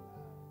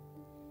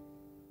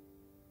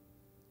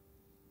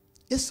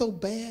 It's so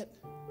bad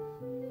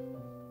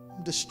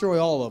destroy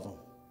all of them.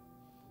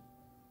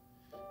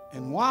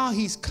 And while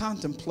he's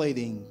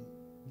contemplating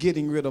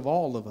getting rid of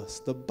all of us,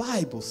 the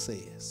Bible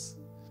says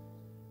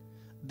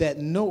that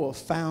Noah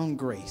found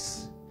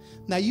grace.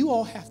 Now, you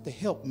all have to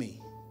help me,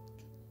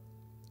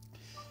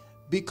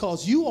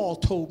 because you all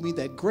told me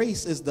that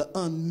grace is the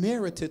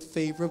unmerited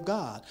favor of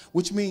God,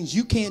 which means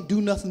you can't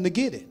do nothing to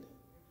get it.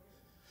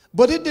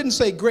 But it didn't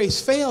say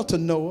grace failed to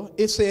Noah.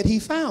 It said he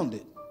found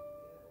it.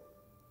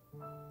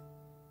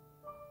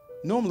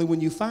 Normally, when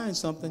you find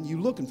something, you're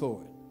looking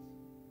for it.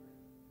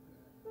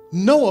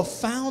 Noah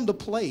found a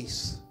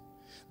place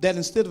that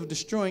instead of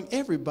destroying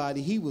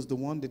everybody, he was the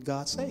one that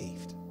God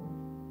saved.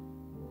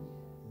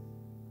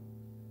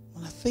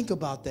 When I think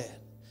about that,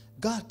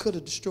 God could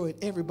have destroyed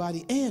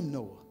everybody and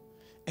Noah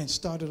and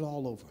started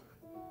all over.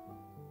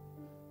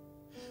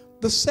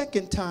 The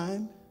second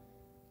time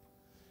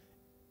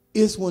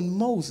is when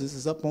Moses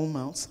is up on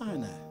Mount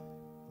Sinai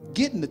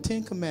getting the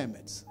 10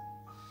 Commandments.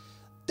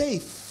 They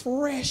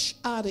fresh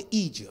out of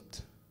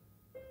Egypt.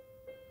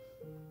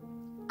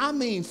 I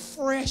mean,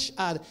 fresh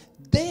out of,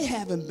 they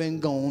haven't been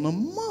gone a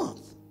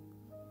month.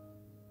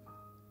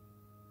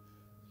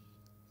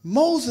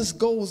 Moses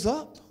goes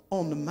up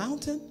on the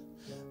mountain.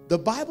 The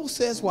Bible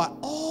says while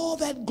all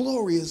that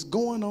glory is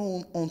going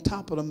on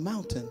top of the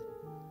mountain,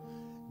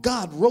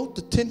 God wrote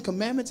the 10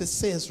 Commandments. It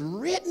says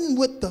written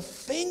with the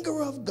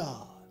finger of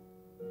God.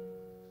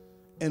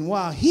 And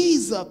while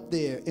he's up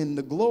there in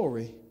the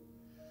glory,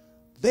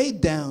 they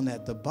down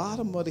at the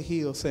bottom of the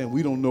hill saying,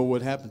 we don't know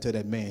what happened to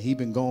that man. He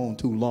been gone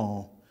too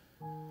long.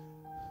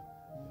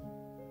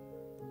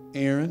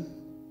 Aaron,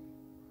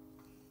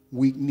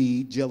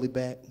 weak-kneed,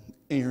 jellyback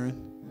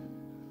Aaron,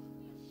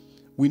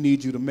 we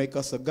need you to make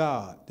us a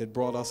god that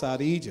brought us out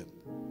of Egypt.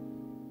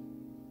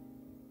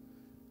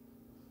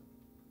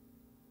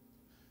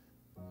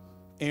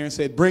 Aaron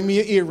said, bring me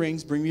your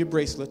earrings, bring me your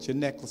bracelets, your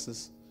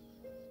necklaces.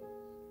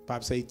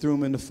 Bible says he threw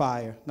them in the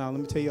fire. Now, let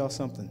me tell y'all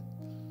something.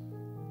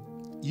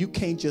 You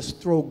can't just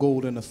throw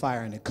gold in the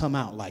fire and it come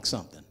out like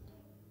something.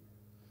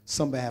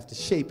 Somebody have to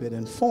shape it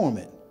and form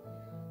it.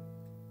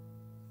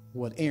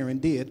 What Aaron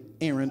did,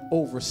 Aaron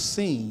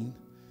overseen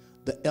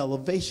the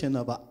elevation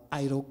of an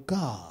idol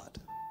god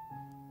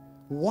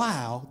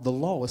while the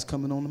law is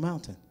coming on the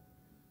mountain.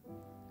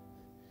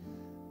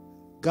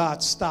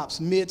 God stops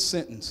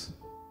mid-sentence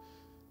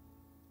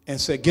and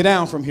said, get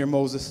down from here,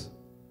 Moses.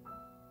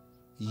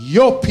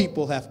 Your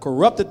people have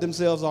corrupted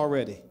themselves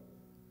already.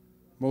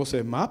 Moses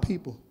said, my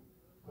people?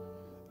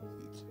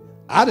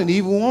 I didn't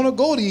even want to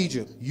go to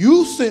Egypt.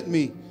 You sent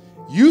me.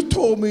 You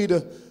told me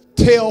to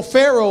tell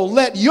Pharaoh,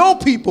 let your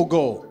people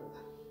go.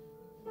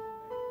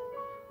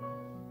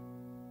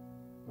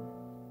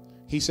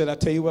 He said, I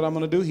tell you what I'm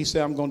going to do. He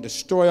said, I'm going to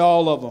destroy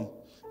all of them.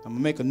 I'm going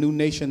to make a new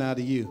nation out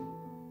of you.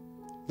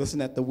 Listen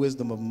at the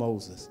wisdom of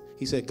Moses.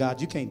 He said, God,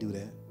 you can't do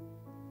that.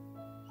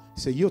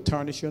 He said, you'll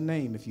tarnish your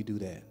name if you do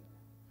that.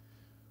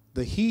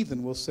 The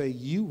heathen will say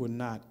you were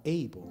not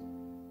able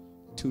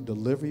to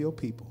deliver your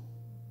people.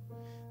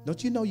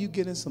 Don't you know you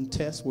get in some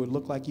tests where it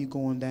look like you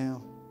going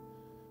down?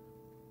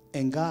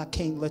 And God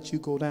can't let you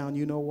go down.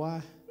 You know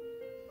why?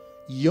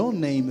 Your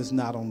name is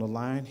not on the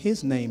line.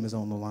 His name is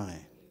on the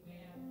line.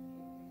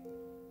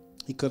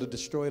 He could have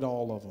destroyed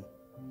all of them.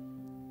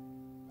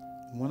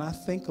 When I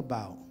think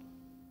about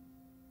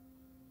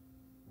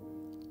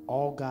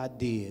all God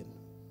did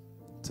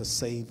to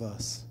save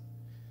us,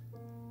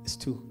 it's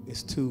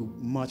too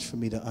much for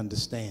me to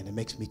understand. It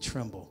makes me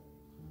tremble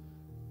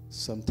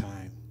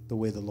sometimes, the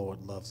way the Lord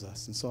loves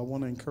us. And so I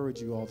want to encourage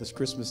you all this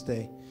Christmas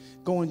Day.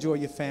 Go enjoy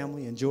your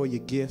family, enjoy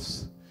your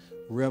gifts,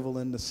 revel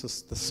in the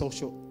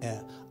social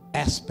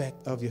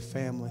aspect of your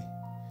family.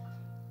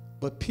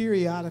 But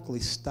periodically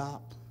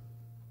stop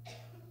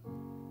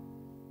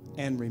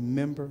and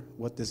remember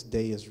what this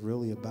day is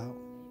really about.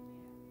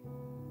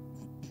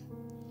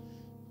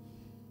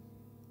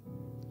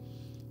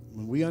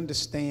 When we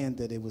understand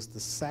that it was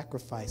the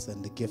sacrifice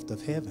and the gift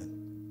of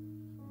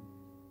heaven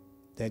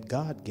that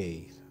God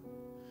gave,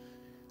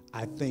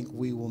 I think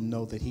we will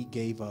know that he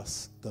gave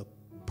us the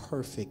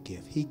perfect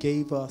gift. He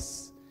gave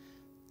us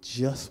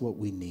just what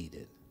we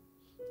needed.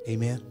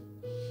 Amen.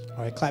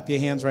 All right, clap your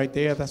hands right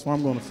there. That's where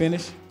I'm going to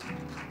finish.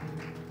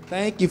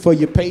 Thank you for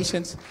your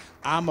patience.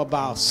 I'm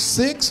about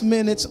 6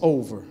 minutes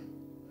over,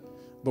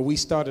 but we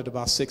started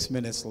about 6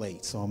 minutes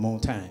late, so I'm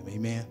on time.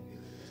 Amen.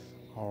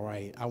 All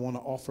right, I want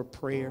to offer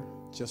prayer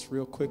just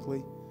real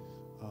quickly.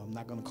 I'm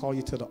not going to call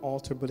you to the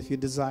altar, but if you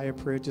desire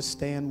prayer, just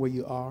stand where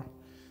you are,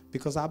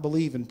 because I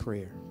believe in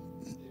prayer.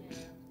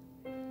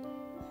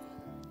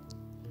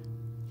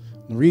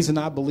 The reason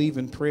I believe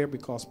in prayer,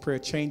 because prayer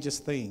changes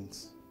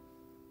things.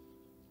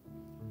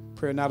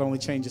 Prayer not only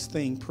changes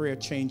things, prayer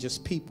changes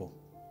people.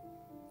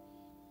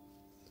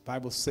 The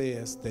Bible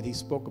says that he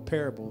spoke a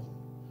parable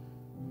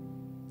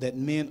that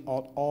men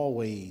ought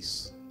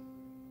always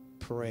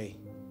pray.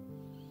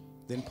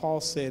 Then Paul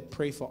said,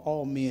 pray for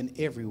all men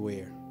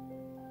everywhere.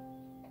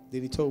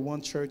 Then he told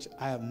one church,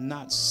 I have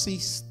not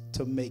ceased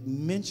to make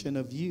mention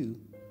of you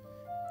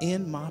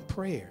in my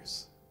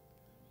prayers.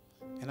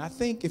 And I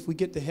think if we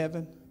get to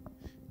heaven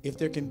if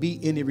there can be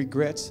any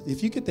regrets.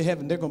 If you get to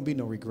heaven, there are going to be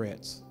no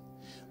regrets.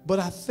 But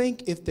I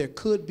think if there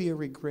could be a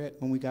regret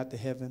when we got to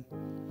heaven,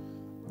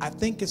 I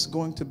think it's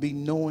going to be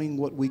knowing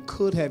what we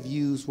could have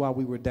used while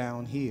we were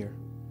down here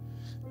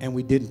and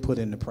we didn't put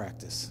into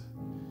practice.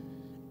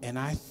 And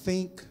I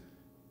think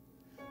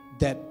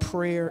that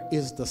prayer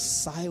is the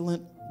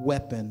silent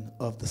weapon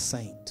of the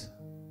saint.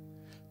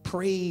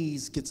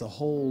 Praise gets a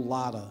whole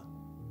lot of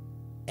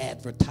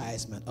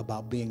advertisement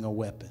about being a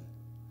weapon.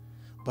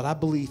 But I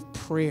believe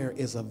prayer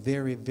is a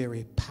very,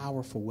 very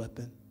powerful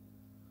weapon.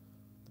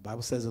 The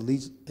Bible says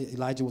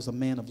Elijah was a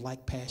man of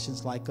like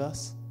passions like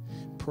us.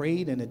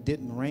 Prayed and it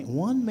didn't rain.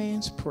 One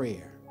man's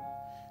prayer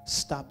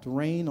stopped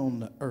rain on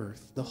the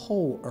earth, the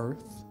whole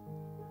earth,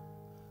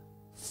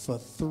 for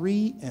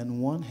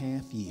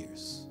 3.5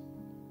 years.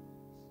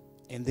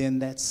 And then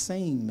that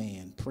same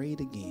man prayed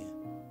again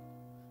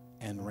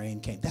and rain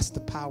came. That's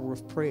the power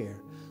of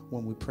prayer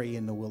when we pray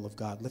in the will of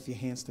God. Lift your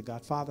hands to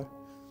God. Father,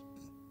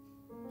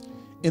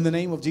 in the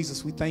name of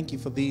Jesus, we thank you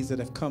for these that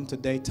have come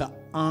today to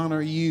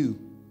honor you.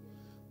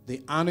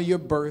 They honor your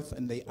birth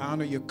and they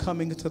honor your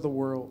coming into the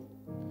world.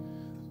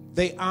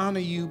 They honor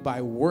you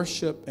by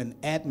worship and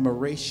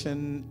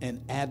admiration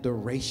and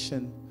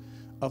adoration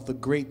of the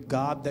great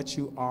God that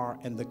you are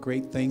and the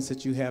great things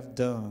that you have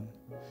done.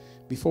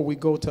 Before we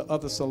go to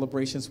other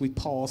celebrations, we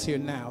pause here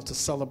now to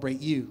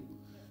celebrate you,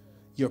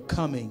 your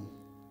coming,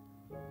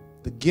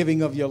 the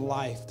giving of your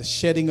life, the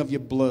shedding of your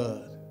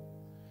blood,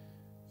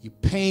 you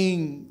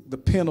paying the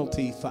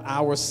penalty for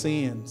our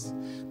sins,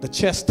 the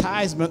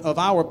chastisement of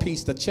our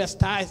peace,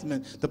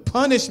 the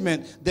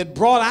punishment that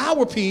brought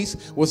our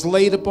peace was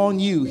laid upon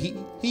you.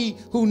 He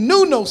who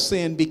knew no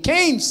sin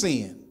became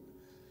sin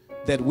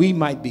that we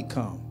might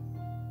become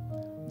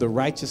the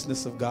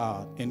righteousness of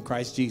God in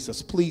Christ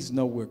Jesus. Please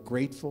know we're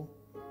grateful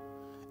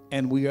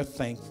and we are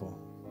thankful.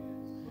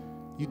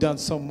 You've done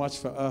so much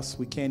for us,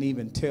 we can't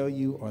even tell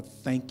you or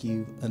thank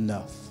you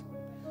enough.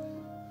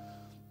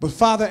 But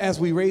Father, as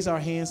we raise our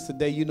hands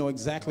today, you know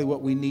exactly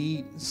what we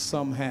need.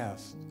 Some have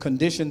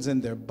conditions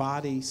in their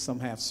body. Some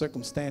have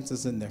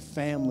circumstances in their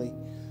family.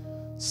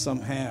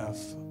 Some have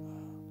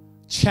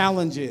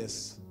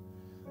challenges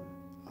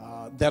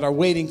that are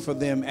waiting for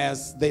them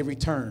as they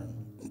return.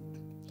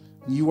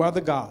 You are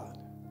the God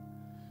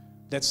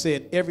that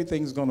said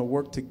everything's going to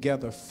work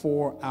together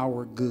for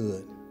our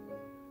good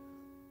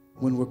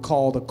when we're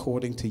called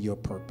according to your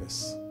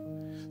purpose.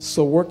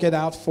 So work it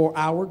out for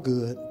our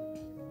good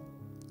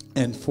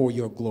and for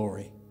your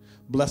glory.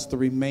 Bless the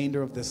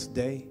remainder of this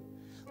day.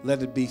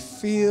 Let it be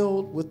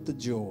filled with the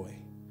joy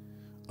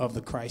of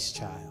the Christ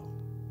child.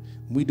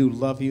 We do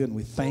love you and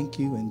we thank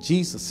you in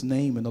Jesus'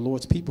 name. And the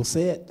Lord's people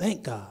said,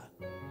 thank God.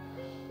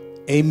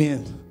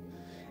 Amen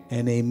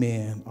and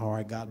amen. All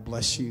right, God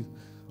bless you.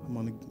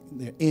 Are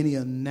there any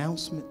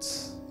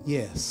announcements?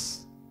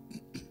 Yes.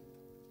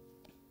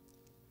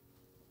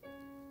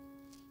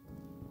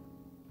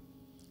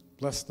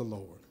 Bless the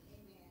Lord.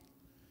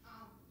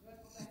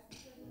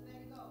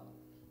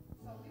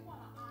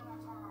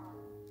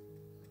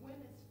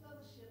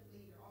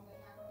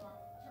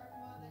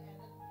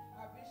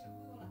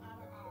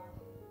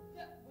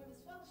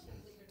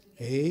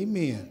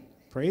 Amen.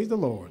 Praise the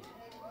Lord.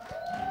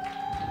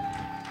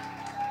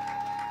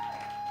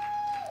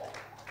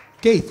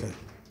 Gaither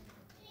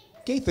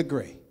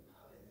Gray.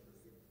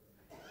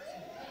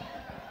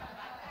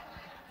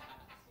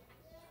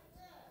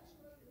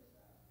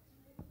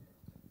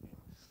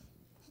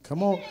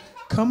 Come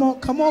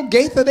on,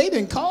 Gaither. They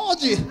didn't call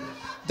you.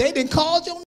 They didn't call your